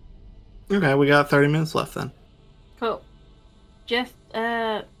 Okay, we got 30 minutes left then. Cool. Just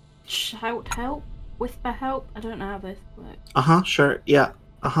shout help, whisper help. I don't know how this works. Sure. Yeah.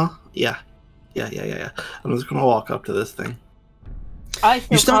 Yeah. I'm just gonna walk up to this thing.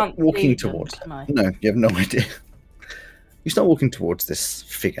 You start walking towards it. No, you have no idea. You start walking towards this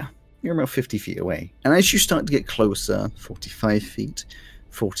figure. You're about 50 feet away. And as you start to get closer, 45 feet,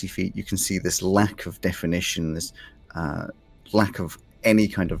 40 feet, you can see this lack of definition, this lack of any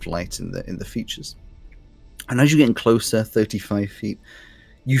kind of light in the features. And as you're getting closer, 35 feet,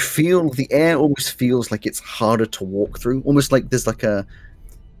 you feel the air almost feels like it's harder to walk through, almost like there's like a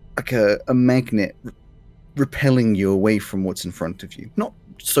magnet repelling you away from what's in front of you. Not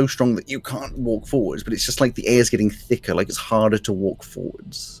so strong that you can't walk forwards, but it's just like the air's getting thicker, like it's harder to walk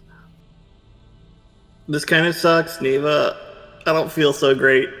forwards. This kind of sucks, Neva. I don't feel so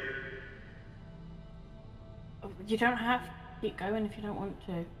great. You don't have to keep going if you don't want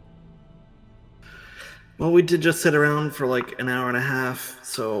to. Well, we did just sit around for like an hour and a half,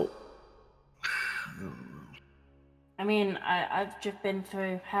 so... I mean, I've just been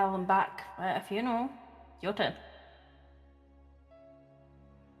through hell and back at a funeral. Your turn.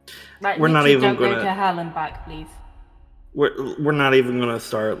 Like, we're not even don't gonna go to hell and back, please. We're not even gonna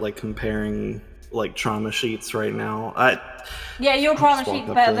start like comparing like trauma sheets right now. Yeah, your trauma sheet's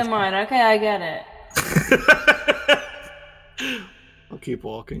better than mine. Okay, I get it. I'll keep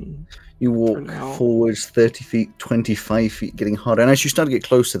walking. You walk forwards 30 feet, 25 feet, getting harder. And as you start to get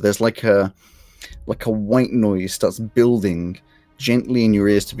closer, there's like a white noise starts building gently in your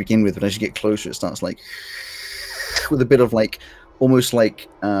ears to begin with. But as you get closer, it starts like with a bit of like almost like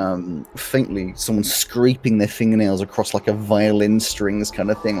faintly someone scraping their fingernails across like a violin strings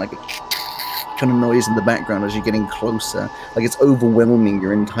kind of thing, like a kind of noise in the background as you're getting closer. Like it's overwhelming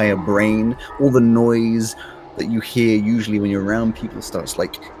your entire brain. All the noise that you hear usually when you're around people starts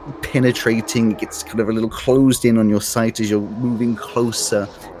like penetrating. It gets kind of a little closed in on your sight as you're moving closer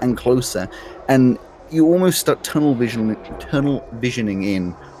and closer, and you almost start tunnel visioning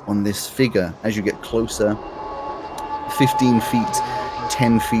in on this figure as you get closer. 15 feet,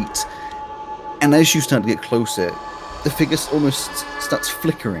 10 feet, and as you start to get closer, the figure almost starts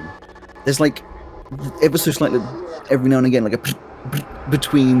flickering. There's like ever so slightly, every now and again, like a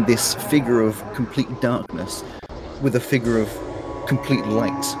between this figure of complete darkness with a figure of complete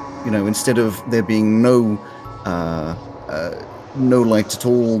light. You know, instead of there being no light at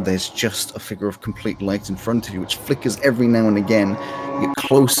all, there's just a figure of complete light in front of you, which flickers every now and again. You get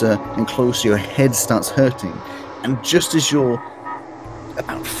closer and closer, your head starts hurting, and just as you're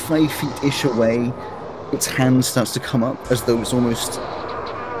about 5 feet-ish away, its hand starts to come up as though it's almost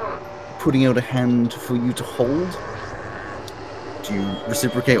putting out a hand for you to hold. Do you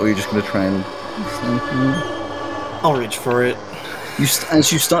reciprocate, or are you just going to try and... I'll reach for it.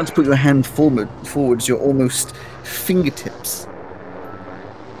 As you start to put your hand forwards, you're almost fingertips.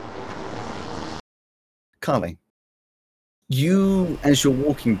 Carly, you, as you're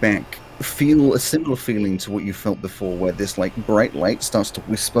walking back, feel a similar feeling to what you felt before, where this like bright light starts to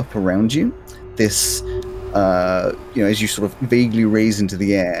wisp up around you. This, as you sort of vaguely raise into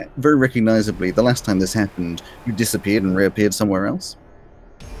the air, very recognizably, the last time this happened, you disappeared and reappeared somewhere else.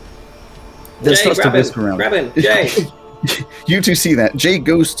 That starts to wisp around. Grab him, Jay. You two see that. Jay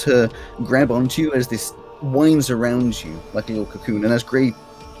goes to grab onto you as this winds around you like a little cocoon, and as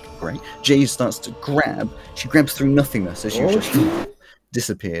Jay starts to grab, she grabs through nothingness as you just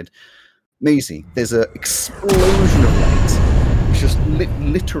disappeared. Maisie, there's an explosion of light which just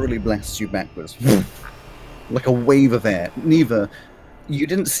literally blasts you backwards like a wave of air. Neva, you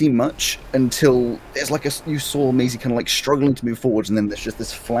didn't see much until there's like you saw Maisie kind of like struggling to move forwards, and then there's just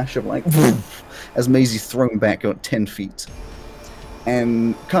this flash of light as Maisie's thrown back about 10 feet.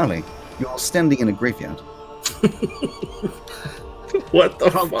 And Carly, you're standing in a graveyard. What the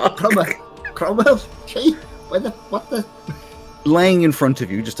fuck? Cromwell? Gee, what the? Lying in front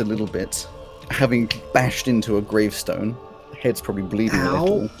of you just a little bit, having bashed into a gravestone, head's probably bleeding a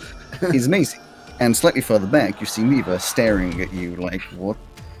little, is Maisie. And slightly further back, you see Neva staring at you like, what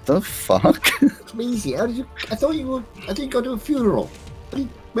the fuck? Maisie, how did you... I thought you go to a funeral.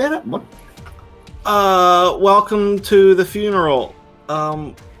 Where at? What? Welcome to the funeral.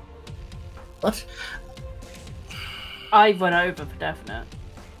 What? I went over for definite.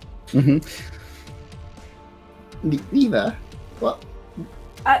 Mm-hmm. Neva? What?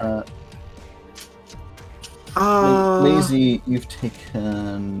 Maisie, you've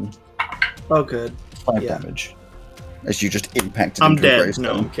taken... Oh, good. 5 damage. As you just impacted I'm into a dead. gravestone.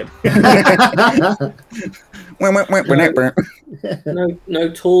 No, I'm kidding.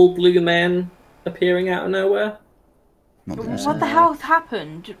 No tall blue man appearing out of nowhere. What the hell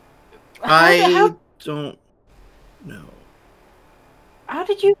happened? I don't know. How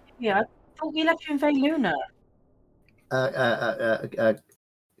did you... Yeah, I thought we left you in Veiluna.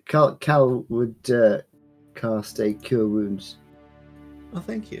 Cal would cast a Cure Wounds. Oh,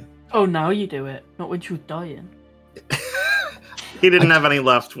 thank you. Oh, now you do it. Not when she was dying. He didn't have any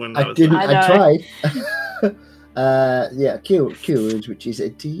left when I was didn't. there. I tried. Cure Wounds, which is a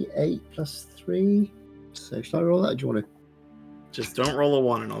D8 plus 3. So should I roll that? Or do you want to? Just don't roll a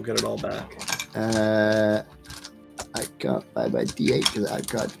 1 and I'll get it all back. I can't buy my D8 because I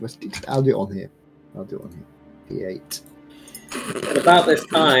can't. I'll do it on here. D8. At about this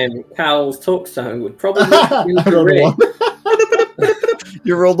time, Cal's Talkstone would probably I rolled a 1.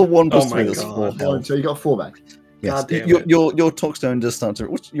 You rolled the 1 plus Oh 3, my that's 4 God. health. So you got 4 back. Yes. God damn it. Your Talkstone does start to...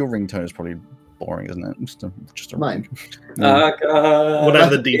 your ringtone is probably boring, isn't it? Just a Mine. ring.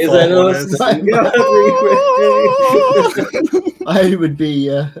 Whatever the default one is. I would be...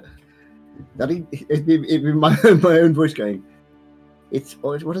 it'd be my own voice going. It's...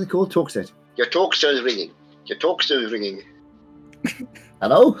 What are they called? Talkset. Your Talkstone is ringing.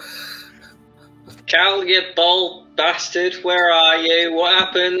 Hello? Cal, you bold bastard, where are you? What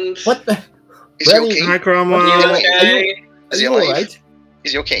happened? What the... Is he okay? Hi, Cromwell. Are you okay? Is he all alive? right?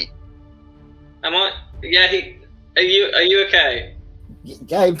 Is he okay? Am I? Yeah, Are you okay?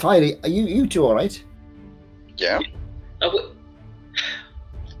 Yeah, I'm fine. Are you two all right? Yeah.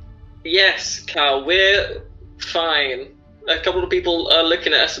 Yes, Cal, we're fine. A couple of people are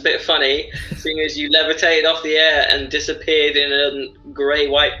looking at us a bit funny, seeing as you levitated off the air and disappeared in a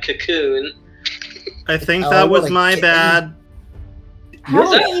grey-white cocoon. I think that was my bad. How Is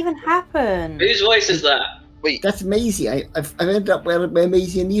did that- it even happen? Whose voice is that? Wait, That's Maisie. I've ended up where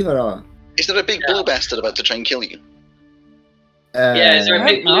Maisie and Neva are. is there a big blue bastard about to try and kill you? Yeah, is there a I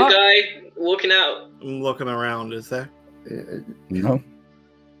big hope blue not. guy walking out? I'm looking around, is there? No.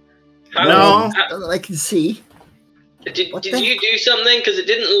 No. I can see. Did What the- you do something? Because it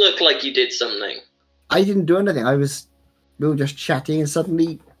didn't look like you did something. I didn't do anything. We were just chatting, and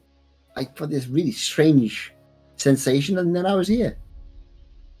suddenly I got this really strange sensation, and then I was here.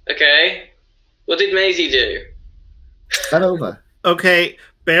 Okay. What did Maisie do? Start over. Okay,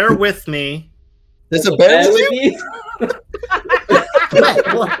 bear with me. There's a bear with you? you?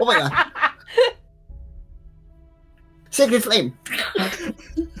 What my God. Sacred flame.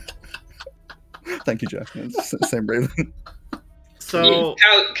 Thank you, Jeff. It's the same Raven. So,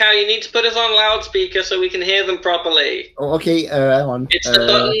 Cal, you need to put us on loudspeaker so we can hear them properly. Oh, okay, hang on. It's the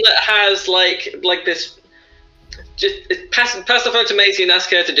button that has like this. Just pass the phone to Maisie and ask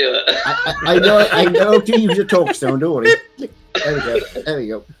her to do it. I know to use your talk stone, don't worry. There we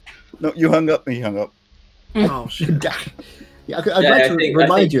go. No, you hung up. He hung up. oh shit. Yeah, I'd like to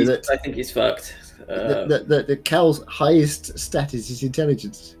remind you that I think he's fucked. the Cal's highest status is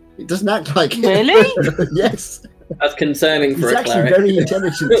intelligence. It doesn't act like it. Really? Yes. That's concerning for He's a actually cleric. very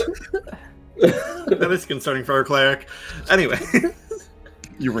intelligent. That is concerning for a cleric. Anyway.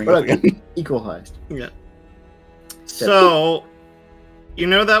 You ring Well, up again. equal highest. Yeah. So, you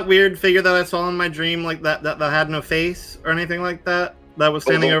know that weird figure that I saw in my dream, like that had no face or anything like that? That was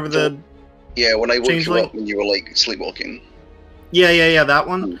standing over the... Yeah, when I woke you Changeling? up when you were like sleepwalking. Yeah, that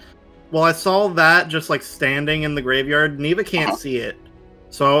one. Well, I saw that just like standing in the graveyard. Neva can't see it.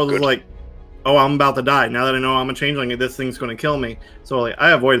 So I was Good. like, oh, I'm about to die. Now that I know I'm a changeling, this thing's going to kill me. So like,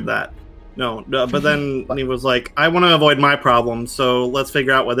 I avoided that. No, but then Neva was like, I want to avoid my problem, so let's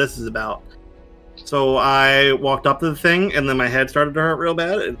figure out what this is about. So I walked up to the thing, and then my head started to hurt real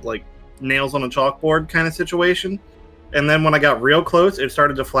bad. It, like nails on a chalkboard kind of situation. And then when I got real close, it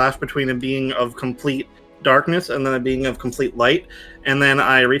started to flash between a being of complete darkness and then a being of complete light. And then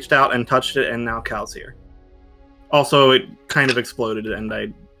I reached out and touched it, and now Cal's here. Also, it kind of exploded, and I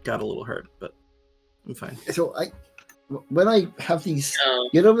got a little hurt, but I'm fine. So when I have these, Oh.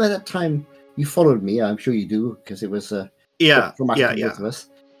 you know that time you followed me, I'm sure you do, because it was Yeah, traumatic for yeah. both of us.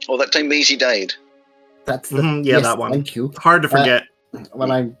 Oh, that time Maisie died. That's the, Mhm, yeah, yes, that one. Thank you. Hard to forget. When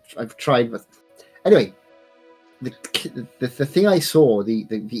I've tried, but anyway, the thing I saw, the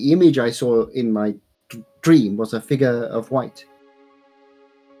image I saw in my dream was a figure of white.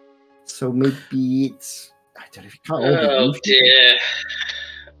 So maybe it's, I don't know if you can't all be Oh used. dear.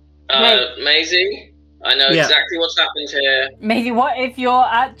 Right. Maisie, I know Yeah. exactly what's happened here. Maybe what if you're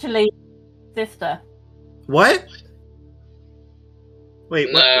actually sister? What? Wait,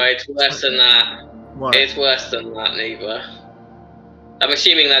 No, what? it's worse than that. What? It's worse than that, Neva. I'm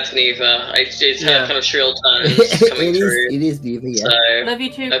assuming that's Neva. It's Yeah. her kind of shrill tones coming through. It is Diva, yeah. So, Love you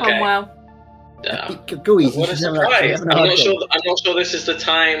too, Okay. Cromwell. Go easy. what a she's having surprise! she's having a I'm hard not time. sure. I'm not sure this is the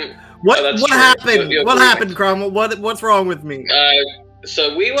time. What? Oh, that's What true. happened? You're What correct. happened, Cromwell? What's wrong with me?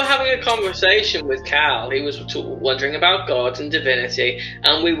 So we were having a conversation with Cal. He was wondering about gods and divinity,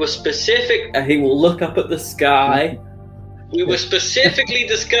 and we were specific. He will look up at the sky. We were specifically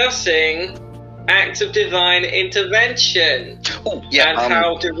discussing acts of divine intervention Oh, yeah. and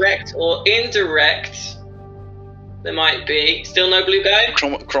how direct or indirect there might be. Still no blue guy?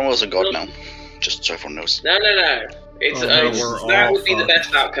 Cromwell's a god now. Just so everyone knows. No. It's, Oh, no, we're that all would be the fucked.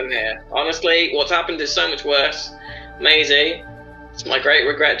 best outcome here. Honestly, what's happened is so much worse. Maisie, it's my great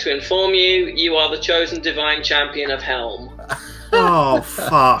regret to inform you, you are the chosen divine champion of Helm. Oh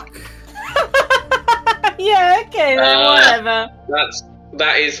fuck! Yeah, okay, then whatever.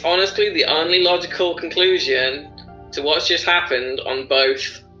 That is honestly the only logical conclusion to what's just happened on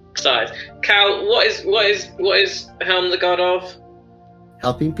both sides. Cal, what is Helm the god of?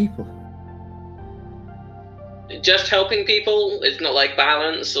 Helping people. Just helping people? It's not like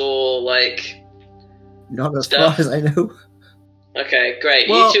balance or like. Not as Stuff. far as I know. Okay, great.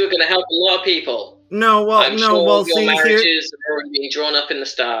 Well- You two are going to help a lot of people. No, well, I'm no, sure well, your see here. marriages are already being drawn up in the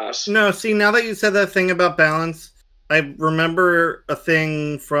stars. No, see, now that you said that thing about balance, I remember a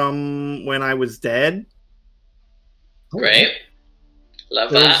thing from when I was dead. Great.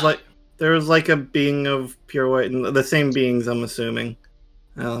 Love There that. was there was like a being of pure white, and the same beings, I'm assuming,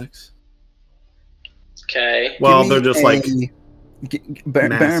 Alex. Okay. Well, Give they're me just like bear in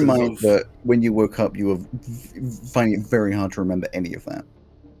masses mind of- that when you woke up, you were finding it very hard to remember any of that.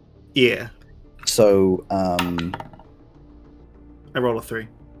 yeah. So, I rolled a 3.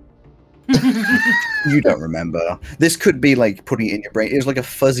 you don't remember. This could be like putting it in your brain. It's like a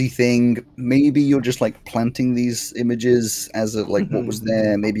fuzzy thing. Maybe you're just like planting these images as a, like what was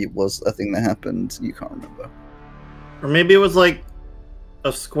there. Maybe it was a thing that happened. You can't remember. Or maybe it was like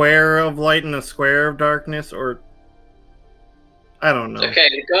a square of light and a square of darkness, or I don't know. Okay,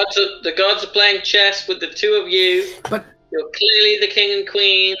 the gods are playing chess with the two of you. But- You're clearly the king and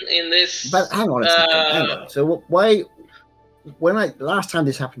queen in this. But hang on a second. Hang on. So why? When last time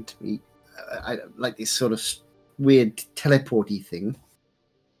this happened to me, I like this sort of weird teleporty thing.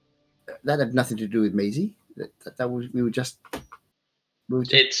 That had nothing to do with Maisie. That was we were just.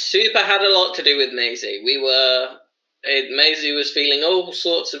 It super had a lot to do with Maisie. We were Maisie was feeling all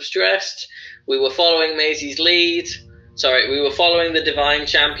sorts of stressed. We were following Maisie's lead. Sorry, we were following the Divine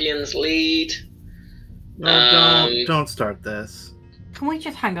Champion's lead. No, don't start this. Can we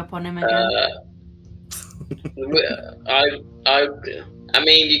just hang up on him again? I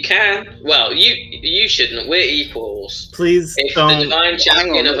mean, you can. Well, you shouldn't. We're equals. Please If don't. the Divine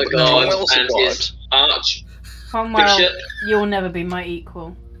Champion of a god Cromwell's a and god. his arch Cromwell, bishop. you'll never be my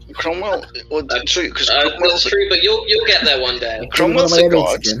equal. Cromwell, well, true, because That's Cromwell's true, but you'll get there one day. Cromwell's One a of my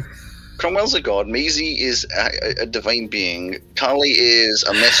mates god. again. Cromwell's a god. Maisie is a divine being. Carly is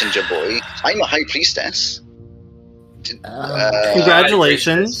a messenger boy. I'm a high priestess.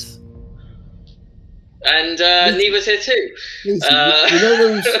 Congratulations. And Neva's here too. Lisa,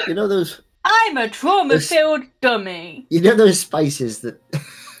 you know those I'm a trauma-filled dummy. you know those spices that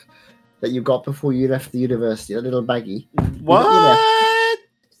that you got before you left the university, a little baggie. What? I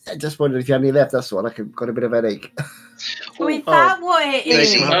just wondered if you had any left. That's all. I got a bit of headache. So is that what it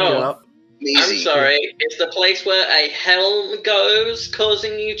Maisie. is? Oh. I'm Maisie. sorry. Is the place where a helm goes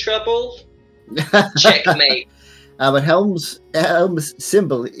causing you trouble? Checkmate. But Helm's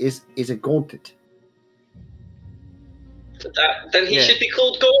symbol is a gauntlet. Then he should be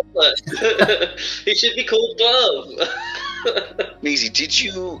called Gauntlet. He should be called Glove. Maisie, did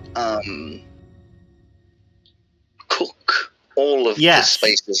you cook all of the Yes.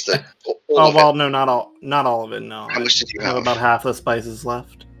 spices that? All Oh of well, no, not all of it. No, How much did you I have have? about half the spices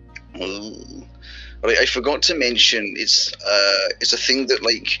left. Ooh. Right, I forgot to mention it's a thing that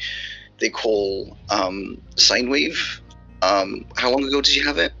like they call sine wave. How long ago did you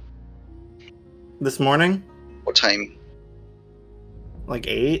have it? This morning, What time? like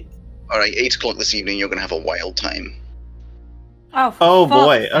 8. All right, 8 o'clock this evening. You're gonna have a wild time. Oh, for Oh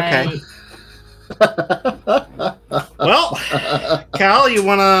boy. fuck's Okay. sake. Well, Cal, you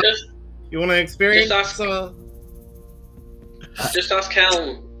wanna Just experience? just ask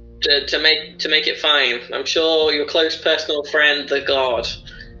Helm to make it fine. I'm sure your close personal friend, the God,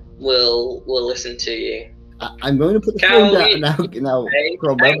 will listen to you. I'm going to put the Cal, phone down now. Hey,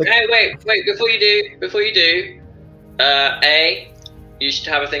 Cromwell, but- wait! Before you do, you should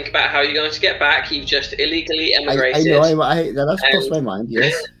have a think about how you're going to get back. You've just illegally I emigrated. know. That's crossed my mind.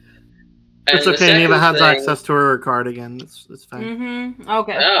 Yes. And It's the okay. Neva second has thing- access to her card again. It's fine. Mm-hmm. I'll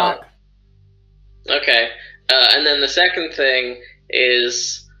get it Oh. back. Okay. And then the second thing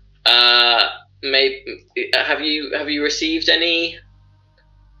is, have you received any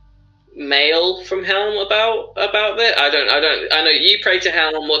mail from Helm about that? I know you pray to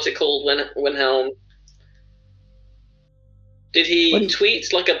Helm. What's it called when Helm? Did he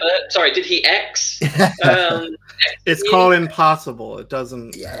tweet like a bird? Sorry, did he X? It's called impossible. It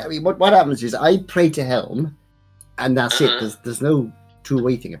doesn't. Yeah, I mean, what happens is I pray to Helm, and that's Uh-huh. it. There's no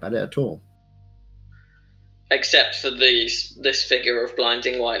two-way thing about it at all. Except for this figure of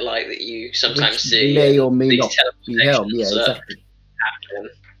blinding white light that you sometimes Which see. may or may these not be Helm. Yeah, teleportations that exactly. happen.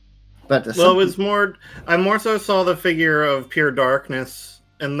 But Well, it was more. I more so saw the figure of pure darkness,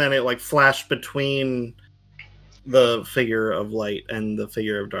 and then it like flashed between the figure of light and the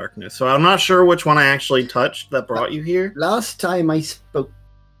figure of darkness. So I'm not sure which one I actually touched that brought you here. last time I spoke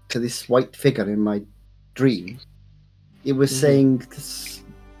to this white figure in my dream, it was saying,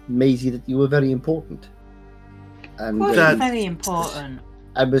 Maisie, that you were very important. And Well, That- it's very important.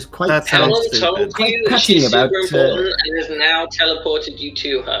 I was quite That sounds Helm stupid. told you Quite that she's cutting about, super important and has now teleported you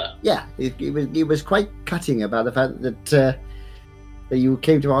to her. yeah, it was quite cutting about the fact that that you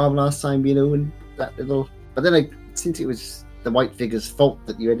came to our arm last time, and that little. But then, since it was the white figure's fault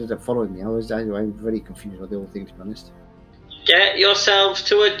that you ended up following me, I'm very confused with the whole thing, to be honest. Get yourselves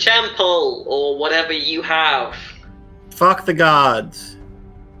to a temple or whatever you have. Fuck the gods.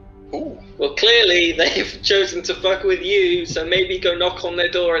 Ooh. Well, clearly they've chosen to fuck with you, so maybe go knock on their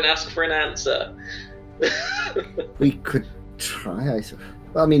door and ask for an answer. We could try, I suppose.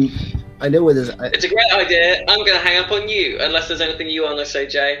 Well, I mean, I know where there's. It's a great idea. I'm going to hang up on you, unless there's anything you want to say,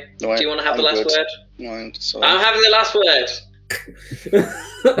 Jay. No, Do you want to have the I'm last good. word? No, so I'm having the last word.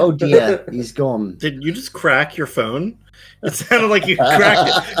 Oh dear, he's gone. Did you just crack your phone? It sounded like you cracked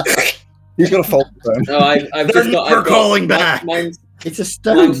it. He's got a fault phone. No, I've They're just got. never I've got- calling back. Mine's It's a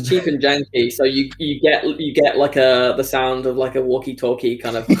stone. cheap and janky, so you get like the sound of like a walkie-talkie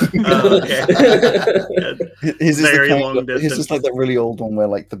kind of. Oh, okay. His is Very the kind long of, his distance. is like that really old one where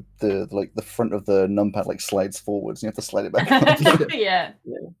like the front of the numpad like slides forwards and you have to slide it back. Yeah.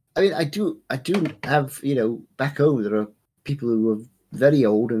 I mean, I do have, back home there are people who are very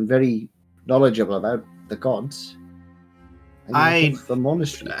old and very knowledgeable about the gods. And I- the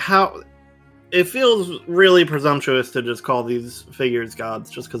monastery. How it feels really presumptuous to just call these figures gods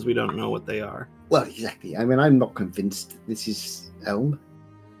just because we don't know what they are. Well, exactly. I mean, I'm not convinced this is Elm.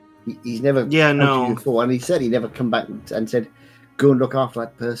 He's never Yeah, come to no. me before, and he said he never come back and said, "Go and look after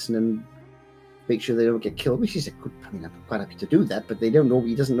that person and make sure they don't get killed." Which is a good. I mean, I'm quite happy to do that, but they don't know.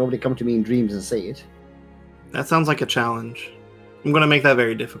 He doesn't normally come to me in dreams and say it. That sounds like a challenge. I'm going to make that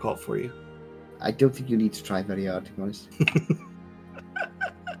very difficult for you. I don't think you need to try very hard, to be honest.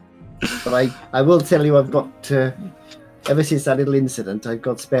 But I will tell you, I've got ever since that little incident, I've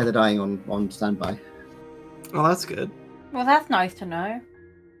got Spare the Dying on standby. Oh, that's good. Well, that's nice to know.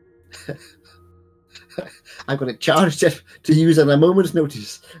 I've got it charged to use at a moment's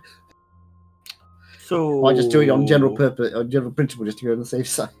notice. So I just do it on general purpose, on general principle, just to go on the safe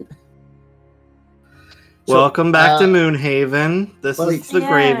side. Welcome back to Moonhaven. This is the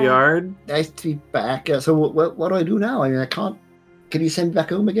graveyard. Nice to be back. So what do I do now? I mean, I can't. Can you send me back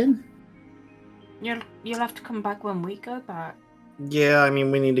home again? You'll have to come back when we go back. Yeah, I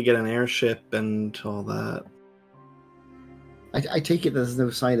mean, we need to get an airship and all that. I take it there's no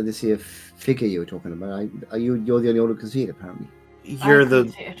sign of this here figure you were talking about. You're the only one who can see it, apparently.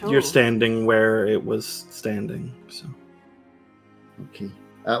 You're standing where it was standing. So. Okay.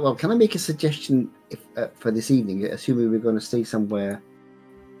 Well, can I make a suggestion for this evening? Assuming we're going to stay somewhere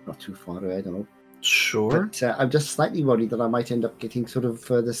not too far away. I don't know. Sure. But I'm just slightly worried that I might end up getting sort of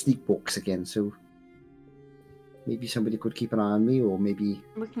the sneak walks again. So maybe somebody could keep an eye on me, or maybe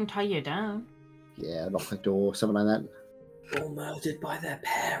we can tie you down. Yeah, lock the door, something like that. Or murdered by their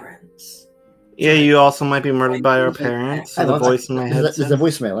parents. Yeah, you also might be murdered by our parents. The voice in my head. There's a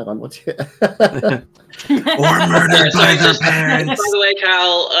voicemail. Hang on, what's it? Or murdered by their parents. By the way,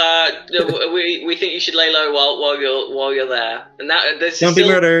 Cal, we think you should lay low while you're there. And that don't be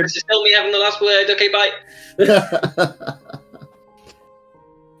murdered. This is still me having the last word. Okay, bye.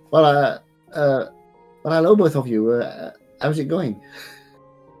 Well, hello, both of you. How's it going?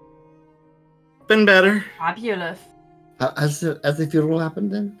 Been better. Fabulous. Has the funeral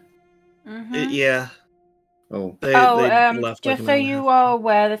happened then? Mm-hmm. Yeah. Oh. They left just like so you are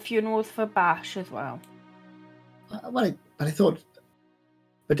aware, the funeral's for Bash as well. But I thought.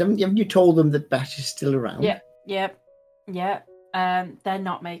 But haven't you told them that Bash is still around? Yep. They're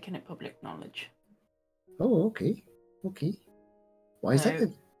not making it public knowledge. Oh, okay. Why is that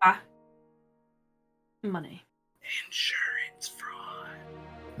then? Money. Insurance fraud.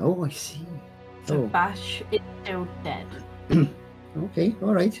 Oh, I see. So Bash is still dead. Okay,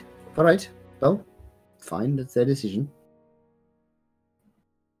 all right. Well, fine. That's their decision.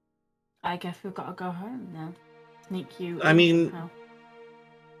 I guess we've got to go home now. Sneak you. I mean, somehow.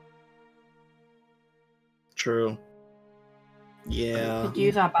 True. Yeah. We could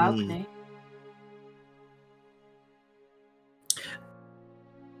use our balcony.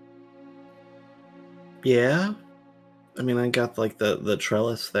 Yeah. I mean, I got like the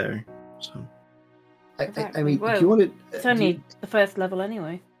trellis there, so. I mean, well, do you want to? It's only the first level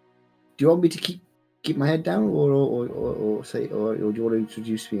anyway. Do you want me to keep my head down, or do you want to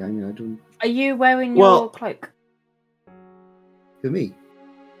introduce me? I mean, I don't. Are you wearing your cloak? Who, me?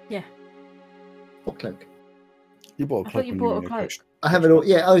 Yeah. What cloak? You bought a cloak. I thought you bought a cloak. I have it all.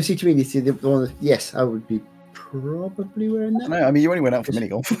 Yeah. Oh, see, to me, it's the one. Yes, I would be probably wearing that. No, I mean, you only went out for mini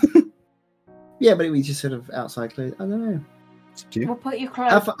golf. Yeah, but it was just sort of outside clothes. I don't know. We'll put your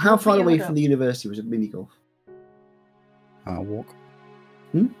cloak. How far away from the university was it mini golf? Hour walk.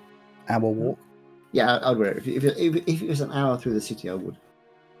 Hmm? Hour walk. Yeah, I'd wear it. If it was an hour through the city, I would.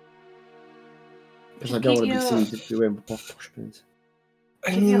 Because I don't want to be seen to be wearing posh pants.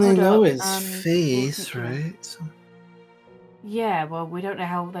 I mean, they know his face, right? So. Yeah, well, we don't know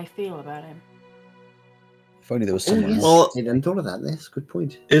how they feel about him. If only there was someone else. Well, I hadn't thought of that. That's a good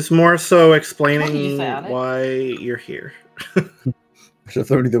point. It's more so What explaining did you say, Alex? why you're here.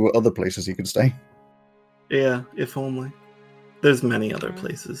 If only there were other places you could stay. Yeah, if only. There's many other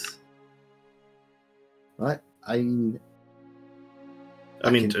places. Right. I mean,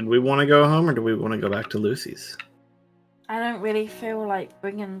 did we want to go home or do we want to go back to Lucy's? I don't really feel like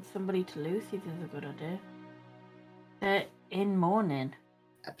bringing somebody to Lucy's is a good idea. They're in mourning.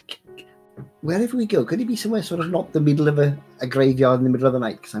 Wherever we go, could it be somewhere sort of not the middle of a graveyard in the middle of the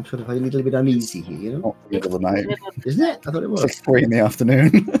night? Because I'm sort of a little bit uneasy here, you know? Not the middle of the night. Isn't it? I thought it was. It's like 3 in the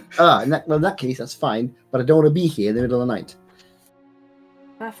afternoon. In that case, that's fine. But I don't want to be here in the middle of the night.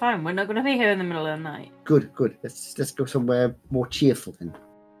 That's fine. We're not going to be here in the middle of the night. Good. Let's go somewhere more cheerful then.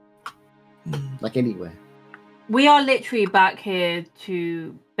 Like anywhere. We are literally back here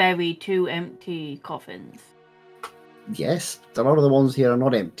to bury 2 empty coffins. Yes, a lot of the ones here are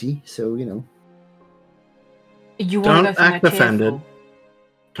not empty, so you know. You want to go Don't act somewhere offended. cheerful?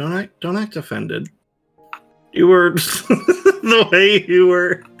 Don't act offended. You were the way you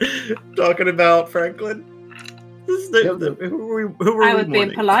were talking about Franklin. Who were I we was being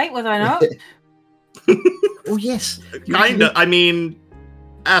mourning? polite, was I not? Oh yes. Kinda. I mean,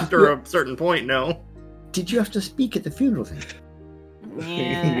 after a certain point, no. Did you have to speak at the funeral thing?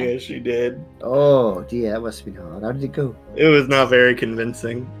 Yeah. Yeah, she did. Oh dear, that must have been hard. How did it go? It was not very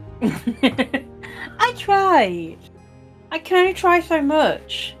convincing. I tried. I can only try so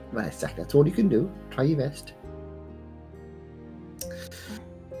much. Well, exactly. That's all you can do. Try your best.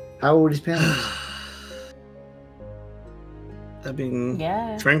 How old is parents? I mean,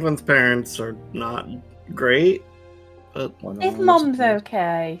 Yeah. Franklin's parents are not great, but His mom's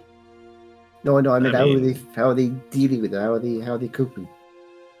okay. No, I mean, I mean- how are they dealing with it? How are they coping?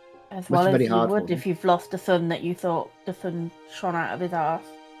 As Must well be as very you hard for would them. if you've lost a son that you thought the sun shone out of his ass.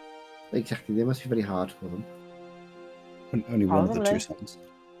 Exactly. They must be very hard for them. Only one of the Probably. two sons.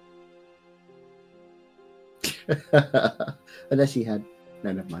 Unless he had.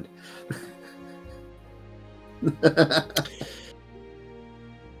 No, never mind.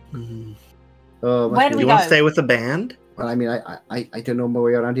 Oh, must Where be- do you we want go? to stay with the band? Well, I mean, I don't know my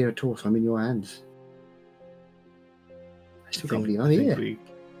way around here at all, so I'm in your hands. I still can't believe I'm here.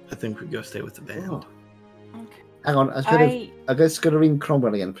 I think we go stay with the band. Oh. Okay. Hang on, I just gotta ring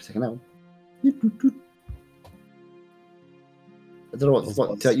Cromwell again for a second now. I don't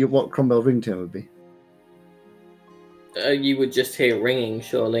know what Cromwell ringtone would be. You would just hear ringing,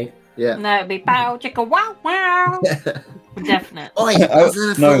 surely. Yeah. No, it'd be bow chicka wow wow. Definite. Oh,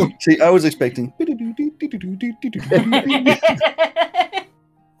 No, see, I was expecting.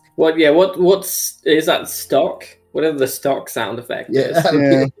 What? Yeah. What's is that stock? Whatever the stock sound effect is.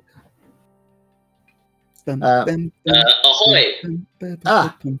 Yeah. Ahoy!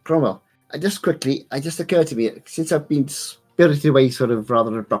 Cromwell. It just occurred to me, since I've been spirited away sort of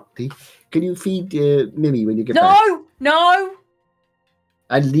rather abruptly, can you feed Mimi when you get back? No!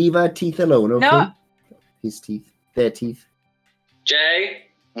 And leave her teeth alone, okay? No. His teeth. Their teeth. Jay?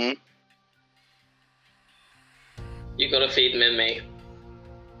 Hmm? You gotta feed Mimi.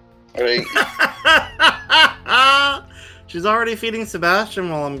 Alright. She's already feeding Sebastian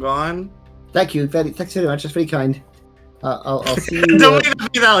while I'm gone. Thanks very much. That's very kind. I'll see you. Don't make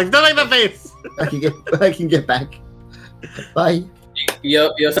that face, Alex. Don't make that face. I can get back. Bye.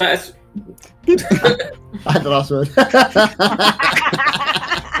 You're satisfied? I had the last word.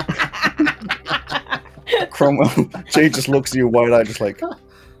 Cromwell. Jay just looks at you wide-eyed, just like,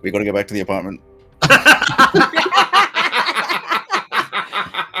 we gotta get back to the apartment.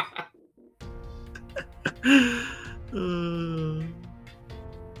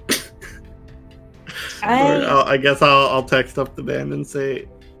 I guess I'll text up the band and say,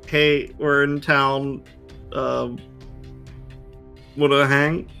 "Hey, we're in town. Wanna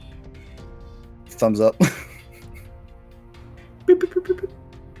hang?" Thumbs up. Beep, beep, beep, beep, beep.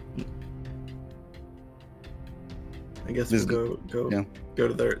 I guess we'll go to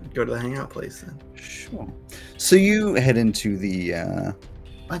the hangout place then. Sure. So you head into the.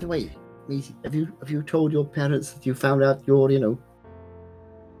 By the way, Maisie, have you told your parents that you found out your, No.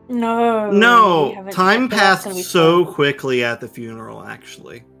 we No, haven't time yet, but that's gonna passed be so fun. quickly at the funeral,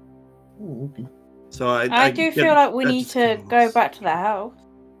 actually. Oh, okay. So I do feel like we need to go back to the house.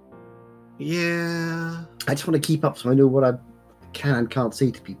 Yeah. I just want to keep up so I know what I can and can't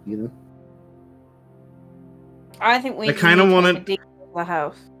say to people, you know? I think we I kinda need to wanna- make a deal with the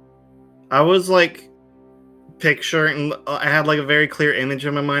house. I was like picturing, I had like a very clear image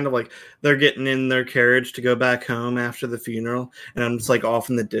in my mind of like they're getting in their carriage to go back home after the funeral, and I'm just like off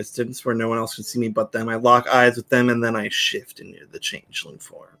in the distance where no one else can see me but them. I lock eyes with them and then I shift into the changeling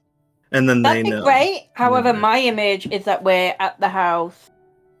form, and then That'd they be know. great. However, Yeah. my image is that we're at the house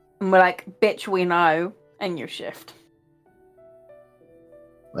and we're like, bitch, we know, and you shift.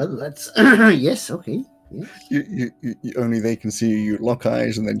 Well, that's... yes, okay. Yes. You only they can see you. You lock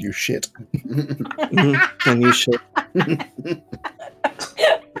eyes and then you shit. And you shift. And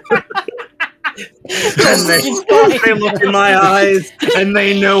they look in my eyes and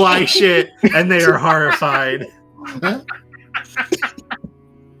they know I shit and they are horrified. I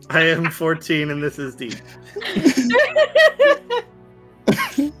am 14 and this is deep.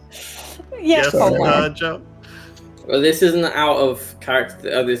 Yes, Joe. Well, this isn't out of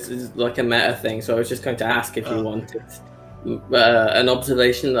character. This is like a meta thing. So I was just going to ask if you wanted an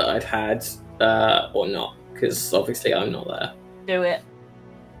observation that I'd had or not, because obviously I'm not there. Do it.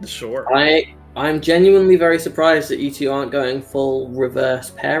 Sure. I'm genuinely very surprised that you two aren't going full reverse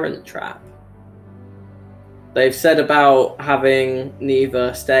parent trap. They've said about having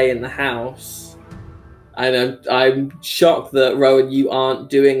neither stay in the house And I'm shocked that, Rowan, you aren't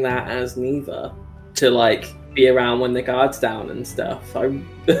doing that as neither, to, like, be around when the guard's down and stuff.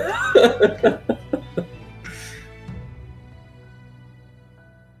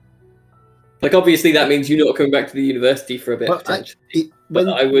 Like, obviously that means you're not coming back to the university for a bit, potentially. But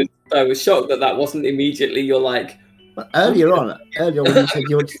I was shocked that wasn't immediately your, like... Earlier on when you said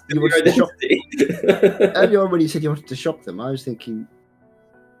you wanted to shop... Earlier on when you said you wanted to shop them, I was thinking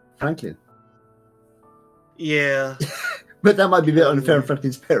Franklin. Yeah. But that might be a bit unfair on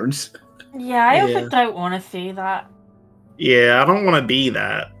Franklin's parents. Yeah, I also don't want to see that. Yeah, I don't want to be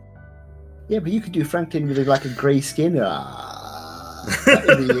that. Yeah, but you could do Franklin with like a grey skin. That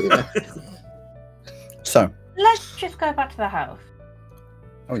would be, So. Let's just go back to the house.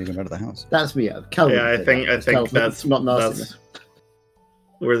 Oh, you're going to go to the house? That's me. Calvin, I think that's not nasty. That's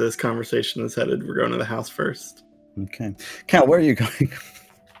where this conversation is headed. We're going to the house first. Okay. Cal, where are you going?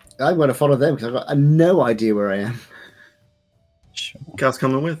 I'm going to follow them because I've got no idea where I am. Sure. Cal's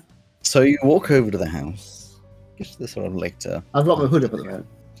coming with. So you walk over to the house. Get to the sort of later. I've got my hood up at the moment.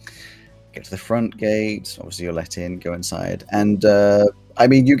 Get to the front gate. Obviously, you're let in. Go inside, and I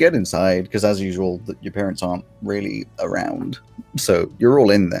mean, you get inside because, as usual, your parents aren't really around, so you're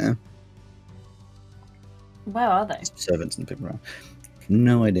all in there. Where are they? Servants and people around.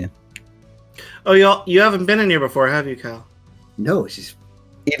 No idea. Oh, you haven't been in here before, have you, Cal? No, it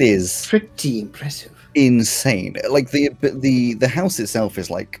is pretty impressive. Insane. Like the house itself is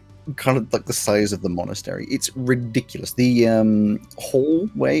like kind of like the size of the monastery. It's ridiculous. The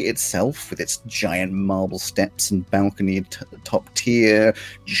hallway itself, with its giant marble steps and balcony top tier,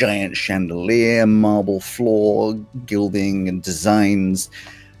 giant chandelier, marble floor, gilding and designs.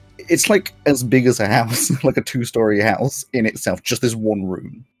 It's like as big as a house, like a 2-story house in itself, just this one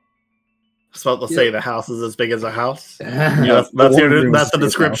room. I was about to say the house is as big as a house. Yeah, that's the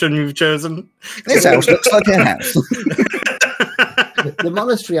description you've chosen. This house looks like a house. The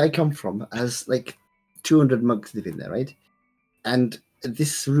monastery I come from has like 200 monks living there, right? And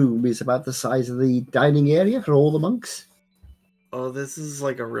this room is about the size of the dining area for all the monks. Oh, this is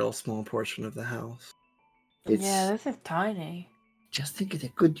like a real small portion of the house. Yeah, this is tiny. Just think of the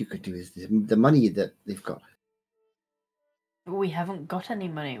good you could do is the money that they've got. We haven't got any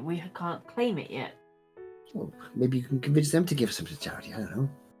money. We can't claim it yet. Well, maybe you can convince them to give some to charity. I don't know.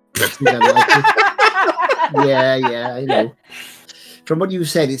 Yeah, I know. From what you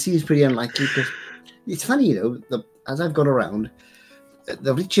said, it seems pretty unlikely. But it's funny, you know, as I've gone around,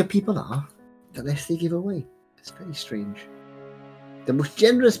 the richer people are, the less they give away. It's very strange. The most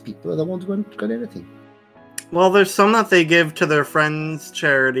generous people are the ones who haven't got anything. Well, there's some that they give to their friends'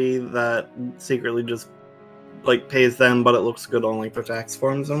 charity that secretly just like pays them, but it looks good on like their tax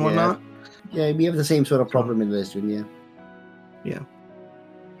forms and whatnot. Yeah, we have the same sort of problem in Lisbon, yeah.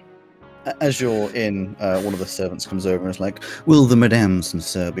 As you're in, one of the servants comes over and is like, "Will the madams and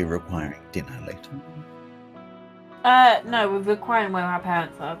sir be requiring dinner later?" No, we're requiring where our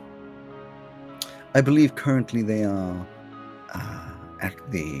parents are. I believe currently they are at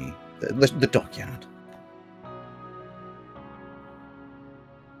the dockyard.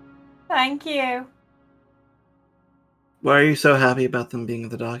 Thank you. Why are you so happy about them being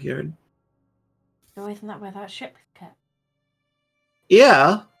at the dockyard? So isn't that where that ship is kept?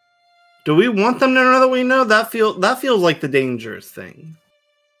 Yeah. Do we want them to know that we know? That feels like the dangerous thing.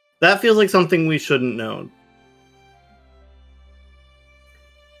 That feels like something we shouldn't know.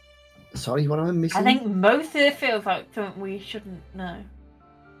 Sorry, what am I missing? I think most of it feels like something we shouldn't know.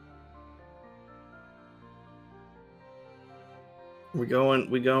 We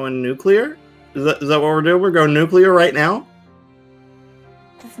going nuclear? Is that what we're doing? We're going nuclear right now?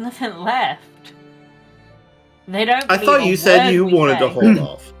 There's nothing left. They don't. I thought you said you wanted to hold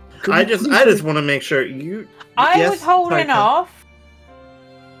off. I just want to make sure you. I was holding off.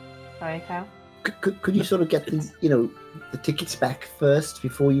 Sorry, Cal. Could you sort of get the tickets back first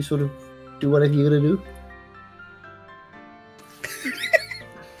before you sort of do whatever you're gonna do?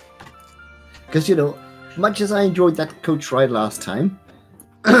 Because much as I enjoyed that coach ride last time,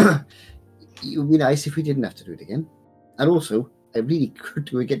 it would be nice if we didn't have to do it again. And also, I really could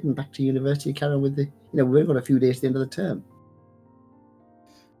do it getting back to university, Karen, with we've got a few days at the end of the term.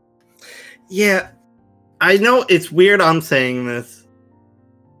 Yeah, I know it's weird I'm saying this.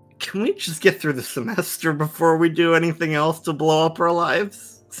 Can we just get through the semester before we do anything else to blow up our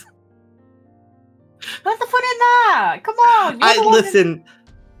lives? What's the fun in that? Come on! Listen.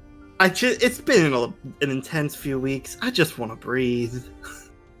 It's been an intense few weeks. I just want to breathe.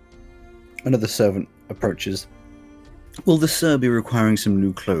 Another servant approaches. Will the sir be requiring some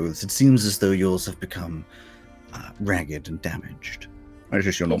new clothes? It seems as though yours have become ragged and damaged. It's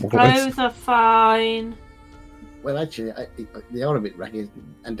just your His normal clothes. clothes are fine. Well, actually, they are a bit ragged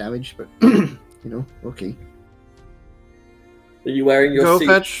and damaged, but you know, okay. Are you wearing your Go suit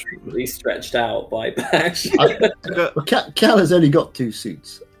fetch. completely stretched out by Bash? Well, Cal has only got 2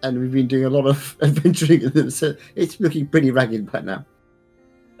 suits, and we've been doing a lot of adventuring in them, so it's looking pretty ragged by now.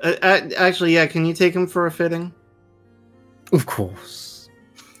 Actually, yeah. Can you take him for a fitting? Of course.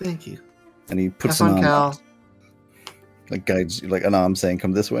 Thank you. And he puts Have an fun, arm up, Cal. like guides, like an arm saying,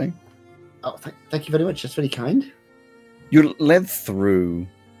 "Come this way." Oh, thank you very much. That's very kind. You're led through.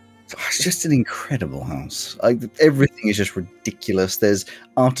 It's just an incredible house. Everything is just ridiculous. There's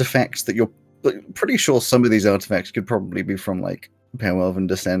artifacts that you're pretty sure some of these artifacts could probably be from like Pale Elven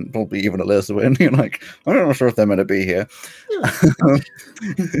descent, probably even a lesser one. You're like, I'm not sure if they're meant to be here.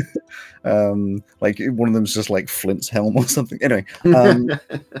 Like one of them's just like Flint's helm or something. Anyway,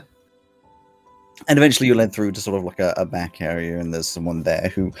 and eventually you're led through to sort of like a back area, and there's someone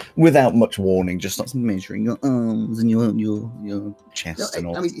there who, without much warning, just starts measuring your arms and your chest and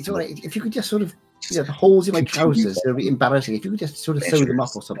all. I mean, it's all right. If you could just sort of, the holes in my trousers, they're a bit embarrassing. If you could just sort of sew them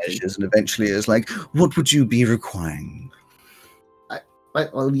up or something. And eventually it's like, what would you be requiring?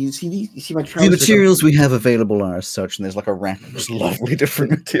 Well, you see my trousers. The materials we have available are as such, and there's like a rack of just lovely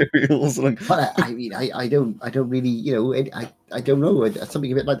different materials. Like, But I mean, I don't really, I don't know. It's something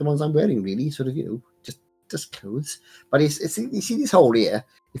a bit like the ones I'm wearing, really. Sort of, just clothes. But it's you see this hole here.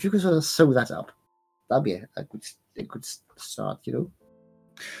 If you could sort of sew that up, that'd be a good start,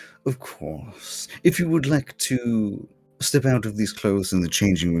 Of course. If you would like to step out of these clothes in the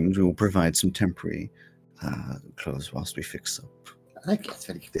changing rooms, we will provide some temporary clothes whilst we fix up. I think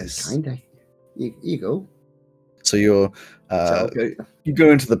that's very kind. You go. So you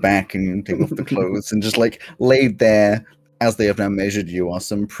go into the back and you take off the clothes, and just like laid there as they have now measured you are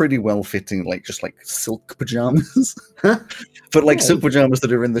some pretty well fitting, like just like silk pajamas, but like silk pajamas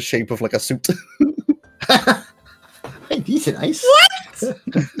that are in the shape of like a suit. Hey, these are nice. What?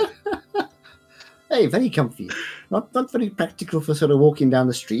 Hey, very comfy. Not very practical for sort of walking down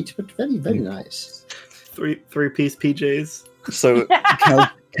the street, but very, very nice. Three-piece PJs. So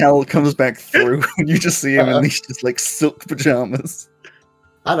Cal comes back through, and you just see him in these just like silk pajamas.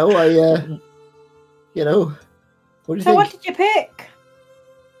 I know. What do you think? What did you pick?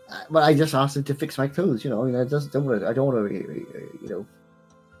 Well, I just asked him to fix my clothes. I don't want to.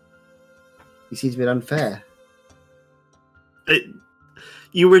 He seems a bit unfair.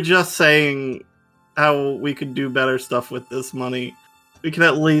 You were just saying how we could do better stuff with this money. We could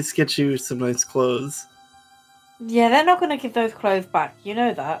at least get you some nice clothes. Yeah, they're not going to give those clothes back. You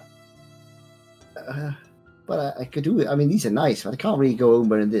know that. But I could do it. I mean, these are nice, but I can't really go home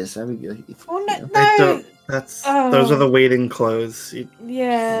wearing this. I mean, no. Those are the waiting clothes.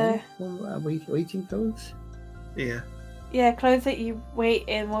 Yeah. Waiting clothes. Yeah. Yeah, clothes that you wait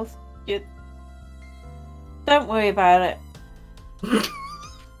in whilst you. Don't worry about it.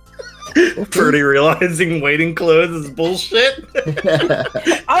 Pretty realizing waiting clothes is bullshit.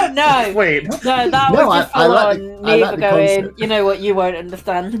 Oh no! Wait. No, that was just full on Neva going, you know what, you won't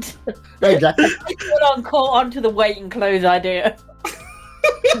understand. Exactly. Full on caught onto the waiting clothes idea.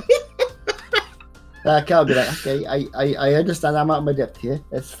 I can't be like, okay, I understand I'm out of my depth here.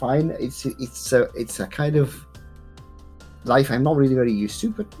 That's fine. It's a kind of life I'm not really very used to,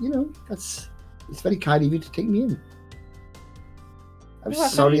 but it's very kind of you to take me in. I'm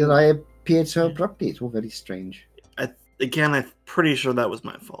sorry that I appeared so abruptly. It's all very strange. I'm pretty sure that was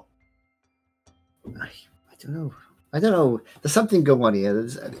my fault. I don't know. There's something going on here.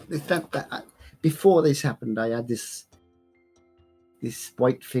 Before this happened, I had this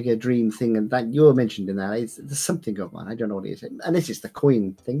white figure dream thing, and that you're mentioned in that. There's something going on. I don't know what it is. And this is the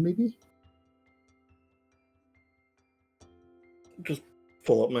coin thing, maybe? Just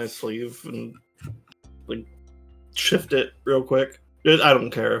pull up my sleeve and like shift it real quick. I don't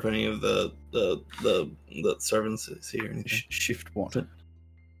care if any of the servants see or anything. Shift what?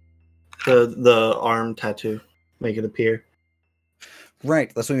 The arm tattoo. Make it appear.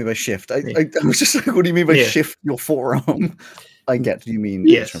 Right, that's what I mean by shift. I was just like, what do you mean by shift your forearm? I get. Do you mean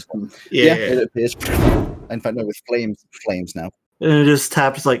yes? Yeah, it appears. In fact, no, with flames now. And it just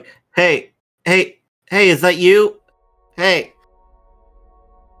taps like, hey, is that you? Hey.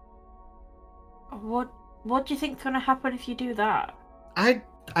 What do you think's gonna happen if you do that? I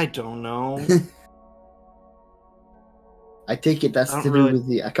don't know. I take it that's to do with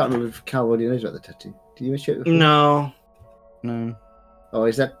the. I can't remember if Cal already knows about the tattoo. Did you show it before? No. Oh,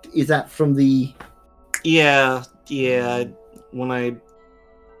 is that from the? Yeah. When I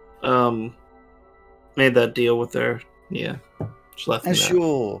made that deal with her, she left me as that.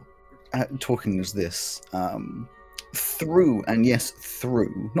 you're talking as this, through, and yes,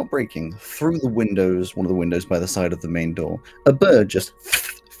 through, not breaking, through the windows, one of the windows by the side of the main door, a bird just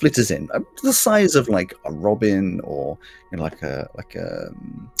flitters in, the size of like a robin or like a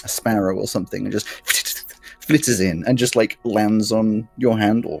sparrow or something, and just flitters in and just like lands on your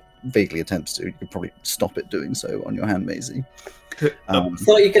hand, or vaguely attempts to. You could probably stop it doing so on your hand, Maisie.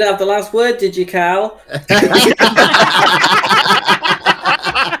 Thought you could have the last word, did you, Cal?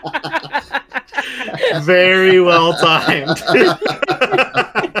 Very well timed.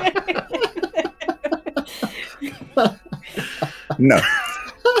 No.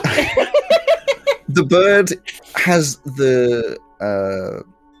 The bird has the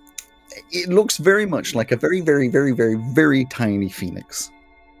it looks very much like a very, very, very, very, very tiny phoenix.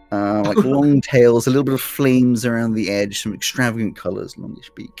 Like long tails, a little bit of flames around the edge, some extravagant colors, longish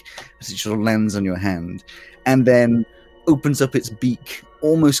beak, as it sort of lands on your hand, and then opens up its beak,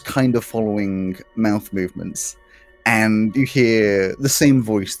 almost kind of following mouth movements, and you hear the same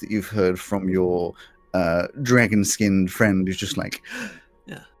voice that you've heard from your dragon-skinned friend, who's just like,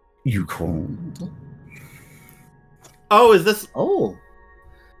 Yeah. "You called." Oh, is this? Oh,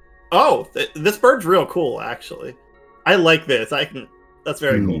 This bird's real cool, actually. I like this. That's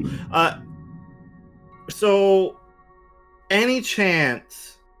very cool. So, any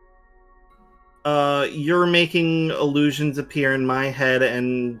chance you're making illusions appear in my head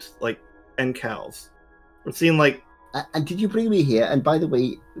and Cal's? I'm seeing and did you bring me here? And by the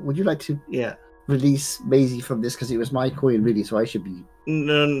way, would you like to release Maisie from this, because it was my coin, really? So I should be.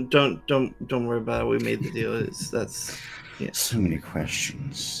 No, don't worry about it. We made the deal. So many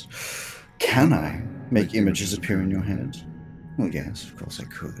questions. Can I make images appear in your head? Well, yes, of course I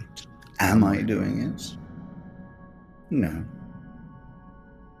could. Am I doing it? No.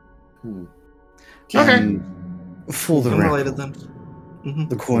 Okay. And for the Unrelated record, then.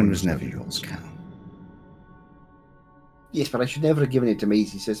 the coin was never yours, Cal. Yes, but I should never have given it to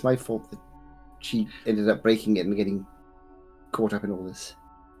Maisie, so it's my fault that she ended up breaking it and getting caught up in all this.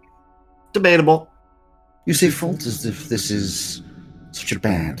 Debatable. You say fault as if this is such a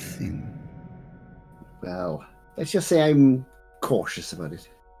bad thing. Well, let's just say I'm cautious about it.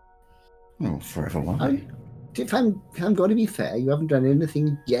 Oh, forever why? If I'm going to be fair, you haven't done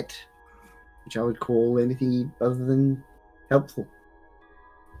anything yet which I would call anything other than helpful.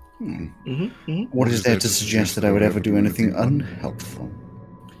 What is there to suggest that I would ever do anything unhelpful?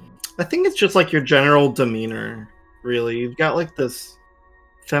 I think it's just like your general demeanor, really. You've got like this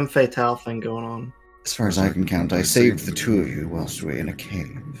femme fatale thing going on. As far as I can count, I saved the two of you whilst we were in a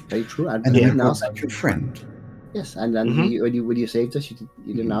cave. Very true. And then you brought back your friend. Yes, and when you saved us, you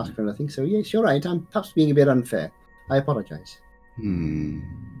didn't ask for anything. So yes, you're right. I'm perhaps being a bit unfair. I apologize.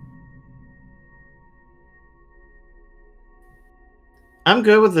 I'm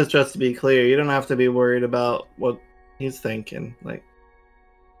good with this, just to be clear. You don't have to be worried about what he's thinking.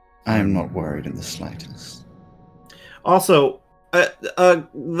 I am not worried in the slightest. Also,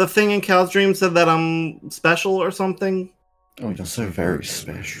 the thing in Cal's dream said that I'm special or something. Oh, you're so very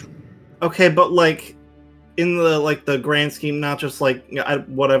special. Okay, but in the grand scheme, not just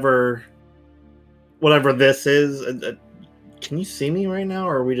whatever this is. Can you see me right now,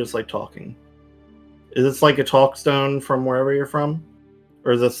 or are we just talking? Is this like a talk stone from wherever you're from,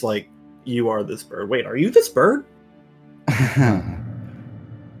 or is this you are this bird? Wait, are you this bird?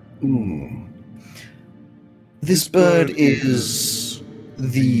 Ooh. This bird is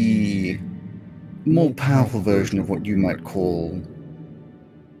the more powerful version of what you might call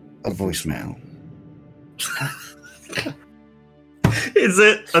a voicemail. Is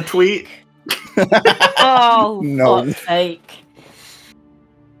it a tweet? Oh, No. fuck's sake.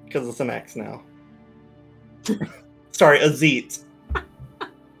 Because it's an X now. Sorry, a Zeet.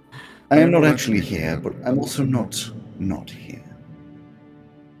 I am not actually here, but I'm also not here.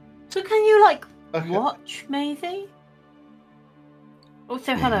 So can you, Okay. watch Maisie?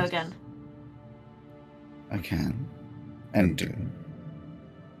 Also, hello Yes. again. I can. And do.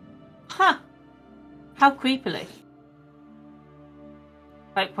 Huh. How creepily.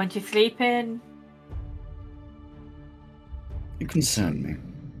 When she's sleeping. You concern me.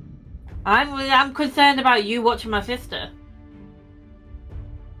 I'm concerned about you watching my sister.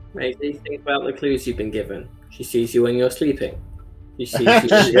 Maisie, think about the clues you've been given. She sees you when you're sleeping. She sees you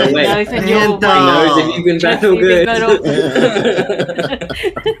when you're awake. knows when She you're knows if you've been bad or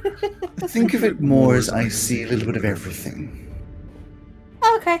good. Think of it more as I see a little bit of everything.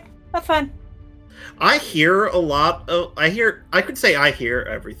 Okay, that's fine. I hear a lot of. I could say I hear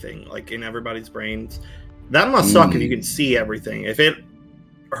everything, in everybody's brains. That must suck if you can see everything. If it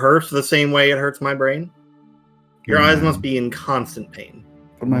hurts the same way it hurts my brain, your eyes must be in constant pain.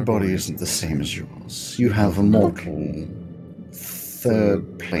 But my body isn't the same as yours. You have a mortal,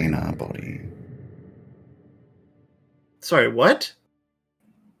 third planar body. Sorry, what?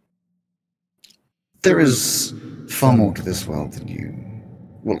 There is far more to this world than you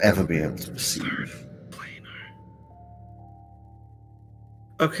will ever be able to perceive.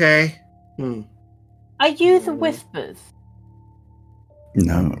 Okay. Are you the whispers?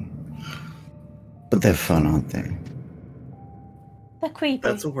 No. But they're fun, aren't they? They're creepy.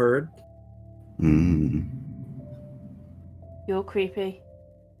 That's a word. You're creepy.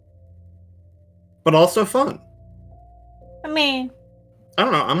 But also fun. I mean, I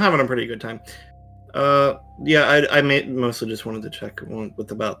don't know. I'm having a pretty good time. Yeah, I mostly just wanted to check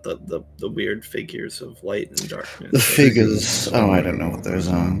with about the weird figures of light and darkness. The figures. Oh, I don't know what those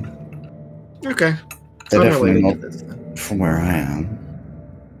are. Okay. They're Unrelated definitely to not this, then. from where I am.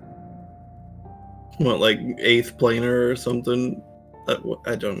 What, like 8th planar or something?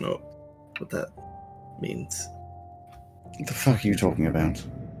 I don't know what that means. What the fuck are you talking about?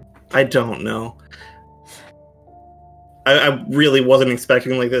 I don't know. I really wasn't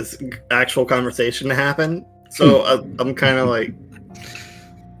expecting like this actual conversation to happen, so I'm kind of like,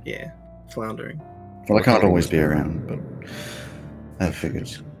 yeah, floundering. Well, I can't always be around, but I figured,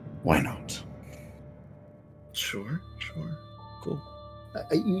 why not? Sure, cool.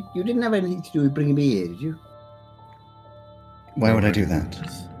 You didn't have anything to do with bringing me here, did you? Why would I do that?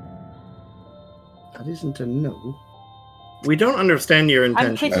 That isn't a no. We don't understand your I'm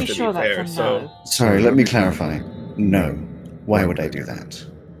intentions. pretty to sure be fair, that's a so no. Sorry, let me clarify. No. Why would I do that?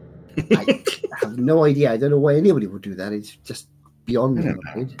 I have no idea. I don't know why anybody would do that. It's just beyond I me. don't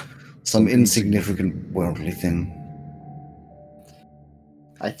know. Some insignificant worldly thing.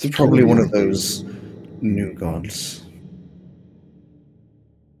 I It's think probably one of those new gods.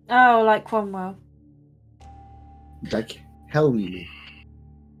 Oh, like Cromwell. Like hell, you mean?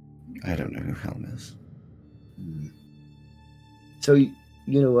 I don't know who Helm is. So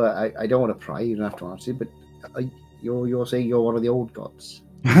I don't want to pry. You don't have to answer, but you're saying you're one of the old gods.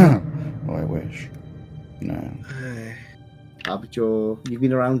 Oh, I wish. No. But you've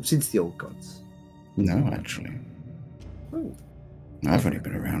been around since the old gods. No, actually. Oh. I've only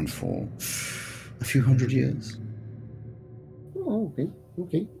been around for a few hundred years. Oh,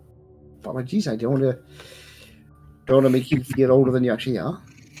 okay. Apologies, I don't want to make you feel older than you actually are.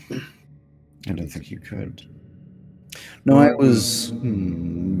 I don't think you could. No, I was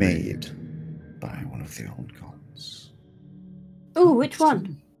made by one of the old gods. Ooh, which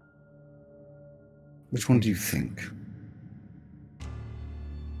one? Which one do you think?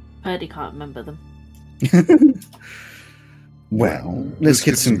 Purdy can't remember them. Well, let's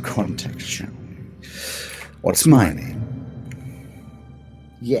get some context, shall we? What's my name?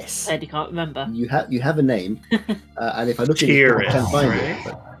 Yes. Purdy can't remember. You have a name, and if I look at it, I can't find it.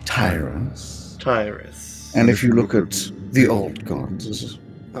 But Tyrus. And if you look at the old gods...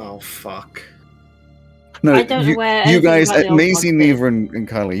 Oh, fuck. No, I don't know where you anything guys, about the old Maisie, gods Neva, and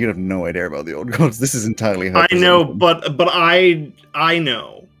Kylie, you have no idea about the old gods. This is entirely her. I know, presentation. but I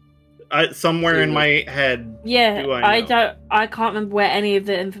know. Somewhere in my head. Yeah, do I know? I can't remember where any of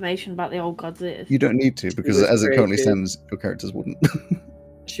the information about the old gods is. You don't need to, because was as it currently created- stands, your characters wouldn't.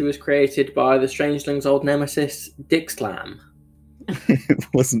 She was created by the Strangeling's old nemesis, Dixlam. It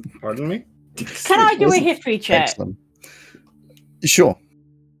wasn't. Pardon me? Can I do a history check? Excellent. Sure.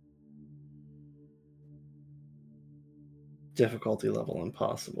 Difficulty level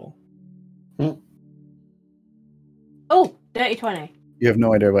impossible. Oh, dirty 20. You have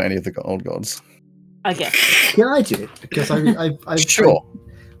no idea about any of the old gods. I guess. Can I do it? Because I've Sure.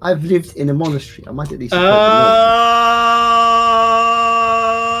 I've lived in a monastery. I might at least. Oh.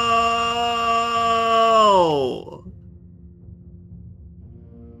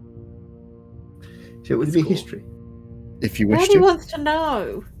 So it would be history. If you wish Purdy to. wants to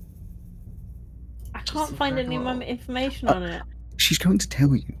know. I can't find any information on it. She's going to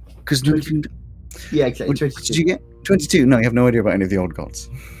tell you. Because no, you Yeah, exactly. what did you get? 22. No, you have no idea about any of the old gods.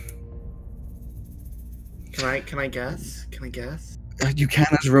 Can I guess? Can I guess? You can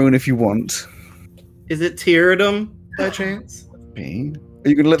as Rowan if you want. Is it Tyradum by chance? Me? Are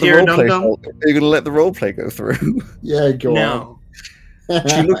you going to let the roleplay go through? Yeah, go No. on.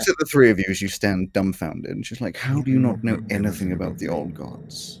 She looks at the three of you as you stand dumbfounded, and she's like, "How do you not know anything about the old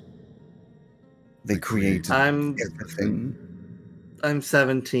gods? They created everything. I'm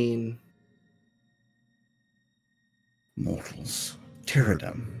 17. Mortals.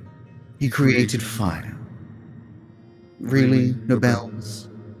 Tyradum. He created fire. Really? No bells?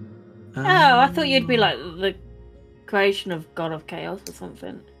 Oh, I thought you'd be like the creation of God of Chaos or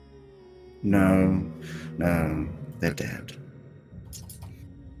something. No. They're dead.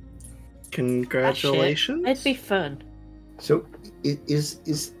 Congratulations. It'd be fun. So,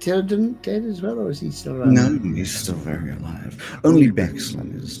 is Tilden dead as well, or is he still around? No, he's still very alive. Only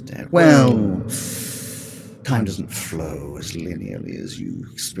Bexlin is dead. Well, time doesn't flow as linearly as you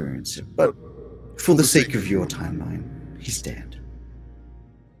experience it, but for the sake of your timeline, he's dead.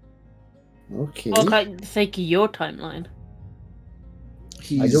 Okay. Okay, for the sake of your timeline.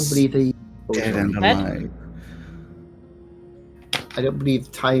 He's I don't believe he. dead and alive. I don't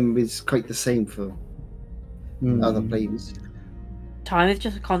believe time is quite the same for other planes. Time is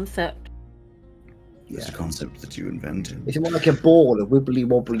just a concept. It's a concept that you invented. It's more like a ball, a wibbly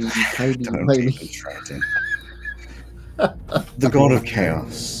wobbly, tiny, Don't tiny. even try to. The god of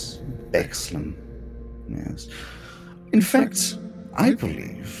chaos, Bexlin. Yes. In fact, I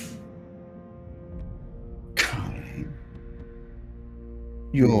believe, Carly,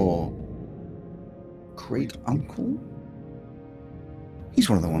 your great uncle, he's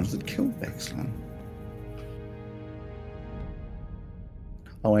one of the ones that killed Bexlin.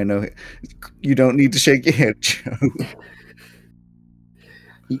 Oh, I know. You don't need to shake your head, Joe.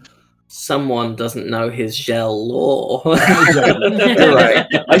 Someone doesn't know his gel lore. You're right.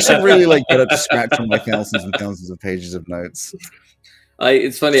 I should really get up to scratch on my thousands and thousands of pages of notes.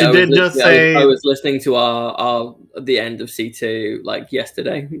 It's funny. She I was did just listening- say- I was listening to our the end of C2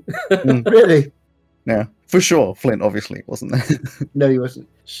 yesterday. Really? Yeah, for sure. Flint obviously wasn't there. No, he wasn't.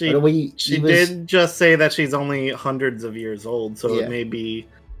 She But he was- did just say that she's only hundreds of years old, so Yeah. it may be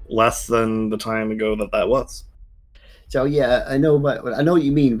less than the time ago that was. So yeah, I know what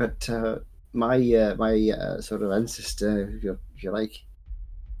you mean, but my sort of ancestor, if you like,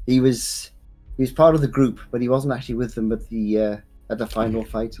 he was part of the group, but he wasn't actually with them at the final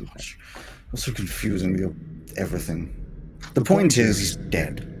fight. Gosh, that's so confusing. You're everything. The point is, he's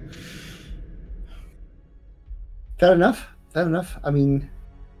dead. Fair enough. I mean,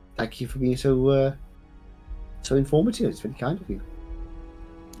 thank you for being so informative. It's very kind of you.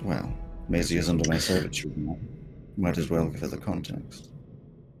 Well, Maisie is under my servitude now. Might as well give her the context.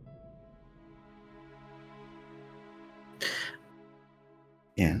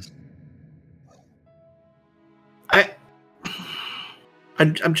 Yes. I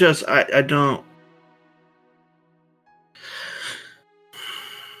don't.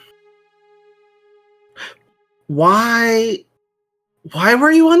 Why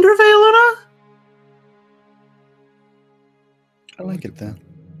were you under Vaelina? I like it there.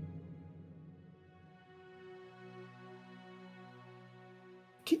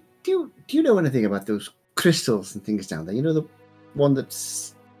 Do you know anything about those crystals and things down there? You know the one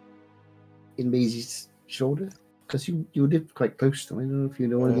that's in Maisie's shoulder? Because you live quite close to them. I don't know if you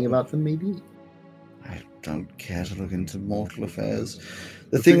know anything about them, maybe? I don't care to look into mortal affairs.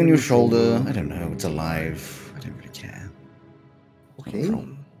 The thing on your shoulder, I don't know, it's alive. I don't really care. Okay.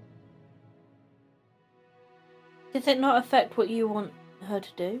 Does it not affect what you want her to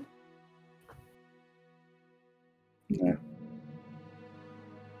do? No.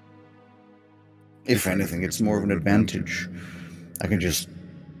 If anything, it's more of an advantage. I can just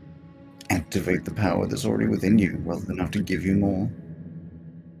activate the power that's already within you, rather than have to give you more.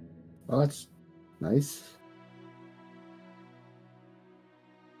 Well, that's nice.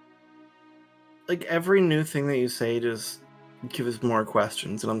 Every new thing that you say just gives more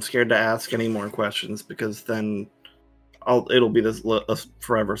questions, and I'm scared to ask any more questions because then it'll be this a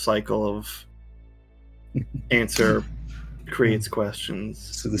forever cycle of answer creates questions.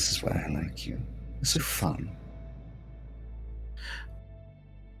 So this is why I like you. It's so fun.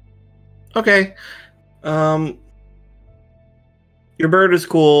 Okay. Your bird is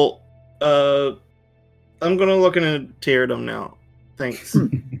cool. I'm gonna look into Teardom now. Thanks.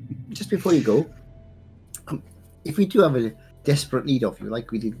 Just before you go, if we do have a desperate need of you,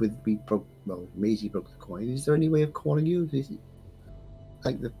 like we did with Maisie broke the coin, is there any way of calling you? Is it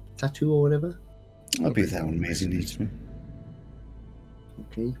like the tattoo or whatever? I'll be there when Maisie needs me.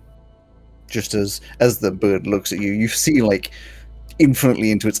 Okay. Just as the bird looks at you, you see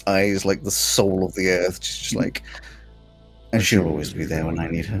infinitely into its eyes, like the soul of the earth, just and she'll always be there when I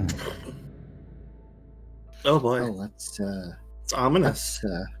need her. Oh boy, Well, that's it's ominous.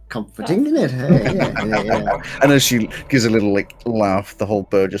 comforting, isn't it? Yeah. And as she gives a little laugh, the whole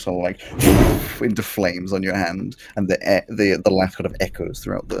bird just all into flames on your hand, and the laugh kind of echoes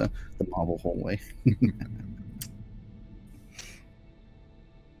throughout the marble hallway.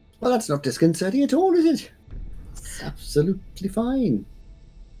 Well, that's not disconcerting at all, is it? It's absolutely fine.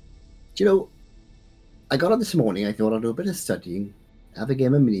 Do you know, I got up this morning, I thought I'd do a bit of studying, have a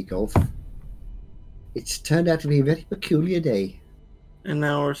game of mini golf. It's turned out to be a very peculiar day. And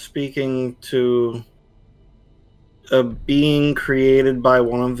now we're speaking to a being created by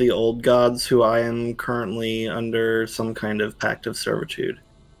one of the old gods who I am currently under some kind of pact of servitude.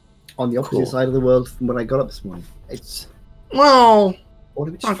 On the opposite Cool. side of the world from when I got up this morning. It's Well, all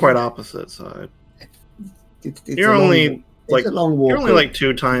of it's not quite opposite side. It's You're a long, only it's a long walk. you're only like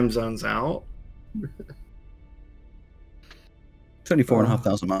 2 time zones out.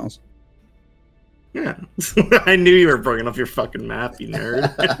 24,500 miles. Yeah, I knew you were bringing up your fucking map, you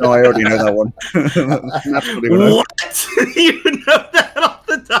nerd. No, I already know that one. That's not even a- What? You know that off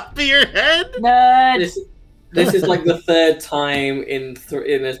the top of your head? Nerd. This is like the third time in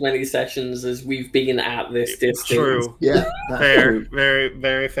as many sessions as we've been at this distance. True. Yeah, that's Fair. true. Very,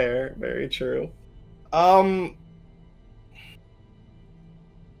 very fair. Very true.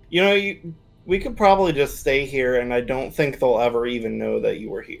 You know, we could probably just stay here, and I don't think they'll ever even know that you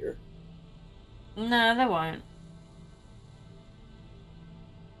were here. No, they won't.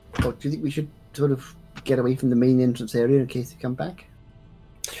 Or do you think we should sort of get away from the main entrance area in case they come back?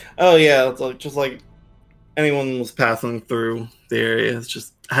 Oh yeah, it's like, just like anyone was passing through the area. It's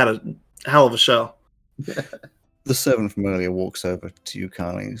just had a hell of a show. The servant from earlier walks over to you,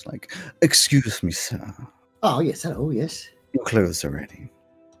 Carly. He's like, "Excuse me, sir. Oh, yes, hello, yes. Your clothes are ready."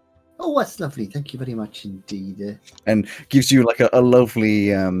 Oh, that's lovely. Thank you very much indeed. And gives you like a lovely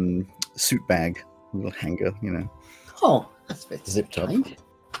suit bag, a little hanger, you know. Oh, that's very Zipped up. kind.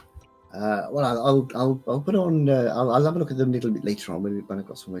 Well, I'll put on. I'll have a look at them a little bit later on when I've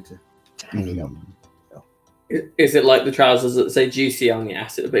got somewhere to hang it up. Is it like the trousers that say juicy on the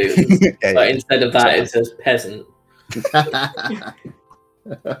acid boots? Yeah, But instead of that, it says peasant.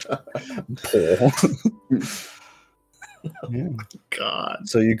 Poor. Yeah. God.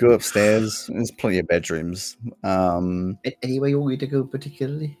 So you go upstairs. There's plenty of bedrooms. Anywhere you want me to go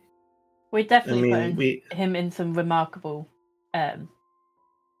particularly? We definitely I mean, put him in some remarkable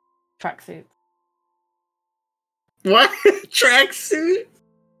tracksuits. What? Tracksuit?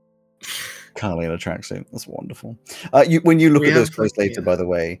 Carly in a tracksuit. That's wonderful. When you look We at those have, clothes like, later, yeah. by the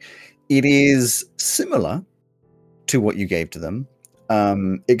way, it is similar to what you gave to them,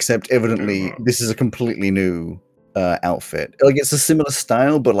 except evidently this is a completely new outfit. Like it's a similar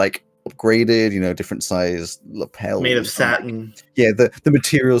style, but like upgraded. You know, different size lapels. Made of and, like, satin. yeah, the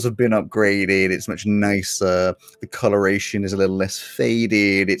materials have been upgraded. It's much nicer. The coloration is a little less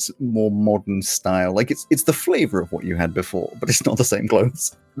faded. It's more modern style. Like it's the flavor of what you had before, but it's not the same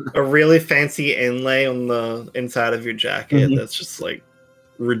clothes. A really fancy inlay on the inside of your jacket Mhm. that's just like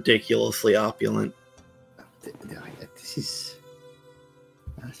ridiculously opulent. This is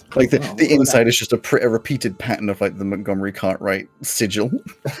Like the Wow, inside is just a repeated pattern of like the Montgomery Cartwright sigil.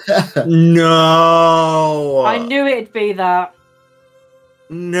 No! I knew it'd be that.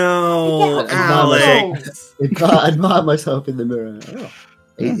 No, Yeah, Alex! I admire myself in the mirror. Oh,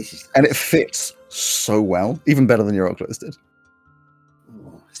 hey, Yeah. this is And it fits so well, even better than your old clothes did.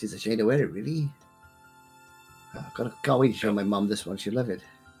 Oh, this is a shade to wear it, really. Can't wait to show my mum this one. She'll love it.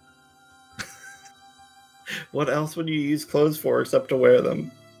 What else would you use clothes for except to wear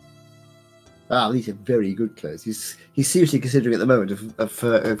them? These are very good clothes. He's seriously considering at the moment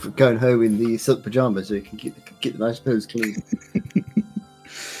of going home in the silk pajamas so he can get the nice clothes clean.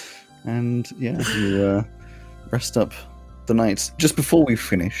 And yeah, you rest up the night. Just before we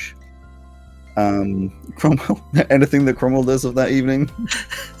finish, Cromwell, anything that Cromwell does of that evening?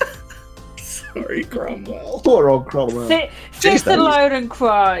 Sorry, Cromwell. Poor old Cromwell. Sits that was- alone and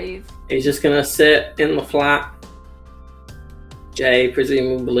cries. He's just gonna sit in the flat. Jay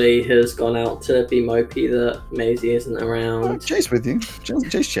presumably has gone out to be mopey that Maisie isn't Oh, around, Jay's with you.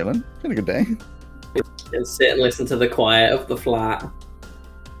 Jay's chilling. Had a good day. and sit and listen to the quiet of the flat.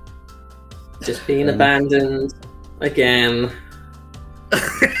 Just being abandoned again.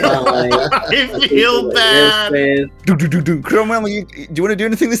 I feel bad. Cromwell, do you want to do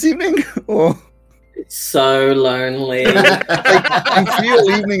anything this evening? Or It's so lonely. you feel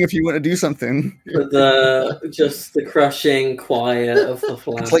evening if you want to do something. Just the crushing quiet of the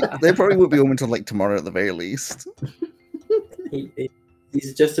flat. It's like they probably won't be home until like tomorrow at the very least.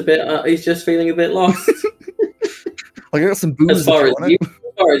 He's just a bit. He's just feeling a bit lost, Like I got some booze. as far if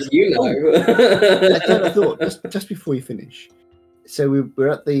as you you want it. know. I kind of thought just before you finish. So we're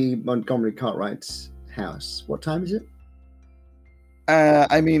at the Montgomery Cartwright's house. What time is it?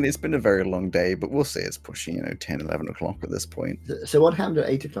 I mean, it's been a very long day, but we'll say it's pushing, 10, 11 o'clock at this point. So what happened at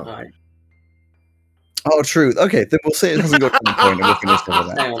 8 o'clock? Alright. Oh, true. Okay, then we'll say it hasn't got to the point, and we'll finish with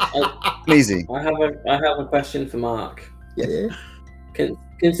that. Hang on. Easy. I have a question for Mark. Yeah.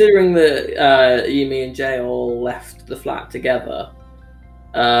 Considering that you, me, and Jay all left the flat together,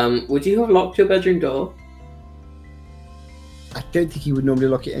 would you have locked your bedroom door? I don't think he would normally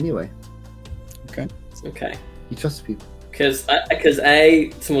lock it anyway. Okay. You trust people. Because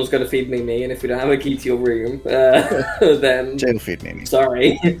A, someone's got to feed me, and if we don't have a key to your room, then Jail feed Mimi.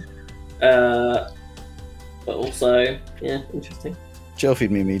 sorry. But also, yeah, interesting. Jail feed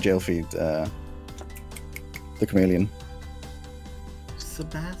Mimi. Jail feed the chameleon.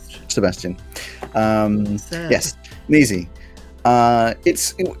 Sebastian. Yes, Neezy.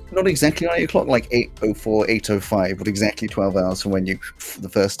 It's not exactly 8 o'clock, like 8:04, 8:05, but exactly 12 hours from when you the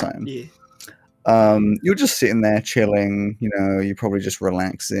first time. Yeah. You're just sitting there chilling, you're probably just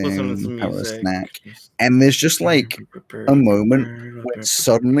relaxing, Listening to having a music. snack, and there's just like a moment when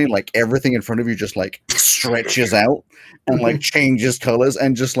suddenly like everything in front of you just like stretches out and like changes colors,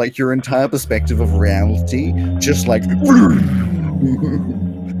 and just like your entire perspective of reality just like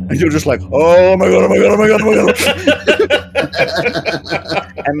and you're just like, oh my god, oh my god, oh my god, oh my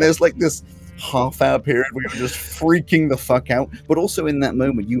god. And there's like this half-hour period where you're just freaking the fuck out, but also in that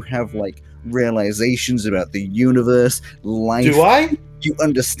moment you have like realizations about the universe, life. Do I? You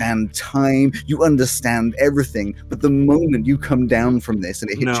understand time, you understand everything, but the moment you come down from this and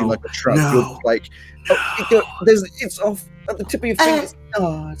it hits you like a truck, you're like, it's off at the tip of your fingers.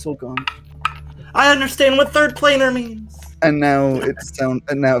 It's all gone. I understand what third planar means. And now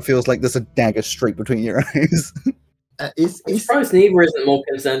it feels like there's a dagger straight between your eyes. I'm surprised Neva isn't more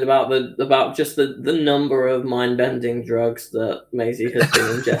concerned about just the number of mind-bending drugs that Maisie has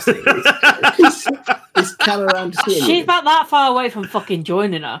been ingesting. Is Cal around to see She's anything? about that far away from fucking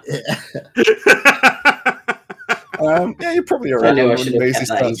joining her. Yeah, you're probably around I when should have Maisie kept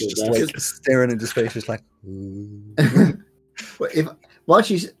that starts easy, just though. like staring into space, just like. Well, while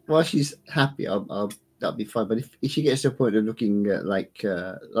she's happy, that'll be fine. But if she gets to a point of looking like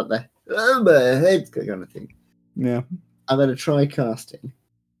that, oh my head's going on a thing. Yeah. I'm going to try casting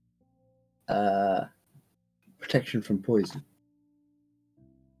protection from poison.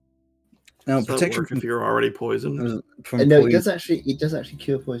 Now, Does that protection work if you're already poisoned? from No, poison. it does actually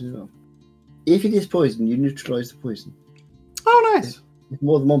cure poison as well. If it is poison, you neutralize the poison. Oh, nice. If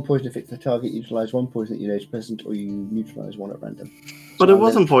more than one poison affects the target, you utilize one poison that you know is present, or you neutralize one at random. But it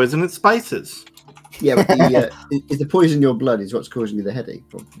wasn't poison, it's spices. Yeah, but if the poison in your blood is what's causing you the headache,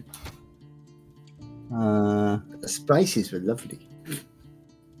 probably. The spices were lovely. It's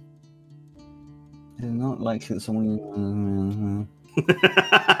not like that someone.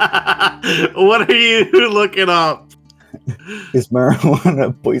 What are you looking up? Is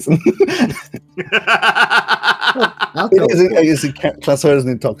marijuana poison? It is classified as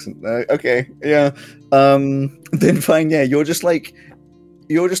an intoxicant. Okay, yeah. Then fine. Yeah, you're just like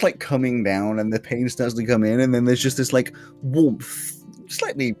coming down, and the pain starts to come in, and then there's just this like warmth,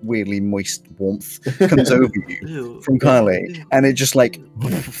 slightly weirdly moist warmth comes over you from Carly, and it just like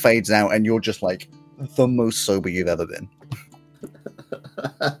fades out, and you're just like the most sober you've ever been.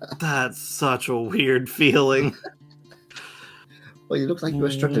 That's such a weird feeling. Well, you look like you were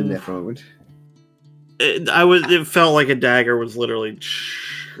struggling there for a moment. It felt like a dagger was literally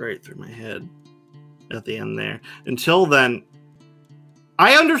right through my head at the end there. Until then,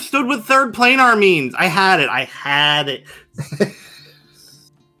 I understood what third planar means. I had it.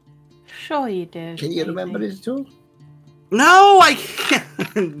 Sure you did. Can you remember it at all? No, I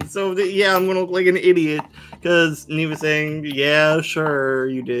can't. So yeah, I'm gonna look like an idiot because Neve was saying, "Yeah, sure,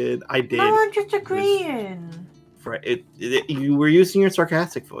 you did. I did." No, I'm just agreeing. You were using your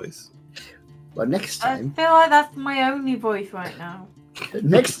sarcastic voice. Well, next I time. feel like that's my only voice right now.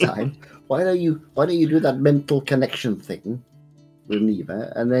 Next time, why don't you do that mental connection thing with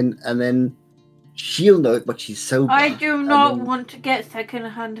Neva, and then she'll know it, but she's sober. I do not want to get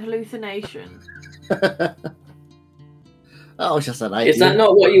second-hand hallucinations. Oh, it's just an idea. Is that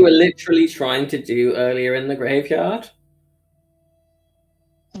not what you were literally trying to do earlier in the graveyard?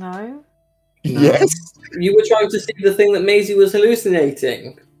 No. Yes. You were trying to see the thing that Maisie was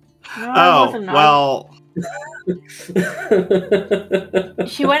hallucinating. No, I wasn't. Well.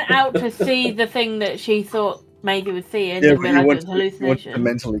 She went out to see the thing that she thought Maisie was seeing, Yeah, and but you realised it want was to hallucination.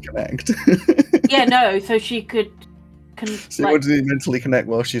 mentally connect. Yeah, no, so she could. So you want to mentally connect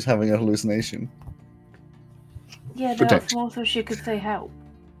while she's having a hallucination. Yeah, no, Protect. that's more so she could say help.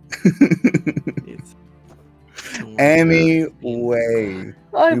 Anyway, we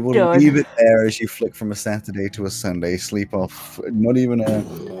I'm will done. leave it there as you flick from a Saturday to a Sunday, sleep off, not even a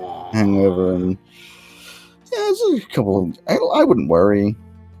hangover, and yeah, it's a couple of. I wouldn't worry.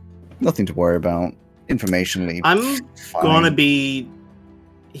 Nothing to worry about. Informationally, I'm fine. gonna be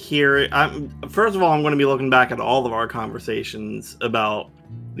here. First of all, I'm gonna be looking back at all of our conversations about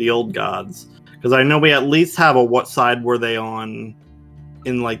the old gods, because I know we at least have a what side were they on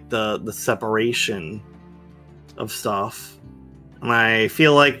in like the separation of stuff, And I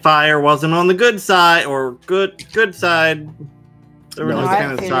feel like fire wasn't on the good side, or good side. There were No, just I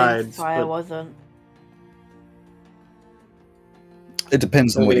kind of feel sides. fire but- wasn't. It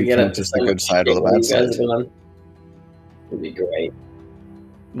depends on I'm what gonna you get count up to as the so good much side or shit the while bad you guys side. are gone. It'd be great.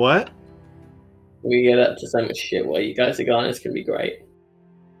 What? We get up to so much shit while you guys are gone. It's gonna be great.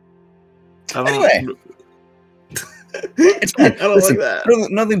 I don't, Anyway. It's fine. I don't Listen, like that.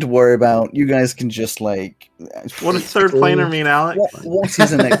 nothing to worry about. You guys can just like. What does third planar mean, Alex? What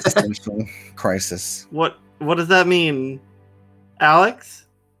is an existential crisis? What does that mean, Alex?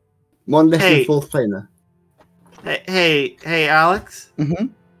 One less Hey. than fourth planar. Hey, Alex. Mm-hmm.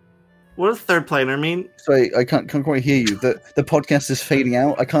 What does third planar mean? Sorry, I can't quite hear you. The podcast is fading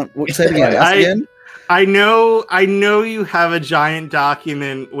out. I can't. Say it again. Ask again. I know you have a giant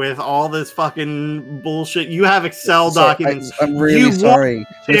document with all this fucking bullshit. You have Excel documents. I'm really sorry.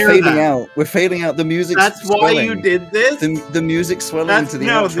 We're fading out. We're fading out. The music. That's why you did this. The music's swelling into the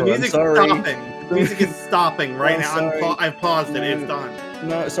outro. The music's stopping. The music is stopping right now. Sorry. I've paused it. It's done.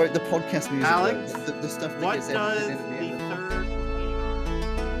 No, sorry. The podcast music. Alex, the stuff that what gets does edited in at the end. the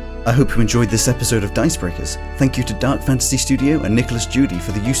third? I hope you enjoyed this episode of Dicebreakers. Thank you to Dark Fantasy Studio and Nicholas Judy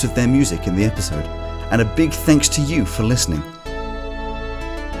for the use of their music in the episode. And a big thanks to you for listening.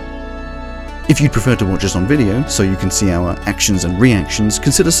 If you'd prefer to watch us on video, so you can see our actions and reactions,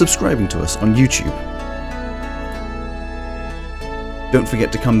 consider subscribing to us on YouTube. Don't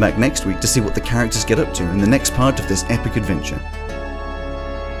forget to come back next week to see what the characters get up to in the next part of this epic adventure.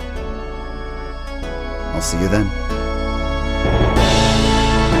 I'll see you then.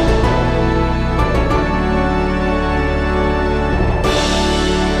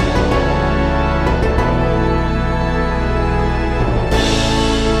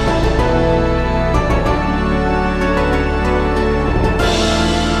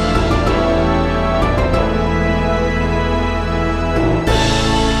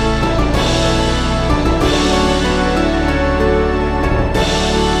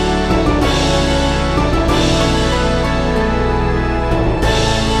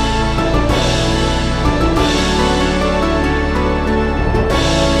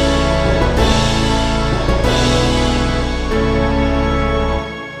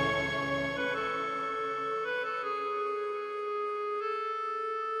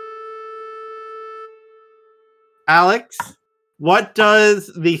 Alex, what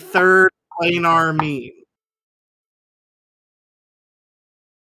does the third planar mean?